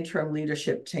on the interim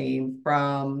leadership team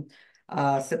from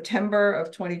September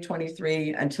of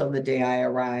 2023 until the day I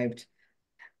arrived.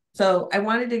 So I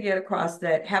wanted to get across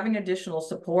that having additional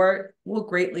support will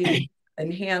greatly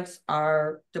enhance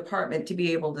our department to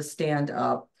be able to stand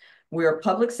up. We're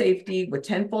public safety with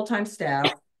 10 full-time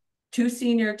staff, 2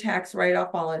 senior tax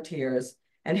write-off volunteers,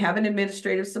 and having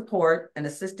administrative support, an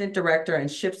assistant director, and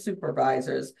shift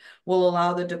supervisors will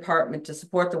allow the department to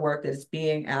support the work that is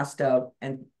being asked of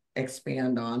and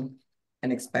expand on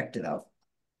and expected of.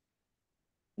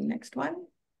 Next one.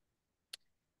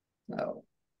 So,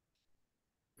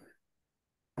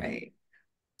 right.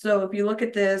 So if you look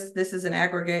at this, this is an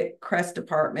aggregate CREST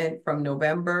department from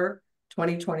November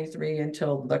 2023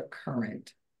 until the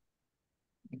current.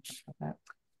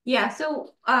 Yeah,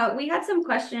 so we had some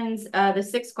questions. The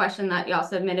 6th question that y'all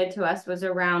submitted to us was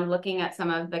around looking at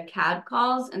some of the CAD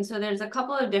calls. And so there's a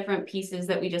couple of different pieces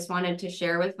that we just wanted to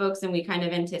share with folks, and we kind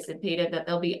of anticipated that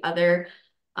there'll be other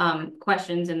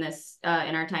questions in this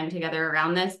in our time together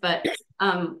around this, but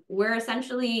we're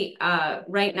essentially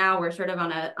right now we're sort of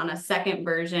on a second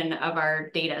version of our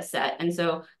data set. And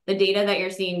so the data that you're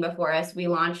seeing before us, we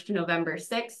launched November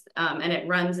 6th and it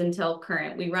runs until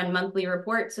current. We run monthly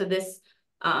reports. So this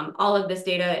all of this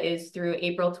data is through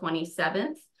April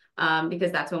 27th.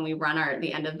 Because that's when we run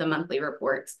the end of the monthly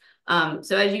reports.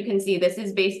 So as you can see, this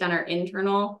is based on our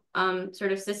internal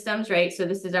sort of systems, right? So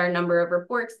this is our number of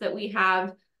reports that we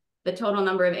have, the total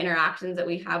number of interactions that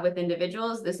we have with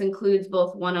individuals. This includes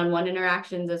both one-on-one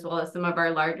interactions as well as some of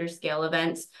our larger scale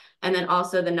events, and then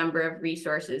also the number of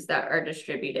resources that are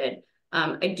distributed.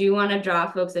 I do want to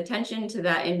draw folks' attention to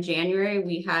that in January,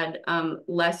 we had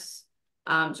less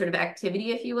sort of activity,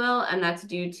 if you will, and that's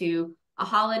due to a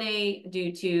holiday,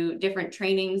 due to different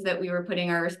trainings that we were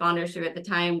putting our responders through at the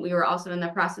time. We were also in the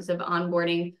process of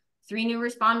onboarding 3 new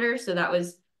responders. So that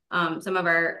was some of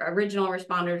our original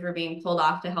responders were being pulled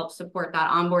off to help support that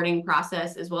onboarding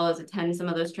process, as well as attend some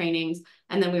of those trainings.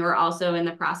 And then we were also in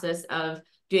the process of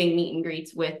doing meet and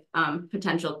greets with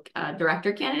potential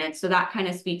director candidates. So that kind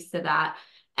of speaks to that.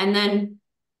 And then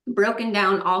broken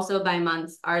down also by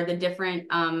months are the different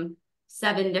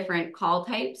 7 different call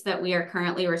types that we are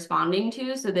currently responding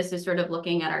to. So this is sort of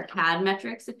looking at our CAD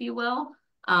metrics, if you will.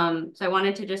 So I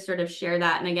wanted to just sort of share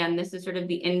that. And again, this is sort of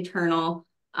the internal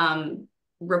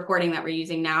reporting that we're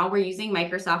using now. We're using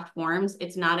Microsoft Forms.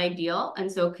 It's not ideal.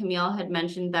 And so Camille had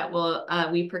mentioned that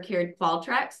we procured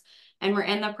Qualtrics, and we're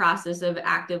in the process of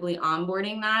actively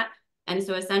onboarding that. And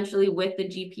so essentially with the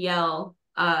GPL,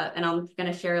 and I'm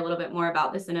going to share a little bit more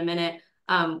about this in a minute,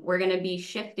 we're going to be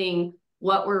shifting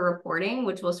what we're reporting,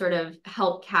 which will sort of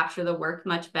help capture the work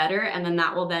much better. And then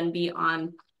that will then be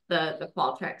on the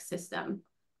Qualtrics system.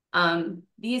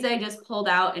 These I just pulled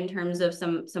out in terms of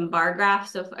some bar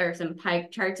graphs or some pie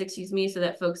charts, excuse me, so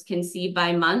that folks can see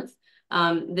by month.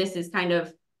 This is kind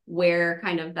of where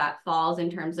that falls in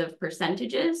terms of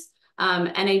percentages.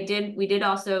 And we did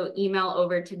also email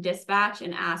over to dispatch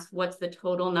and ask what's the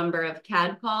total number of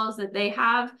CAD calls that they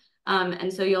have.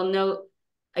 And so you'll note,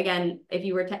 again, if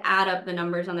you were to add up the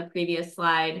numbers on the previous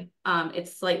slide,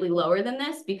 it's slightly lower than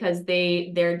this because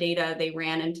their data, they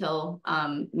ran until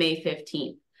May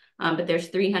 15th. But there's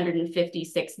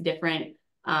 356 different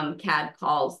CAD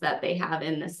calls that they have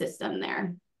in the system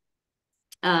there.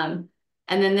 And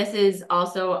then this is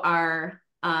also our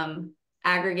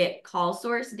aggregate call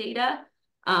source data.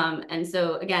 And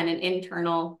so again, an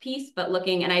internal piece, but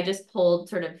looking, and I just pulled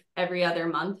sort of every other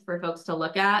month for folks to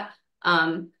look at.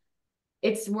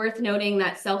 It's worth noting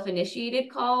that self-initiated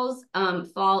calls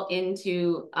fall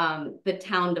into the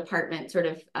town department sort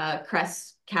of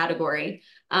CREST category.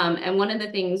 And one of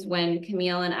the things when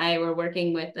Camille and I were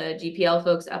working with the GPL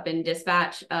folks up in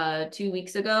dispatch 2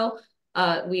 weeks ago,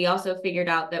 we also figured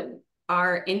out that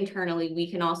internally, we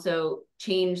can also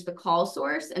change the call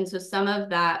source. And so some of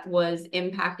that was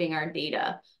impacting our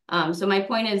data. So my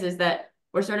point is that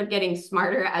we're sort of getting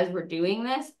smarter as we're doing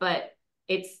this, but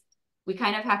we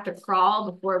kind of have to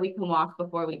crawl before we can walk,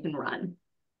 before we can run.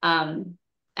 And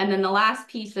then the last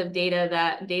piece of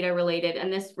data related,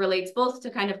 and this relates both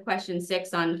to kind of question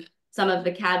 6 on some of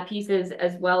the CAD pieces,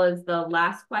 as well as the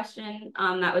last question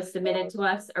that was submitted to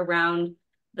us around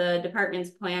the department's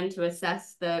plan to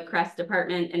assess the CREST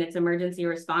department and its emergency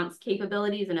response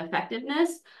capabilities and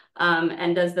effectiveness.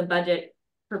 And does the budget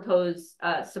propose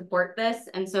support this?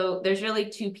 And so there's really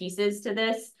 2 pieces to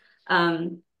this.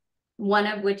 One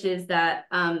of which is that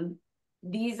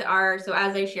these are, so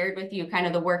as I shared with you, kind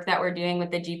of the work that we're doing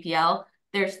with the GPL,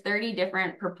 there's 30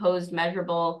 different proposed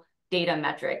measurable data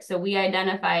metrics. So we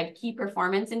identified key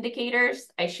performance indicators.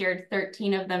 I shared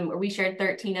 13 of them, or we shared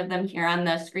 13 of them here on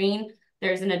the screen.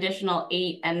 There's an additional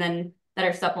 8 and then that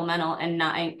are supplemental and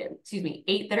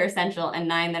 8 that are essential and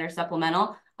 9 that are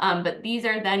supplemental. But these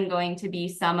are then going to be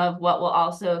some of what we'll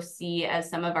also see as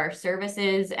some of our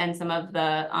services and some of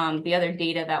the other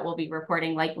data that we'll be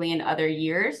reporting likely in other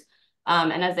years.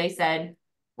 And as I said,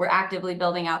 we're actively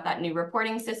building out that new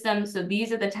reporting system. So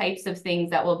these are the types of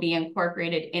things that will be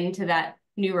incorporated into that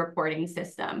new reporting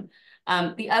system.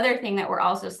 The other thing that we're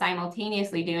also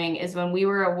simultaneously doing is when we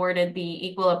were awarded the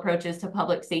Equal Approaches to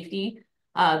Public Safety,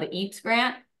 the EAPS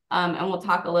grant, and we'll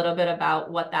talk a little bit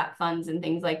about what that funds and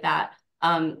things like that.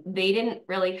 They didn't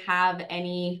really have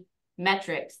any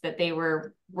metrics that they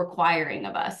were requiring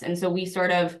of us. And so we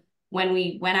sort of, when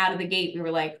we went out of the gate, we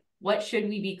were like, what should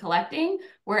we be collecting?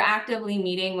 We're actively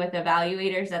meeting with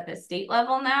evaluators at the state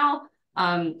level now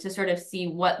to sort of see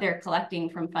what they're collecting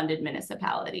from funded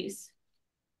municipalities.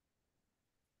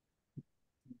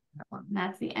 And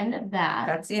that's the end of that.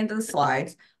 That's the end of the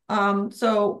slides.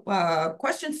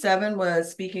 Question 7 was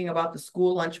speaking about the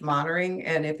school lunch monitoring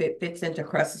and if it fits into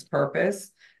CREST's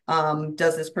purpose.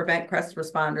 Does this prevent CREST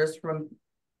responders from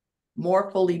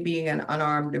more fully being an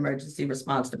unarmed emergency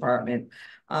response department?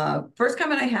 First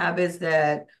comment I have is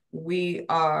that we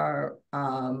are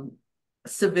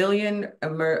civilian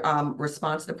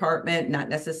response department, not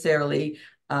necessarily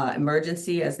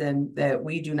emergency, as in that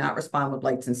we do not respond with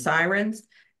lights and sirens.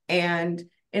 And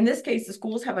in this case, the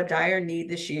schools have a dire need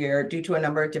this year due to a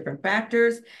number of different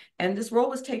factors. And this role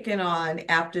was taken on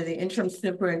after the interim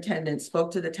superintendent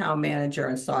spoke to the town manager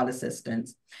and sought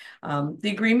assistance.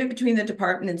 The agreement between the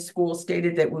department and school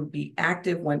stated that it would be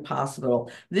active when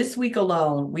possible. This week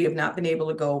alone, we have not been able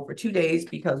to go for 2 days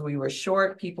because we were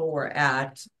short. People were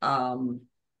at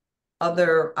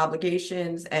other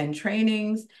obligations and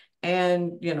trainings.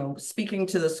 And, you know, speaking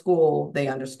to the school, they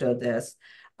understood this.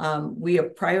 We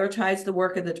have prioritized the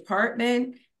work of the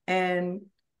department, and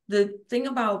the thing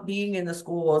about being in the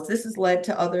schools, this has led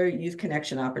to other youth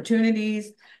connection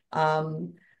opportunities.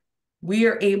 We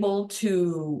are able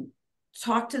to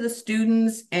talk to the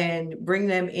students and bring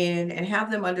them in and have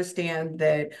them understand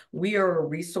that we are a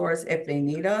resource if they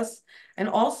need us. And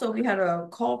also we had a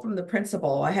call from the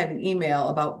principal. I had an email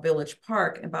about Village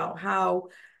Park, about how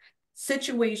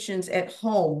situations at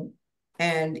home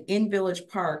and in Village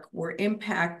Park were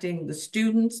impacting the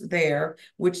students there,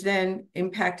 which then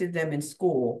impacted them in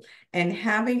school. And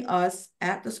having us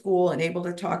at the school and able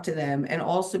to talk to them, and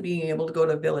also being able to go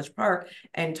to Village Park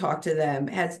and talk to them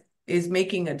is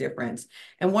making a difference.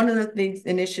 And one of the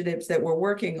initiatives that we're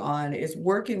working on is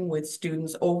working with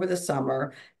students over the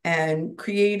summer and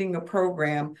creating a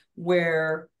program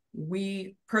where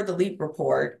we, per the LEAP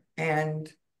report,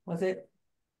 and was it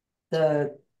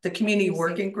the community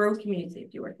working group? Community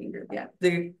safety working group, yeah.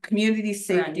 The community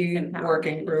safety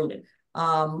working group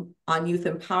on youth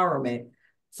empowerment.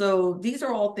 So these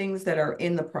are all things that are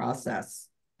in the process.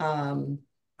 Number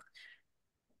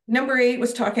 8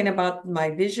 was talking about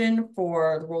my vision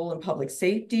for the role in public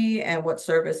safety and what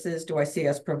services do I see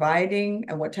us providing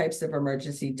and what types of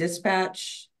emergency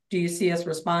dispatch do you see us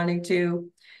responding to,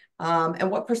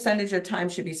 and what percentage of time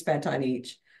should be spent on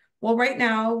each. Well, right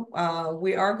now,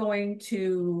 we are going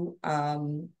to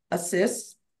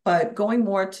assist, but going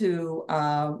more to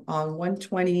on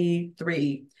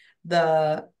 123,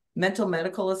 the mental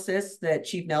medical assist that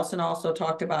Chief Nelson also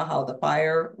talked about, how the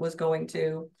fire was going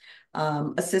to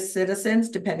assist citizens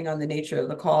depending on the nature of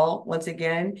the call. Once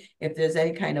again, if there's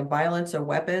any kind of violence or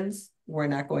weapons, we're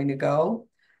not going to go.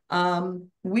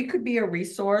 We could be a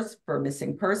resource for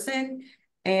missing person,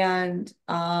 and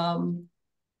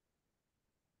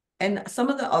some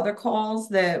of the other calls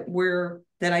that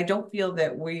I don't feel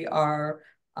that we are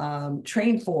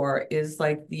trained for is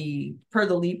like per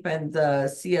the LEAP and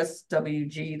the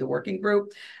CSWG, the working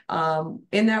group.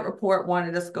 In that report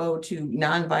wanted us to go to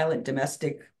nonviolent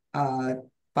domestic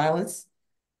violence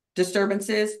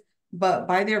disturbances, but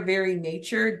by their very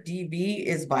nature, DV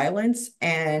is violence.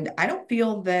 And I don't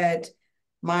feel that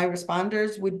my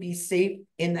responders would be safe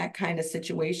in that kind of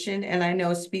situation. And I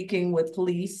know, speaking with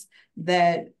police,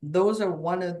 that those are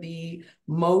one of the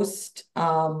most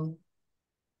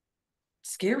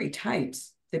scary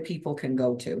types that people can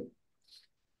go to.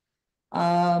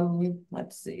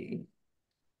 Let's see.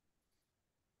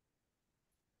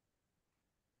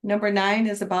 Number 9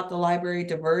 is about the library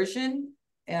diversion.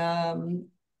 The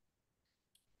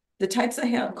types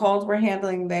of calls we're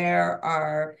handling there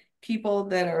are people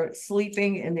that are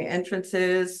sleeping in the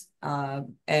entrances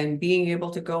and being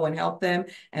able to go and help them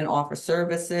and offer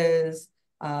services,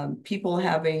 people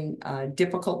having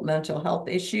difficult mental health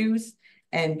issues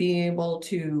and being able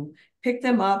to pick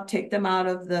them up, take them out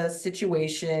of the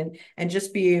situation, and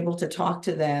just be able to talk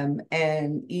to them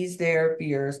and ease their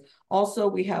fears. Also,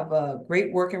 we have a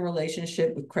great working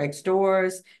relationship with Craig's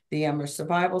Doors, the Amherst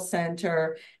Survival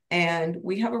Center, and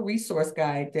we have a resource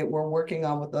guide that we're working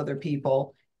on with other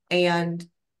people. And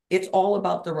it's all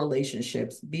about the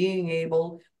relationships, being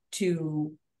able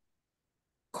to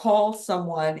call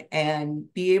someone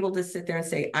and be able to sit there and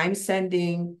say, I'm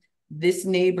sending this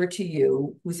neighbor to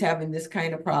you who's having this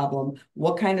kind of problem.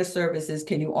 What kind of services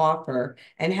can you offer?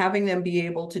 And having them be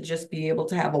able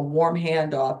to have a warm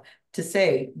handoff to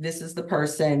say, this is the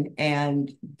person, and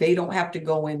they don't have to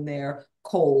go in there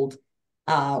cold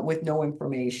with no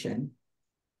information.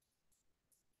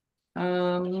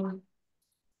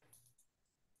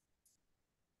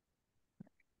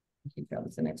 I think that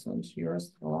was the next one.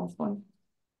 Yours, the last one.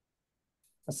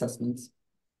 Assessments.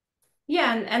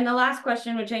 Yeah, and the last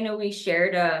question, which I know we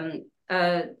shared a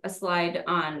slide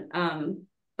on,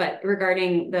 but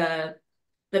regarding the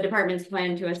the department's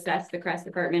plan to assess the CREST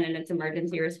department and its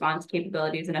emergency response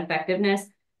capabilities and effectiveness?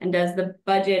 And does the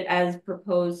budget as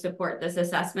proposed support this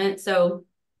assessment? So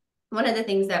one of the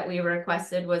things that we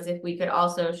requested was if we could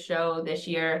also show this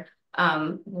year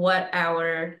what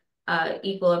our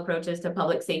equal approaches to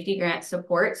public safety grant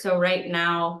support. So right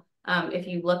now, if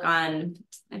you look on,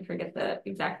 I forget the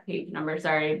exact page number,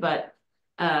 sorry, but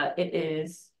it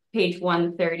is page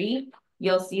 130.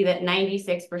 You'll see that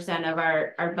 96% of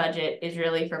our budget is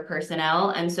really for personnel.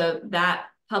 And so that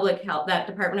public health, that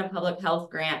Department of Public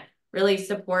Health grant really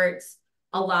supports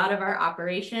a lot of our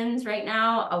operations right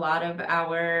now, a lot of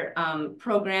our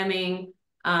programming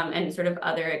and sort of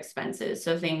other expenses.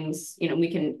 So things, you know,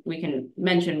 we can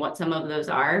mention what some of those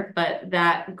are, but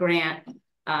that grant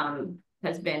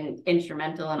has been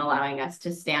instrumental in allowing us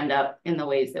to stand up in the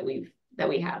ways that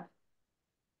we have.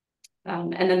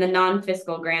 And then the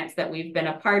non-fiscal grants that we've been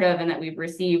a part of and that we've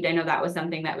received, I know that was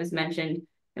something that was mentioned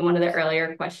in one of the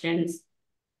earlier questions,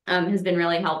 has been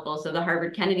really helpful. So the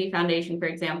Harvard Kennedy Foundation, for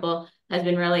example, has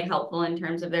been really helpful in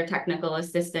terms of their technical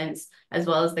assistance, as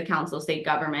well as the Council State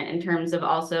Government in terms of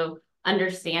also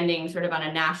understanding sort of on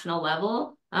a national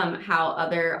level how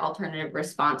other alternative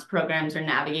response programs are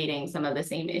navigating some of the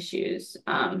same issues.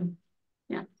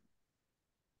 Yeah.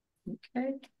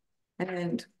 Okay.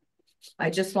 And I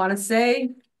just want to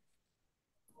say,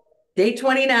 day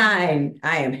 29,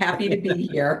 I am happy to be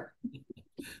here.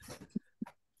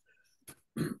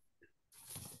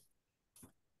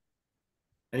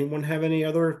 Anyone have any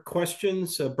other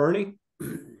questions? Bernie?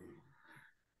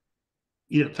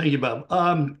 Yeah, thank you, Bob.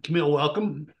 Camille,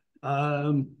 welcome.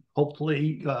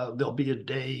 Hopefully there'll be a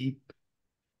day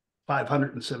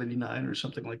 579 or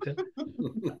something like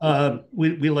that.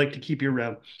 We like to keep you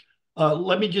around.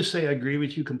 Let me just say I agree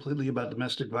with you completely about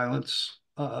domestic violence.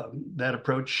 That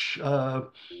approach,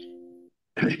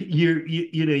 you're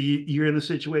in a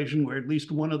situation where at least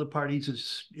one of the parties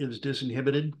is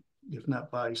disinhibited, if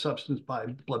not by substance, by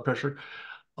blood pressure.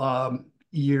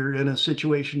 You're in a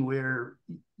situation where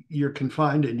you're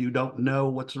confined and you don't know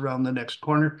what's around the next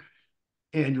corner.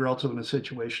 And you're also in a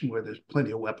situation where there's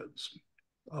plenty of weapons.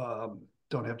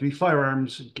 Don't have to be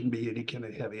firearms. It can be any kind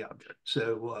of heavy object,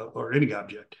 so or any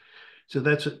object. So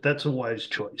that's a wise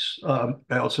choice. I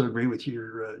also agree with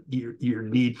your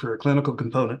need for a clinical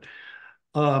component.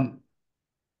 My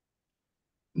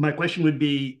question would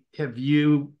be: have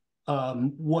you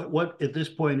what at this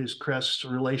point is CREST's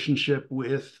relationship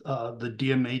with the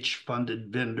DMH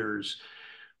funded vendors,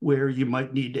 where you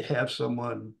might need to have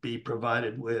someone be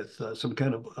provided with some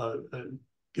kind of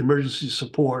emergency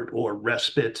support or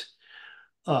respite?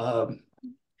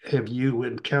 Have you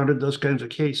encountered those kinds of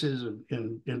cases?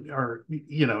 And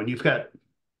you've got,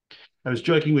 I was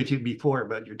joking with you before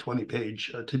about your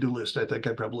 20-page to-do list. I think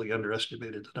I probably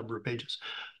underestimated the number of pages.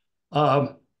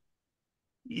 Have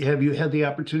you had the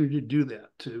opportunity to do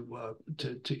that, to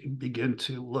begin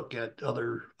to look at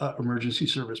other emergency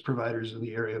service providers in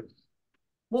the area?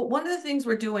 Well, one of the things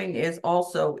we're doing is all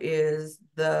these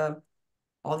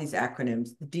acronyms,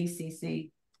 the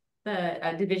DCC.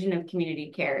 The Division of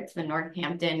Community Care. It's the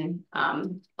Northampton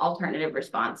alternative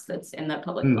response that's in the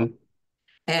public health.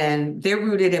 And they're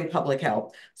rooted in public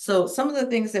health. So some of the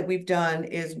things that we've done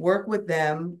is work with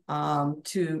them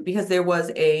because there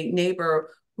was a neighbor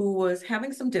who was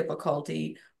having some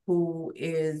difficulty, who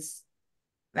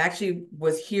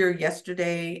was here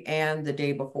yesterday and the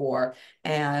day before.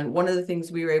 And one of the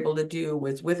things we were able to do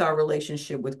was, with our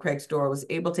relationship with Craig's Door, was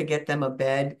able to get them a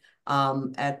bed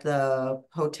at the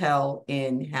hotel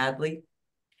in Hadley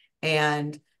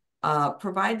and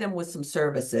provide them with some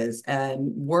services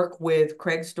and work with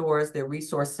Craig's Doors, their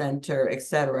resource center, et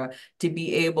cetera, to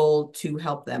be able to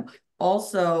help them.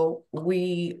 Also,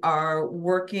 we are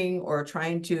working or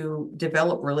trying to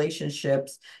develop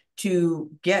relationships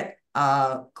to get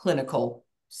clinical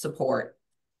support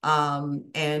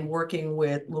and working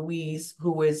with Louise,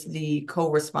 who is the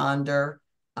co-responder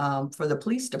for the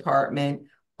police department,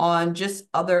 on just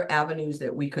other avenues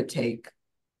that we could take.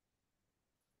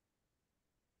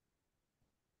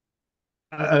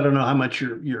 I don't know how much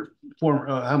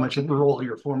how much of a role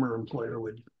your former employer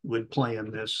would play in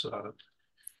this,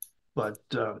 but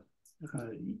to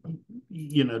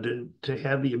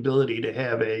have the ability to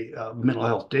have a mental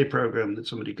health day program that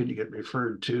somebody could get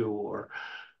referred to, or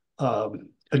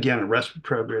again a respite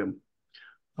program,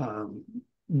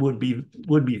 would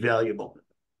be valuable.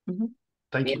 Mm-hmm.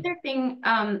 Thank you. The other thing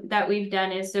that we've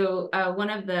done is, one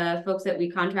of the folks that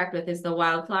we contract with is the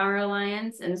Wildflower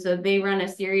Alliance. And so they run a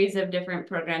series of different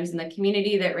programs in the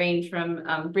community that range from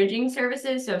bridging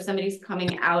services. So if somebody's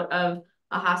coming out of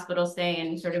a hospital stay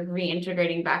and sort of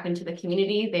reintegrating back into the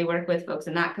community. They work with folks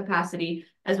in that capacity,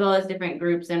 as well as different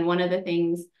groups. And one of the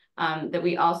things that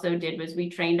we also did was we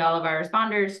trained all of our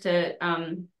responders to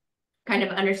kind of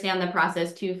understand the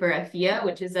process too for a FIA,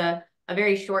 which is a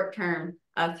very short-term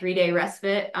 3-day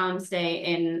respite stay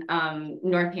in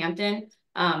Northampton.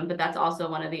 But that's also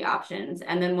one of the options.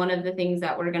 And then one of the things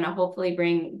that we're going to hopefully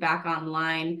bring back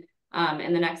online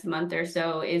in the next month or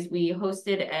so is we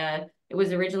hosted it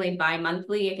was originally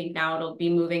bi-monthly. I think now it'll be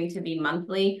moving to be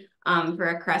monthly for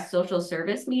a CREST social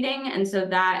service meeting. And so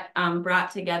that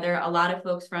brought together a lot of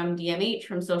folks from DMH,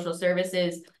 from social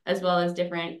services, as well as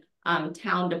different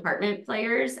town department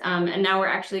players. And now we're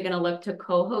actually going to look to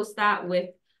co-host that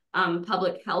with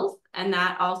public health. And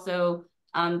that also,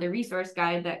 the resource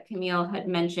guide that Camille had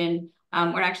mentioned,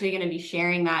 we're actually going to be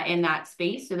sharing that in that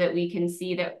space so that we can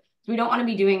see that we don't want to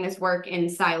be doing this work in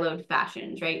siloed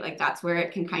fashions, right? Like that's where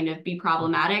it can kind of be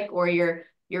problematic, or you're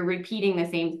repeating the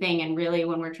same thing. And really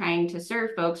when we're trying to serve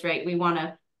folks, right, we want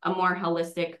a more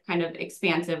holistic kind of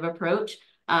expansive approach.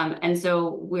 And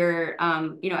so we're,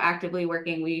 actively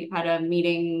working. We had a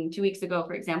meeting 2 weeks ago,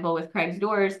 for example, with Craig's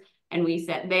Doors, and we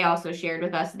said they also shared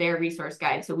with us their resource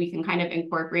guide so we can kind of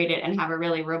incorporate it and have a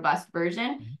really robust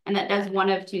version. And that does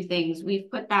one of two things. We've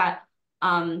put that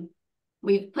in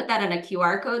a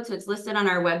QR code. So it's listed on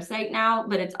our website now,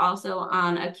 but it's also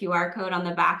on a QR code on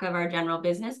the back of our general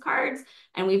business cards.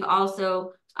 And we've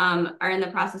also are in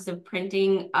the process of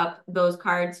printing up those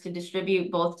cards to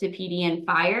distribute both to PD and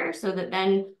fire, so that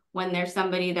then when there's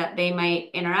somebody that they might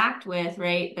interact with,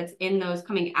 right, that's in those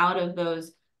coming out of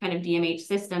those kind of DMH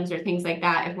systems or things like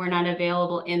that, if we're not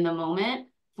available in the moment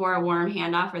for a warm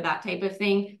handoff or that type of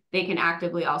thing, they can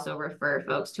actively also refer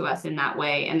folks to us in that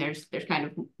way. And there's kind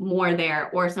of more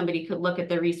there, or somebody could look at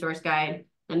the resource guide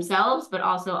themselves, but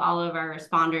also all of our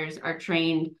responders are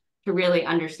trained to really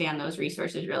understand those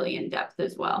resources really in depth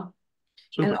as well.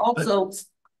 And also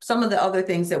some of the other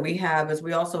things that we have is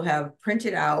we also have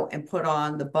printed out and put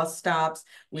on the bus stops.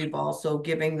 We've also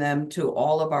given them to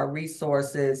all of our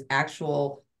resources,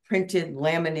 actual printed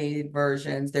laminated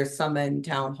versions. There's some in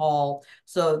town hall,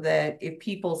 so that if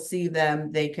people see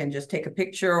them, they can just take a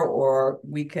picture, or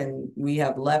we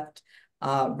have left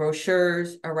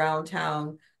brochures around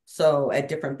town, so at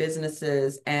different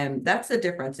businesses. And that's the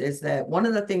difference, is that one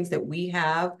of the things that we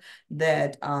have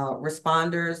that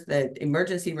that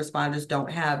emergency responders don't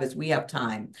have is we have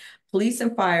time. Police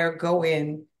and fire go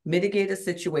in, mitigate a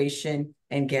situation,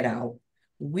 and get out.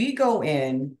 We go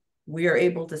in, we are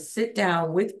able to sit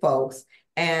down with folks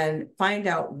and find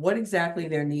out what exactly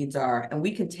their needs are. And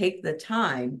we can take the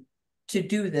time to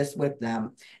do this with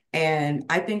them. And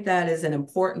I think that is an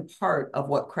important part of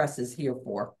what CREST is here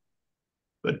for.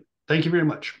 But thank you very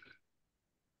much.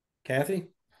 Kathy?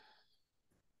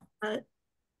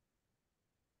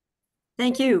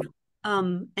 Thank you.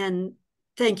 And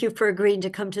thank you for agreeing to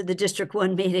come to the District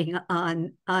 1 meeting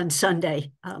on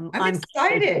Sunday. I'm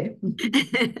excited.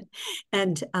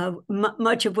 And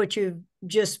much of what you've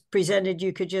just presented,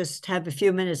 you could just have a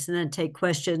few minutes and then take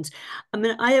questions.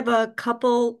 I have a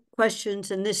couple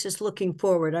questions, and this is looking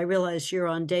forward. I realize you're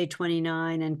on day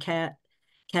 29, and Kat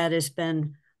has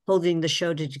been holding the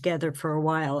show together for a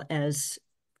while, as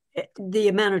the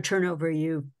amount of turnover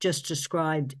you just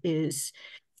described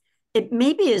it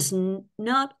maybe is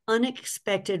not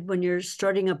unexpected when you're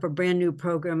starting up a brand new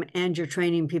program and you're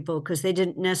training people, because they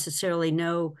didn't necessarily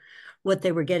know what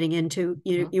they were getting into.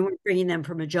 You weren't bringing them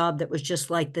from a job that was just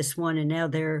like this one, and now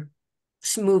they're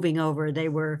moving over. They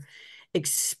were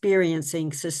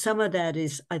experiencing. So some of that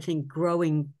is, I think,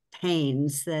 growing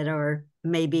pains that are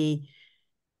maybe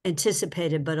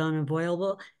anticipated but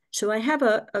unavoidable. So I have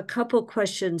a couple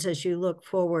questions as you look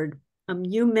forward.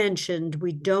 You mentioned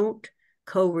we don't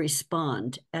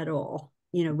co-respond at all,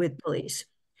 with police.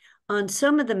 On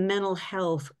some of the mental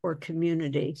health or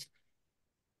community,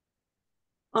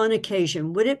 on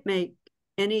occasion, would it make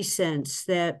any sense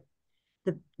that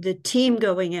the team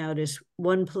going out is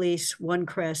one police, one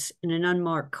CREST in an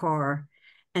unmarked car,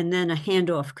 and then a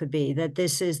handoff could be that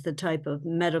this is the type of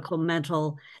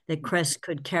mental that CREST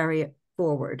could carry it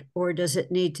forward? Or does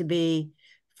it need to be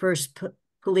first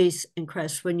police and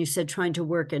CREST, when you said trying to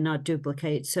work and not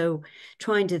duplicate? So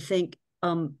trying to think,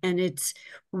 and it's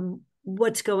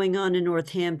what's going on in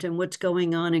Northampton, what's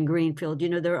going on in Greenfield.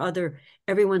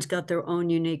 Everyone's got their own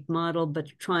unique model, but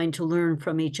trying to learn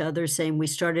from each other, saying we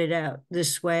started out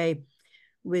this way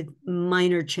with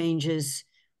minor changes,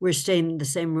 we're staying the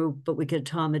same route, but we could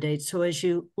accommodate. So as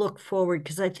you look forward,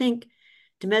 because I think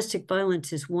domestic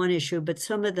violence is one issue, but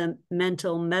some of the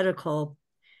medical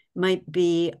might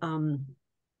be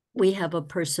we have a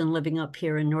person living up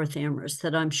here in North Amherst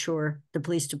that I'm sure the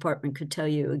police department could tell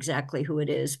you exactly who it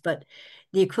is, but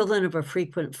the equivalent of a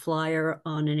frequent flyer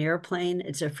on an airplane,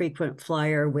 it's a frequent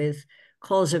flyer with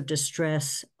calls of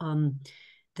distress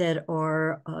that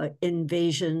are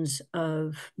invasions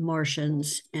of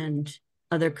Martians and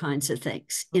other kinds of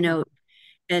things, you know.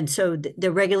 And so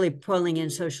they're regularly pulling in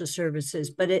social services,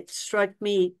 but it struck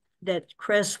me that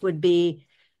CRESS would be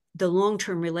the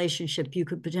long-term relationship you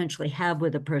could potentially have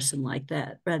with a person like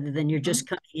that, rather than you're just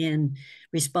coming in,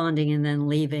 responding, and then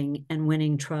leaving and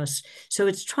winning trust. So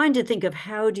it's trying to think of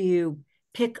how do you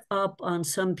pick up on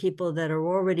some people that are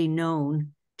already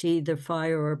known to either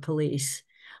fire or police,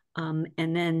 and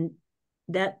then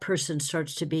that person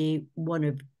starts to be one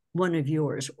of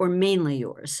yours, or mainly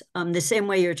yours. The same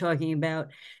way you're talking about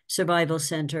Survival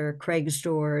Center, Craig's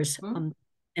Doors,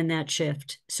 and that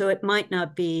shift. So it might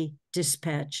not be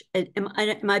dispatch. Am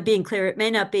I being clear? It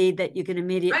may not be that you can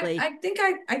immediately. I think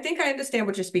I understand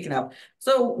what you're speaking of.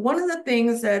 So one of the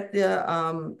things that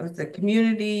the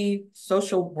community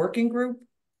social working group,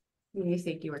 Community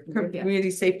safety working group, yeah.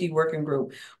 Community safety working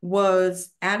group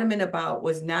was adamant about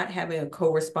was not having a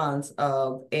co-response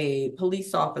of a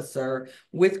police officer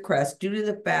with CRESS due to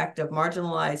the fact of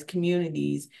marginalized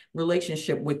communities'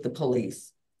 relationship with the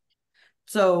police.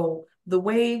 So the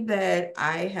way that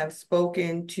I have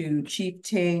spoken to Chief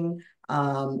Ting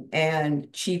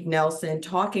and Chief Nelson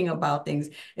talking about things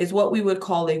is what we would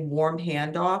call a warm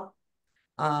handoff.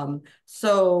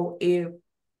 So if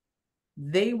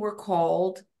they were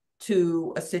called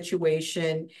to a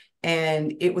situation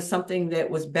and it was something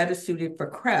that was better suited for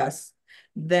CRESS,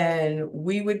 then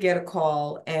we would get a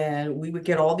call and we would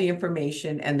get all the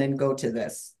information and then go to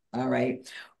this, all right?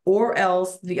 Or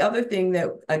else the other thing that,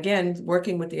 again,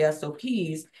 working with the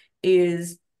SOPs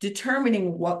is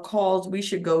determining what calls we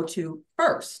should go to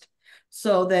first.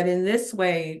 So that in this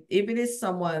way, if it is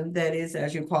someone that is,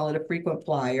 as you call it, a frequent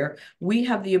flyer, we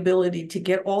have the ability to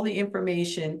get all the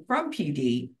information from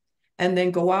PD and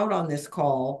then go out on this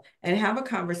call and have a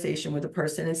conversation with the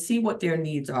person and see what their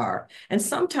needs are. And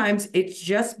sometimes it's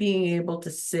just being able to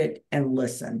sit and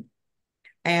listen.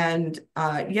 And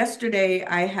yesterday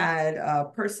I had a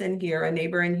person here, a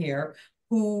neighbor in here,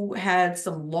 who had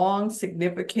some long,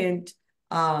 significant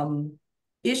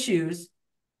issues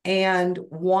and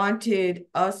wanted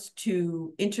us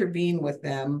to intervene with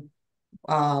them.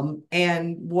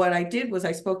 And what I did was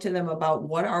I spoke to them about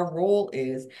what our role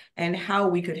is and how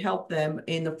we could help them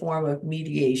in the form of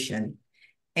mediation.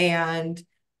 And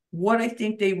what I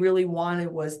think they really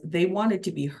wanted was they wanted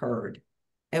to be heard.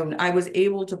 And I was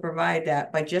able to provide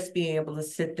that by just being able to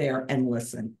sit there and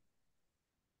listen.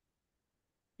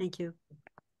 Thank you.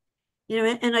 You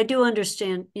know, and I do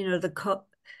understand, you know,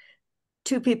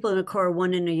 two people in a car,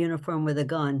 one in a uniform with a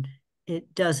gun,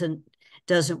 it doesn't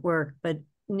work. But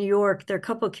New York, there are a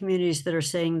couple of communities that are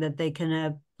saying that they can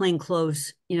have plain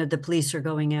clothes, you know, the police are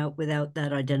going out without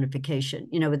that identification,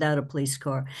 you know, without a police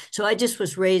car. So I just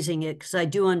was raising it because I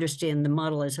do understand the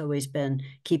model has always been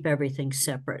keep everything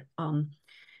separate.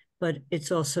 But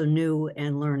it's also new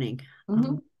and learning.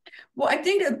 Well, I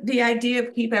think the idea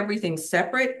of keep everything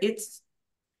separate, it's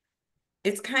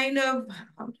kind of,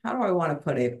 how do I want to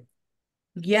put it?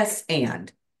 Yes,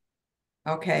 and.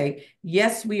 Okay,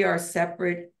 yes, we are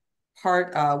separate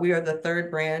part, we are the third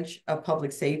branch of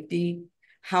public safety.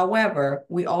 However,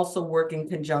 we also work in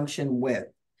conjunction with,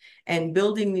 and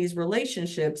building these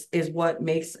relationships is what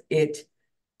makes it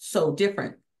so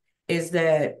different. Is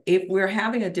that if we're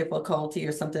having a difficulty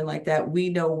or something like that, we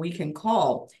know we can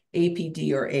call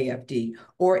APD or AFD,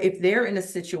 or if they're in a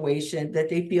situation that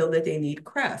they feel that they need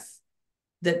CRESS,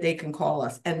 that they can call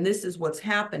us. And this is what's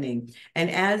happening. And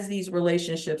as these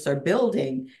relationships are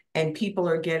building and people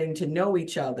are getting to know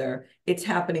each other, it's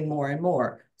happening more and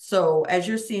more. So as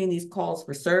you're seeing these calls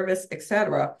for service, et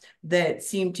cetera, that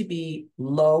seem to be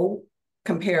low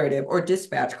comparative, or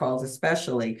dispatch calls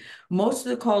especially, most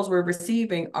of the calls we're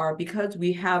receiving are because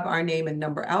we have our name and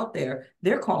number out there.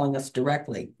 They're calling us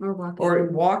directly, or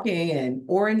walking in,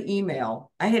 or an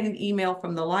email. I had an email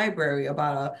from the library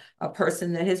about a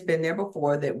person that has been there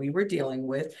before that we were dealing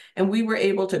with, and we were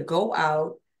able to go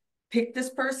out, pick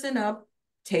this person up,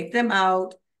 take them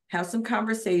out, have some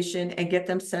conversation, and get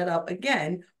them set up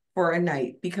again for a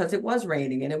night because it was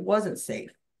raining and it wasn't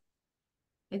safe.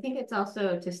 I think it's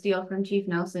also, to steal from Chief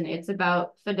Nelson, it's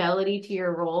about fidelity to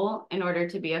your role in order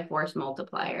to be a force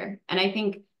multiplier. And I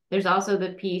think there's also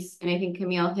the piece, and I think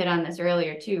Camille hit on this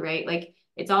earlier too, right? Like,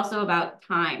 it's also about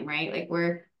time, right? Like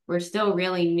we're still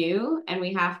really new, and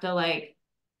we have to, like,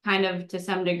 kind of to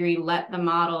some degree let the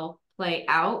model play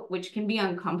out, which can be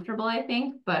uncomfortable, I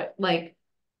think, but like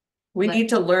We need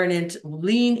to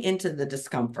lean into the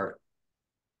discomfort.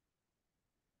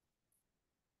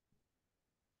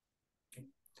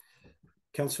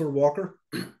 Councilor Walker.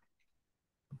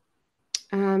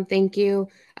 Thank you.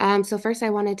 So first I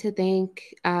wanted to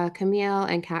thank Camille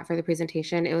and Kat for the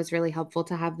presentation. It was really helpful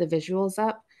to have the visuals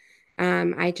up.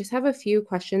 I just have a few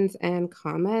questions and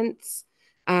comments.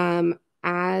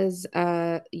 As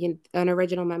an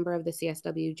original member of the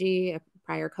CSWG, a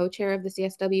prior co-chair of the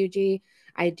CSWG,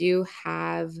 I do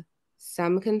have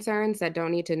some concerns that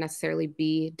don't need to necessarily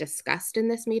be discussed in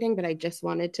this meeting, but I just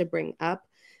wanted to bring up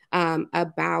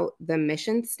about the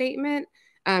mission statement,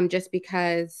 just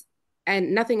because,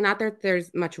 and nothing, not that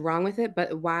there's much wrong with it,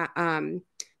 but why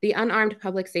the unarmed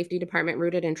public safety department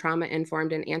rooted in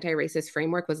trauma-informed and anti-racist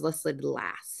framework was listed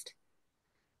last.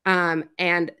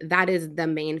 And that is the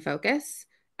main focus.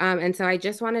 And so I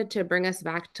just wanted to bring us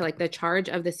back to like the charge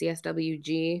of the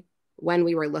CSWG when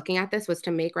we were looking at this was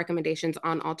to make recommendations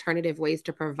on alternative ways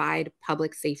to provide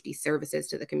public safety services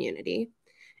to the community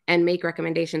and make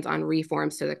recommendations on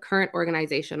reforms to the current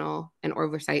organizational and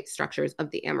oversight structures of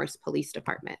the Amherst Police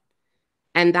Department.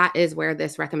 And that is where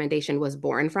this recommendation was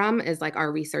born from, is like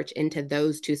our research into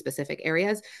those two specific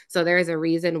areas. So there is a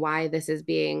reason why this is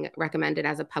being recommended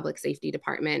as a public safety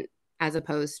department as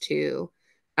opposed to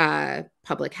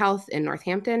public health in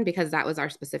Northampton, because that was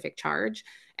our specific charge.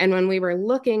 And when we were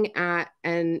looking at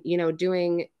and,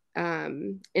 doing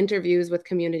interviews with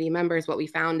community members, what we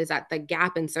found is that the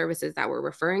gap in services that we're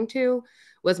referring to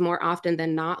was more often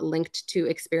than not linked to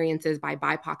experiences by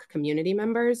BIPOC community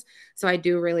members. So I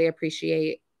do really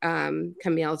appreciate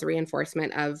Camille's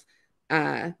reinforcement of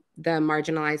the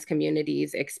marginalized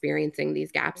communities experiencing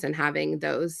these gaps and having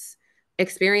those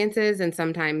experiences and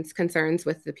sometimes concerns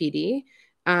with the PD.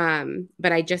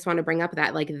 But I just want to bring up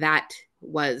that that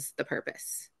was the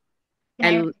purpose.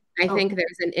 And I think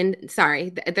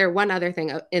there's one other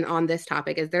thing on this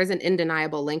topic is there's an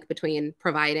undeniable link between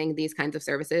providing these kinds of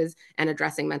services and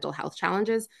addressing mental health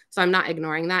challenges. So I'm not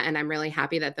ignoring that. And I'm really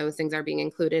happy that those things are being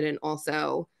included and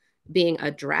also being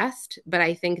addressed. But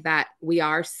I think that we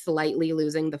are slightly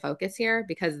losing the focus here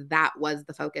because that was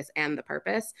the focus and the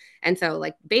purpose. And so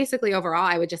basically overall,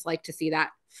 I would just like to see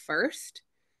that first.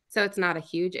 So it's not a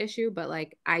huge issue, but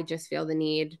I just feel the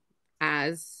need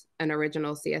as an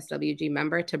original CSWG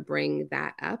member to bring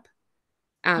that up.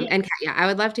 And yeah, I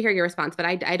would love to hear your response, but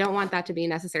I don't want that to be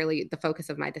necessarily the focus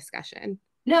of my discussion.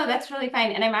 No, that's really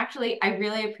fine. And I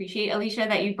really appreciate, Alicia,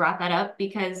 that you brought that up,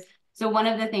 because so one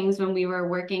of the things when we were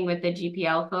working with the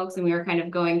GPL folks and we were kind of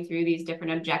going through these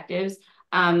different objectives,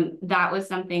 that was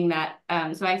something that,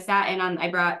 so I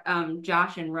brought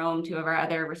Josh and Rome, two of our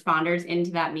other responders, into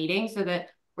that meeting so that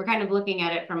we're kind of looking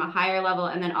at it from a higher level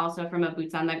and then also from a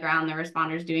boots on the ground, the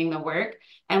responders doing the work.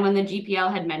 And when the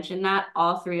GPL had mentioned that,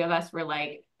 all three of us were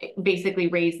basically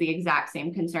raised the exact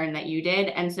same concern that you did.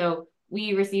 And so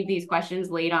we received these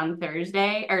questions late on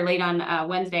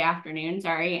Wednesday afternoon,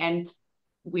 and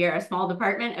we are a small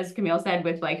department, as Camille said,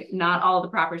 with not all the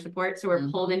proper support. So we're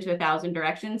pulled into 1,000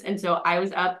 directions. And so I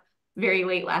was up very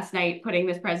late last night putting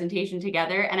this presentation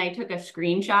together, and I took a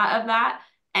screenshot of that.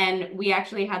 And we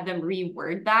actually had them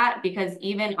reword that, because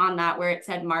even on that where it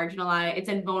said marginalized, it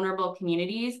said vulnerable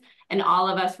communities. And all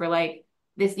of us were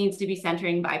this needs to be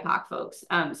centering BIPOC folks.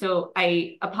 So as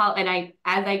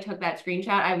I took that screenshot,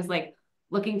 I was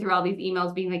looking through all these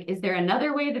emails being is there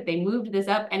another way that they moved this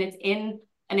up? And it's in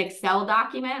an Excel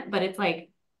document, but it's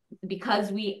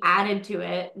because we added to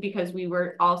it, because we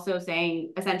were also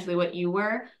saying essentially what you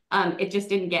were, it just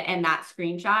didn't get in that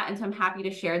screenshot. And so I'm happy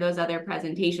to share those other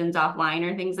presentations offline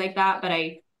or things like that. But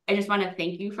I just want to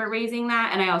thank you for raising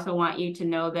that. And I also want you to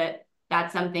know that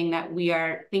that's something that we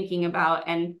are thinking about.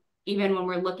 And even when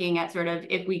we're looking at sort of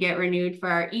if we get renewed for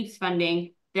our EAPS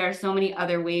funding, there are so many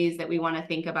other ways that we want to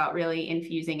think about really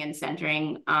infusing and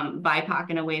centering BIPOC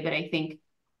in a way that I think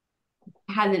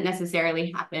hasn't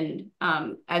necessarily happened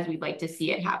as we'd like to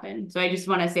see it happen. So I just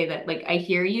want to say that I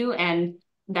hear you, and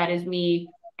that is me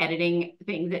editing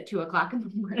things at 2:00 in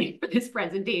the morning for this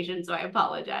presentation. So I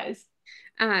apologize.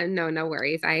 No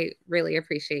worries. I really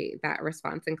appreciate that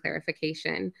response and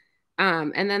clarification.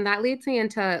 And then that leads me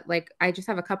into I just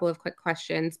have a couple of quick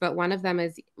questions, but one of them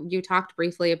is you talked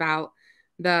briefly about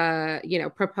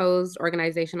the, proposed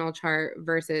organizational chart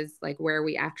versus where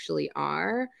we actually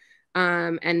are.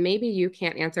 And maybe you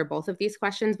can't answer both of these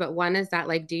questions, but one is that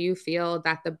do you feel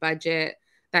that the budget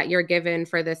that you're given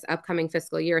for this upcoming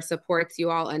fiscal year supports you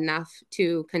all enough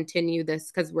to continue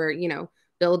this, because we're,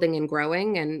 building and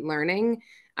growing and learning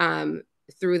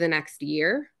through the next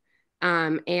year?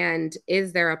 And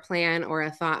is there a plan or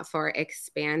a thought for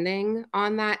expanding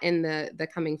on that in the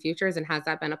coming futures? And has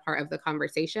that been a part of the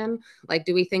conversation? Like,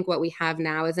 do we think what we have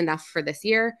now is enough for this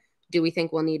year? Do we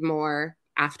think we'll need more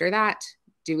after that?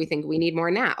 Do we think we need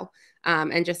more now?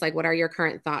 And just like, what are your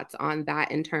current thoughts on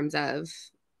that in terms of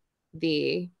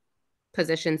the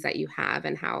positions that you have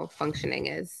and how functioning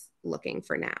is looking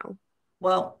for now?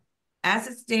 Well, as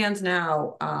it stands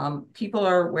now, people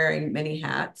are wearing many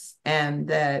hats, and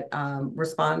that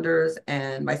responders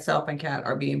and myself and Kat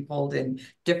are being pulled in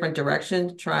different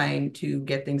directions trying to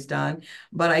get things done.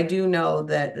 But I do know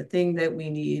that the thing that we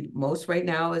need most right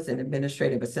now is an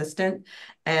administrative assistant.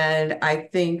 And I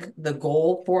think the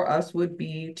goal for us would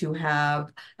be to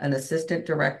have an assistant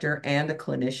director and a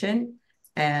clinician.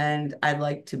 And I'd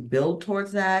like to build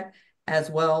towards that,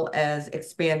 as well as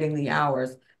expanding the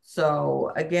hours.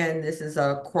 So again, this is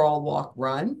a crawl, walk,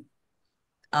 run.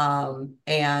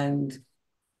 And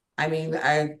I mean,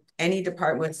 any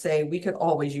department say we could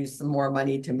always use some more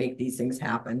money to make these things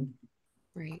happen.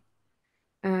 Right.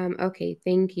 Okay,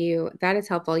 thank you. That is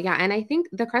helpful. Yeah, and I think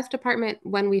the CREST department,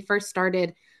 when we first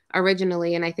started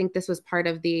originally, and I think this was part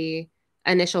of the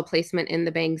initial placement in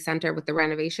the Bangs Center with the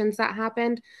renovations that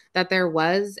happened, that there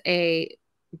was a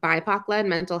BIPOC-led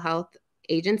mental health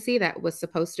agency that was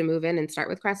supposed to move in and start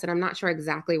with CREST. And I'm not sure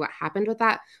exactly what happened with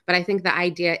that, but I think the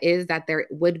idea is that there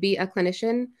would be a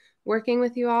clinician working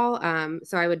with you all.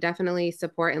 So I would definitely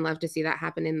support and love to see that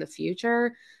happen in the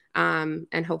future.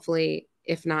 And hopefully,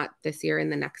 if not this year, in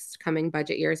the next coming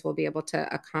budget years, we'll be able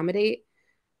to accommodate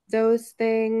those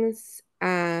things.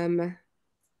 I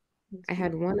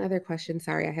had one other question.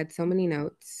 Sorry, I had so many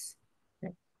notes.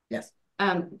 Yes.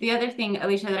 The other thing,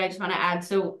 Alicia, that I just want to add.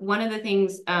 So one of the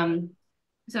things,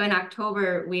 so in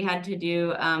October, we had to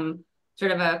do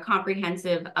sort of a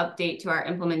comprehensive update to our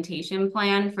implementation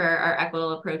plan for our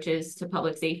equitable approaches to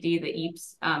public safety, the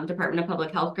EAPS Department of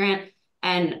Public Health grant.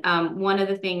 And one of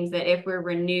the things that if we're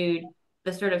renewed,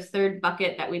 the sort of third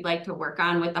bucket that we'd like to work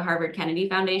on with the Harvard Kennedy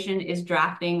Foundation is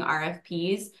drafting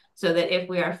RFPs, so that if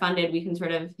we are funded, we can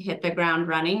sort of hit the ground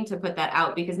running to put that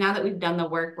out. Because now that we've done the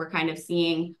work, we're kind of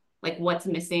seeing like what's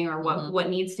missing or what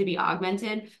needs to be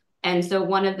augmented. And so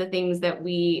one of the things that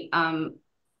we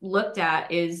looked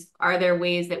at is, are there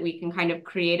ways that we can kind of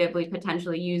creatively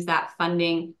potentially use that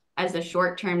funding as a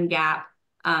short-term gap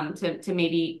to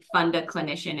maybe fund a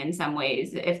clinician in some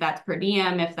ways, if that's per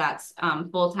diem, if that's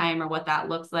full-time, or what that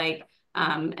looks like.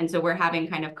 And so we're having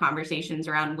kind of conversations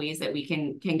around ways that we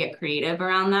can get creative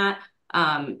around that.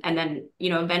 And then, you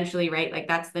know, eventually, right, like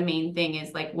that's the main thing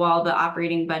is like, while the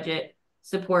operating budget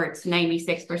supports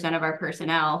 96% of our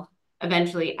personnel,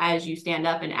 eventually as you stand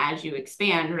up and as you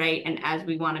expand, right, and as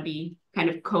we want to be kind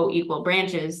of co-equal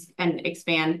branches and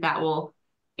expand, that will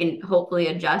hopefully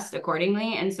adjust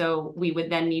accordingly. And so we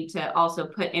would then need to also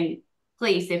put in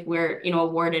place, if we're, you know,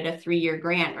 awarded a 3-year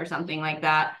grant or something like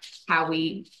that, how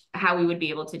we would be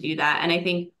able to do that. And I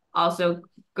think also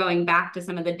going back to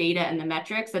some of the data and the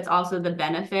metrics, that's also the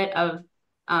benefit of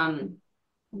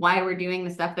why we're doing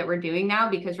the stuff that we're doing now,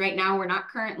 because right now we're not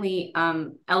currently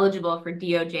eligible for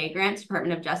DOJ grants,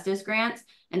 Department of Justice grants.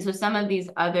 And so some of these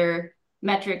other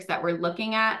metrics that we're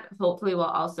looking at hopefully will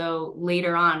also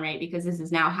later on, right, because this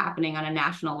is now happening on a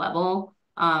national level,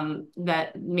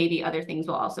 that maybe other things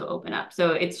will also open up.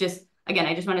 So it's just, again,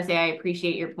 I just want to say I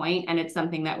appreciate your point, and it's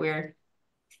something that we're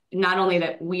not only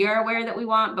that we are aware that we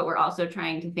want, but we're also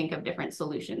trying to think of different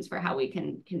solutions for how we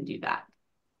can do that.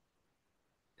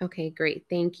 Okay, great.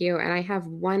 Thank you. And I have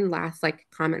one last like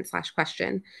comment /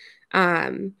 question.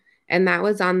 And that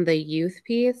was on the youth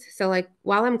piece. So like,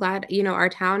 while I'm glad, you know, our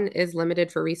town is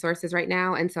limited for resources right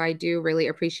now. And so I do really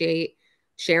appreciate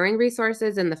sharing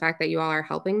resources and the fact that you all are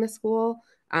helping the school,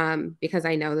 because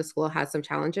I know the school has some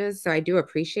challenges. So I do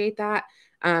appreciate that.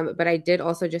 But I did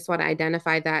also just want to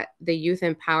identify that the youth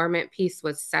empowerment piece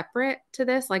was separate to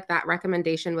this. Like that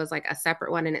recommendation was like a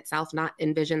separate one in itself, not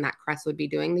envision that CREST would be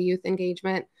doing the youth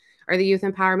engagement or the youth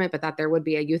empowerment, but that there would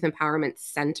be a youth empowerment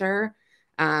center.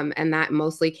 And that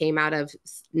mostly came out of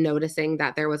noticing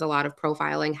that there was a lot of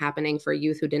profiling happening for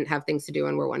youth who didn't have things to do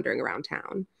and were wandering around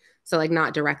town. So like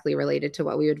not directly related to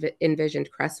what we would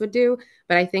envisioned CREST would do.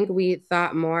 But I think we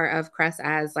thought more of CREST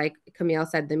as, like Camille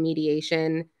said, the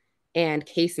mediation and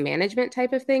case management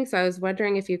type of thing. So I was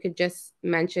wondering if you could just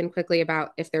mention quickly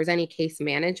about if there's any case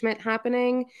management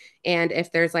happening and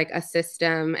if there's like a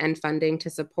system and funding to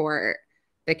support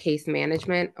the case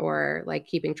management or like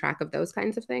keeping track of those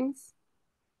kinds of things.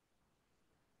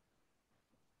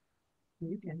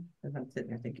 You can, as I'm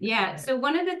sitting there thinking. Yeah, so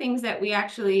one of the things that we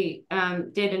actually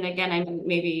did, and again, I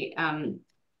maybe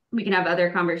we can have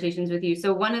other conversations with you.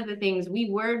 So one of the things we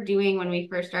were doing when we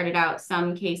first started out,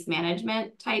 some case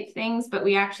management type things, but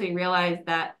we actually realized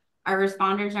that our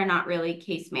responders are not really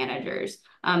case managers.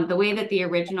 The way that the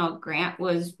original grant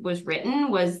was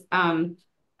written was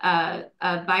a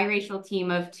biracial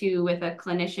team of 2 with a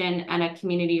clinician and a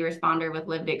community responder with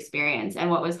lived experience. And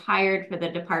what was hired for the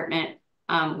department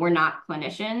were not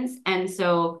clinicians. And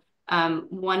so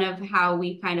one of how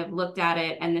we kind of looked at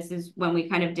it, and this is when we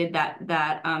kind of did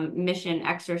that mission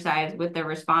exercise with the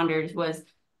responders, was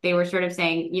they were sort of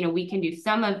saying, you know, we can do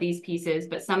some of these pieces,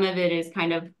 but some of it is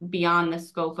kind of beyond the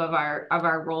scope of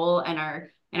our role and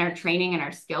our training and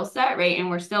our skill set, right? And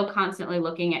we're still constantly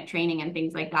looking at training and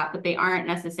things like that, but they aren't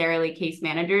necessarily case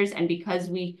managers. And because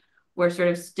we were sort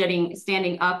of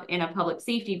standing up in a public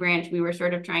safety branch, we were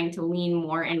sort of trying to lean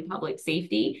more in public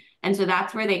safety. And so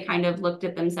that's where they kind of looked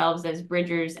at themselves as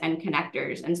bridgers and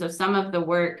connectors. And so some of the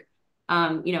work,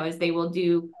 you know, is they will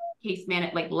do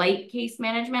light case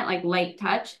management, like light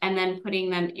touch, and then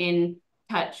putting them in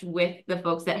touch with the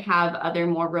folks that have other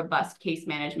more robust case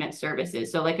management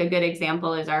services. So like a good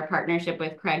example is our partnership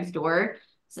with Craig's Door.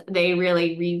 So they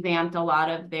really revamped a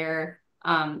lot of their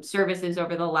services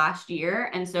over the last year.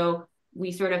 And so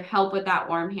we sort of help with that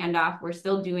warm handoff. We're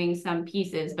still doing some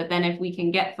pieces, but then if we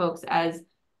can get folks, as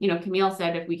you know, Camille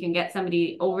said, if we can get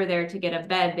somebody over there to get a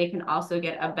bed, they can also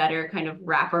get a better kind of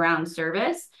wraparound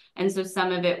service. And so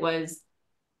some of it was,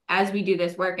 as we do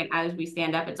this work and as we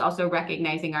stand up, it's also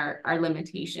recognizing our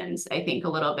limitations, I think, a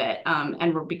little bit.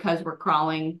 And because we're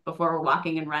crawling before we're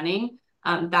walking and running,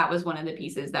 that was one of the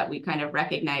pieces that we kind of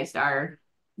recognized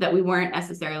that we weren't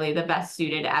necessarily the best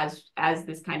suited as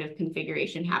this kind of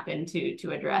configuration happened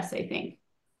to address, I think.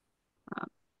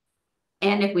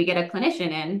 And if we get a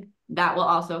clinician in, that will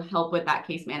also help with that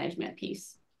case management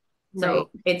piece. So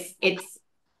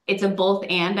it's a both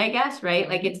and, I guess, right?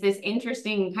 Like it's this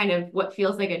interesting kind of what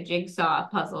feels like a jigsaw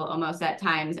puzzle almost at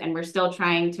times. And we're still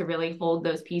trying to really hold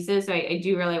those pieces. So I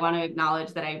do really want to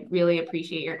acknowledge that I really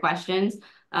appreciate your questions,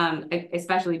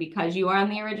 especially because you are on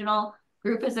the original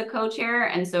group as a co-chair.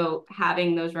 And so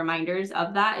having those reminders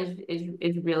of that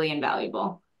is really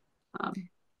invaluable.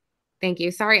 Thank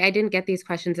you. Sorry, I didn't get these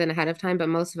questions in ahead of time, but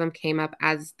most of them came up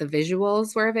as the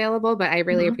visuals were available. But I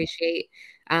really appreciate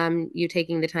you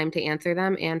taking the time to answer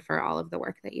them and for all of the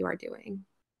work that you are doing.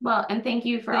 Well, and thank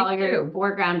you for all your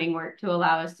foregrounding work to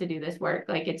allow us to do this work.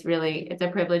 Like it's a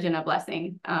privilege and a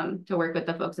blessing to work with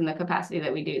the folks in the capacity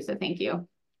that we do. So thank you.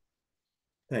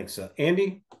 Thanks.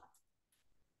 Andy?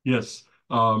 Yes.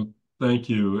 Thank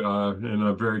you. And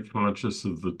I'm very conscious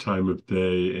of the time of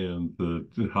day and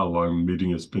how long the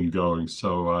meeting has been going.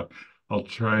 So I'll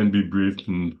try and be brief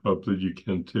and hope that you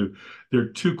can too. There are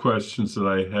 2 questions that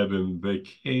I had, and they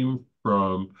came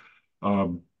from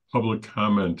public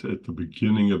comment at the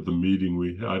beginning of the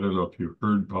meeting. I don't know if you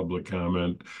heard public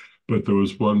comment, but there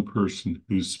was one person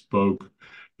who spoke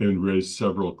and raised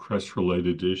several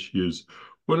CREST-related issues,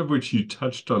 one of which you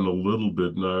touched on a little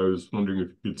bit, and I was wondering if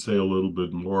you could say a little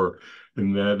bit more,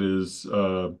 and that is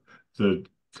that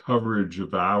coverage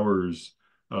of hours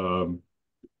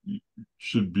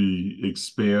should be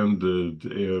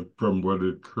expanded from what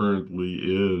it currently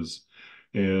is.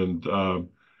 And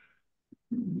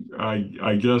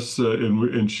I guess,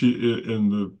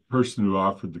 and the person who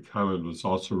offered the comment was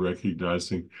also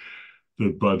recognizing the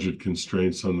budget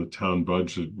constraints on the town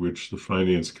budget, which the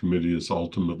Finance Committee is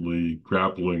ultimately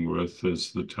grappling with,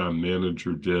 as the town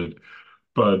manager did.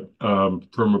 But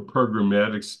from a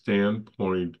programmatic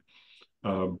standpoint,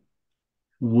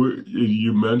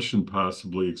 you mentioned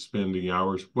possibly expanding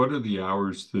hours. What are the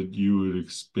hours that you would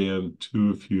expand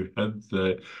to if you had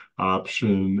that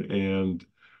option? And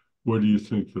what do you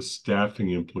think the staffing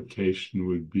implication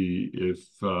would be if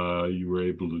you were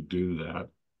able to do that?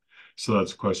 So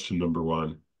that's question number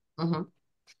 1.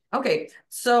 Okay,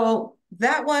 so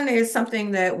that one is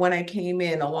something that when I came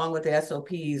in, along with the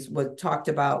SOPs, was talked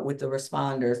about with the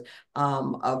responders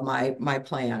of my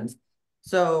plans.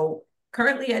 So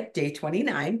currently at day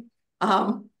 29,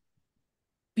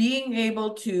 being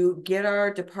able to get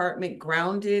our department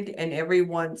grounded and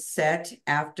everyone set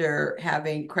after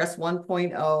having CREST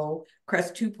 1.0,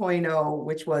 CREST 2.0,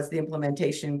 which was the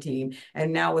implementation team,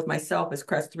 and now with myself as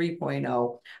CREST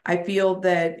 3.0, I feel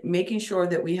that making sure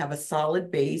that we have a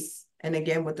solid base, and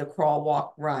again with the crawl,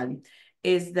 walk, run,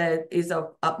 is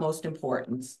of utmost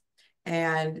importance.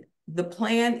 And the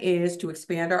plan is to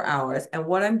expand our hours. And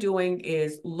what I'm doing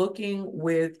is looking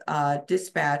with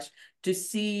dispatch to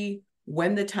see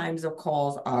when the times of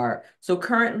calls are. So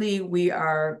currently we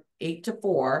are 8 to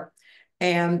 4.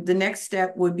 And the next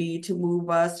step would be to move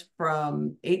us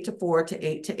from 8 to 4 to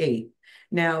 8 to 8.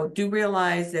 Now, do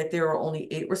realize that there are only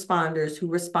 8 responders who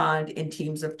respond in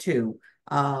teams of 2.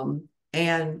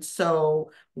 And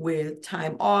so with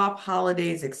time off,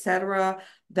 holidays, etc.,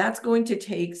 that's going to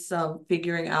take some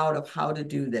figuring out of how to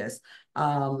do this.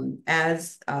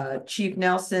 As Chief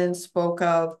Nelson spoke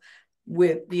of,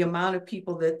 with the amount of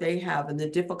people that they have and the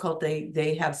difficulty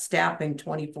they have staffing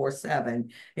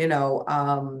 24/7, you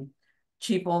know,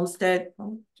 Chief Olmstead,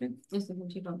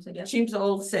 Chief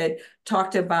Olmstead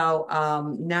talked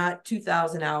about not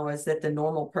 2,000 hours that the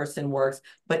normal person works,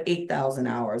 but 8,000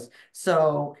 hours.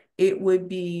 So it would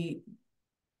be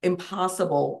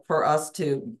impossible for us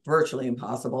to, virtually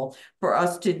impossible for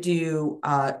us to do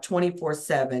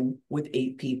 24/7 with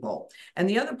 8 people. And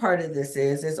the other part of this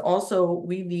is also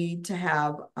we need to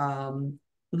have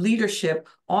leadership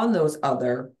on those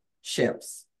other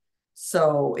ships.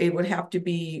 So it would have to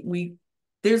be,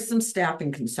 there's some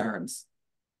staffing concerns.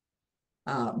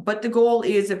 But the goal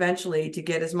is eventually to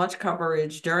get as much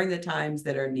coverage during the times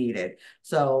that are needed.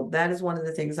 So that is one of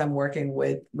the things I'm working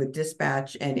with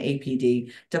dispatch and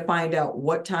APD to find out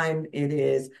what time it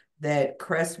is that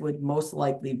CREST would most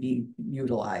likely be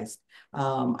utilized.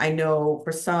 I know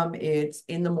for some it's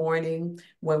in the morning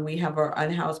when we have our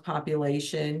unhoused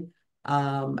population.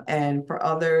 And for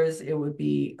others, it would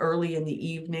be early in the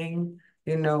evening,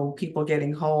 you know, people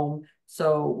getting home.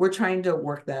 So we're trying to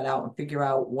work that out and figure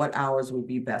out what hours would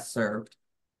be best served.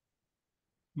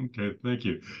 Okay, thank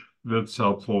you. That's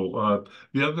helpful.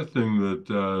 The other thing that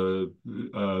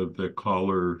the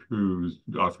caller who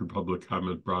offered public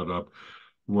comment brought up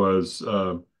was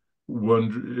sort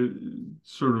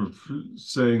of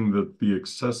saying that the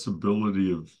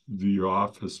accessibility of the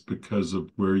office because of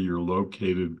where you're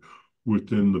located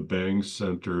within the Bang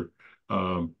Center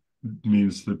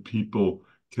means that people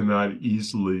cannot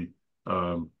easily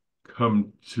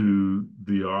come to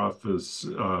the office,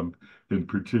 and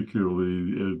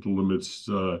particularly it limits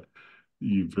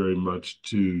you very much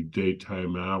to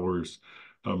daytime hours.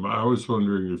 I was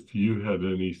wondering if you had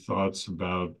any thoughts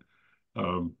about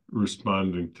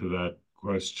responding to that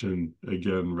question,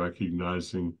 again,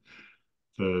 recognizing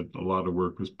that a lot of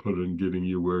work was put in getting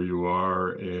you where you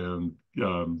are and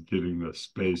getting the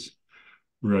space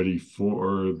ready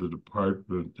for the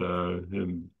department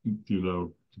and, you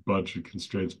know, budget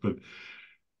constraints. But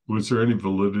was there any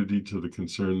validity to the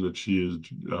concern that she has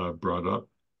brought up?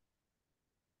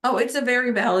 Oh, it's a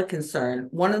very valid concern.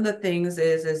 One of the things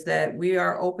is that we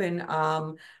are open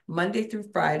Monday through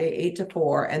Friday, 8 to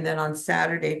 4, and then on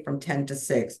Saturday from 10 to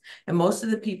 6. And most of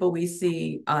the people we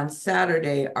see on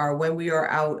Saturday are when we are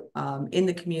out in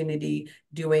the community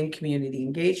doing community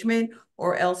engagement,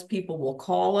 or else people will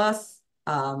call us.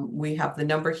 We have the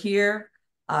number here.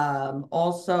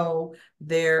 Also,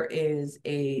 there is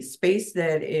a space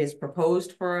that is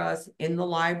proposed for us in the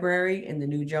library, in the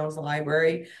New Jones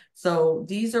Library. So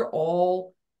these are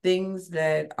all things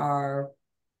that are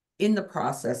in the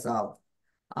process of.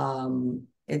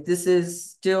 This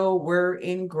is still, we're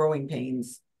in growing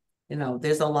pains. You know,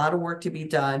 there's a lot of work to be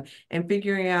done and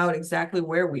figuring out exactly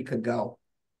where we could go.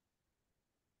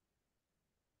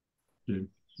 Okay,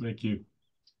 thank you.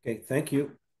 Okay, thank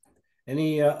you.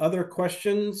 Any other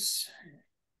questions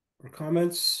or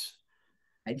comments?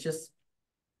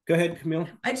 Go ahead, Camille.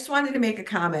 I just wanted to make a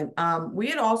comment. We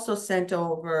had also sent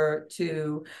over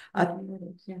to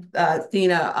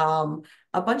Athena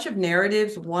a bunch of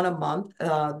narratives, one a month,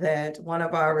 that one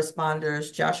of our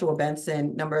responders, Joshua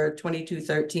Benson, number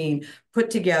 2213,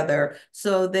 put together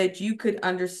so that you could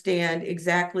understand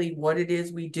exactly what it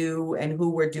is we do and who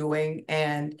we're doing.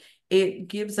 And it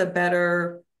gives a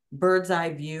better bird's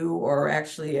eye view, or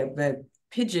actually a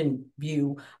pigeon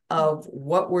view of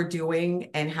what we're doing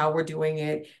and how we're doing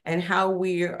it and how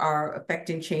we are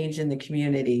affecting change in the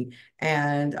community.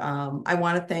 And I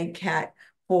want to thank Kat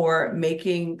for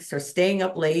staying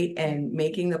up late and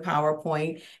making the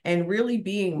PowerPoint and really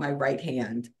being my right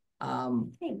hand.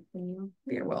 Thank you.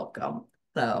 You're welcome.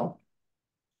 So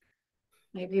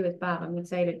I agree with Bob. I'm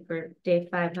excited for day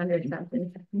 500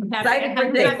 something. Excited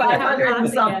for day 500 and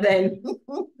something.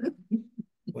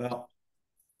 Well,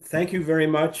 thank you very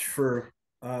much for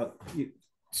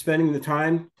spending the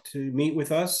time to meet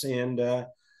with us. And I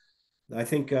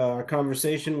think our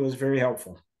conversation was very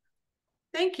helpful.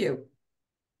 Thank you.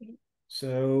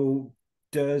 So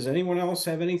does anyone else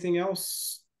have anything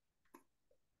else?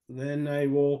 Then I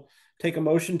will take a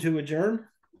motion to adjourn.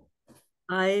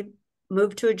 I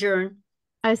move to adjourn.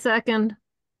 I second.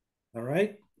 All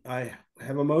right. I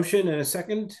have a motion and a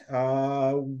second.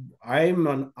 I'm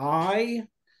an aye.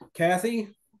 Kathy?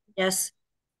 Yes.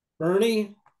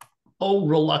 Bernie? Oh,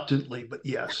 reluctantly, but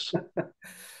yes.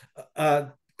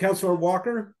 Councilor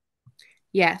Walker?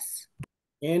 Yes.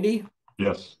 Andy?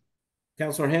 Yes.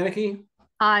 Councilor Haneke?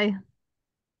 Aye.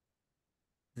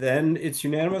 Then it's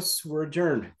unanimous. We're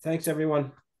adjourned. Thanks,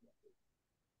 everyone.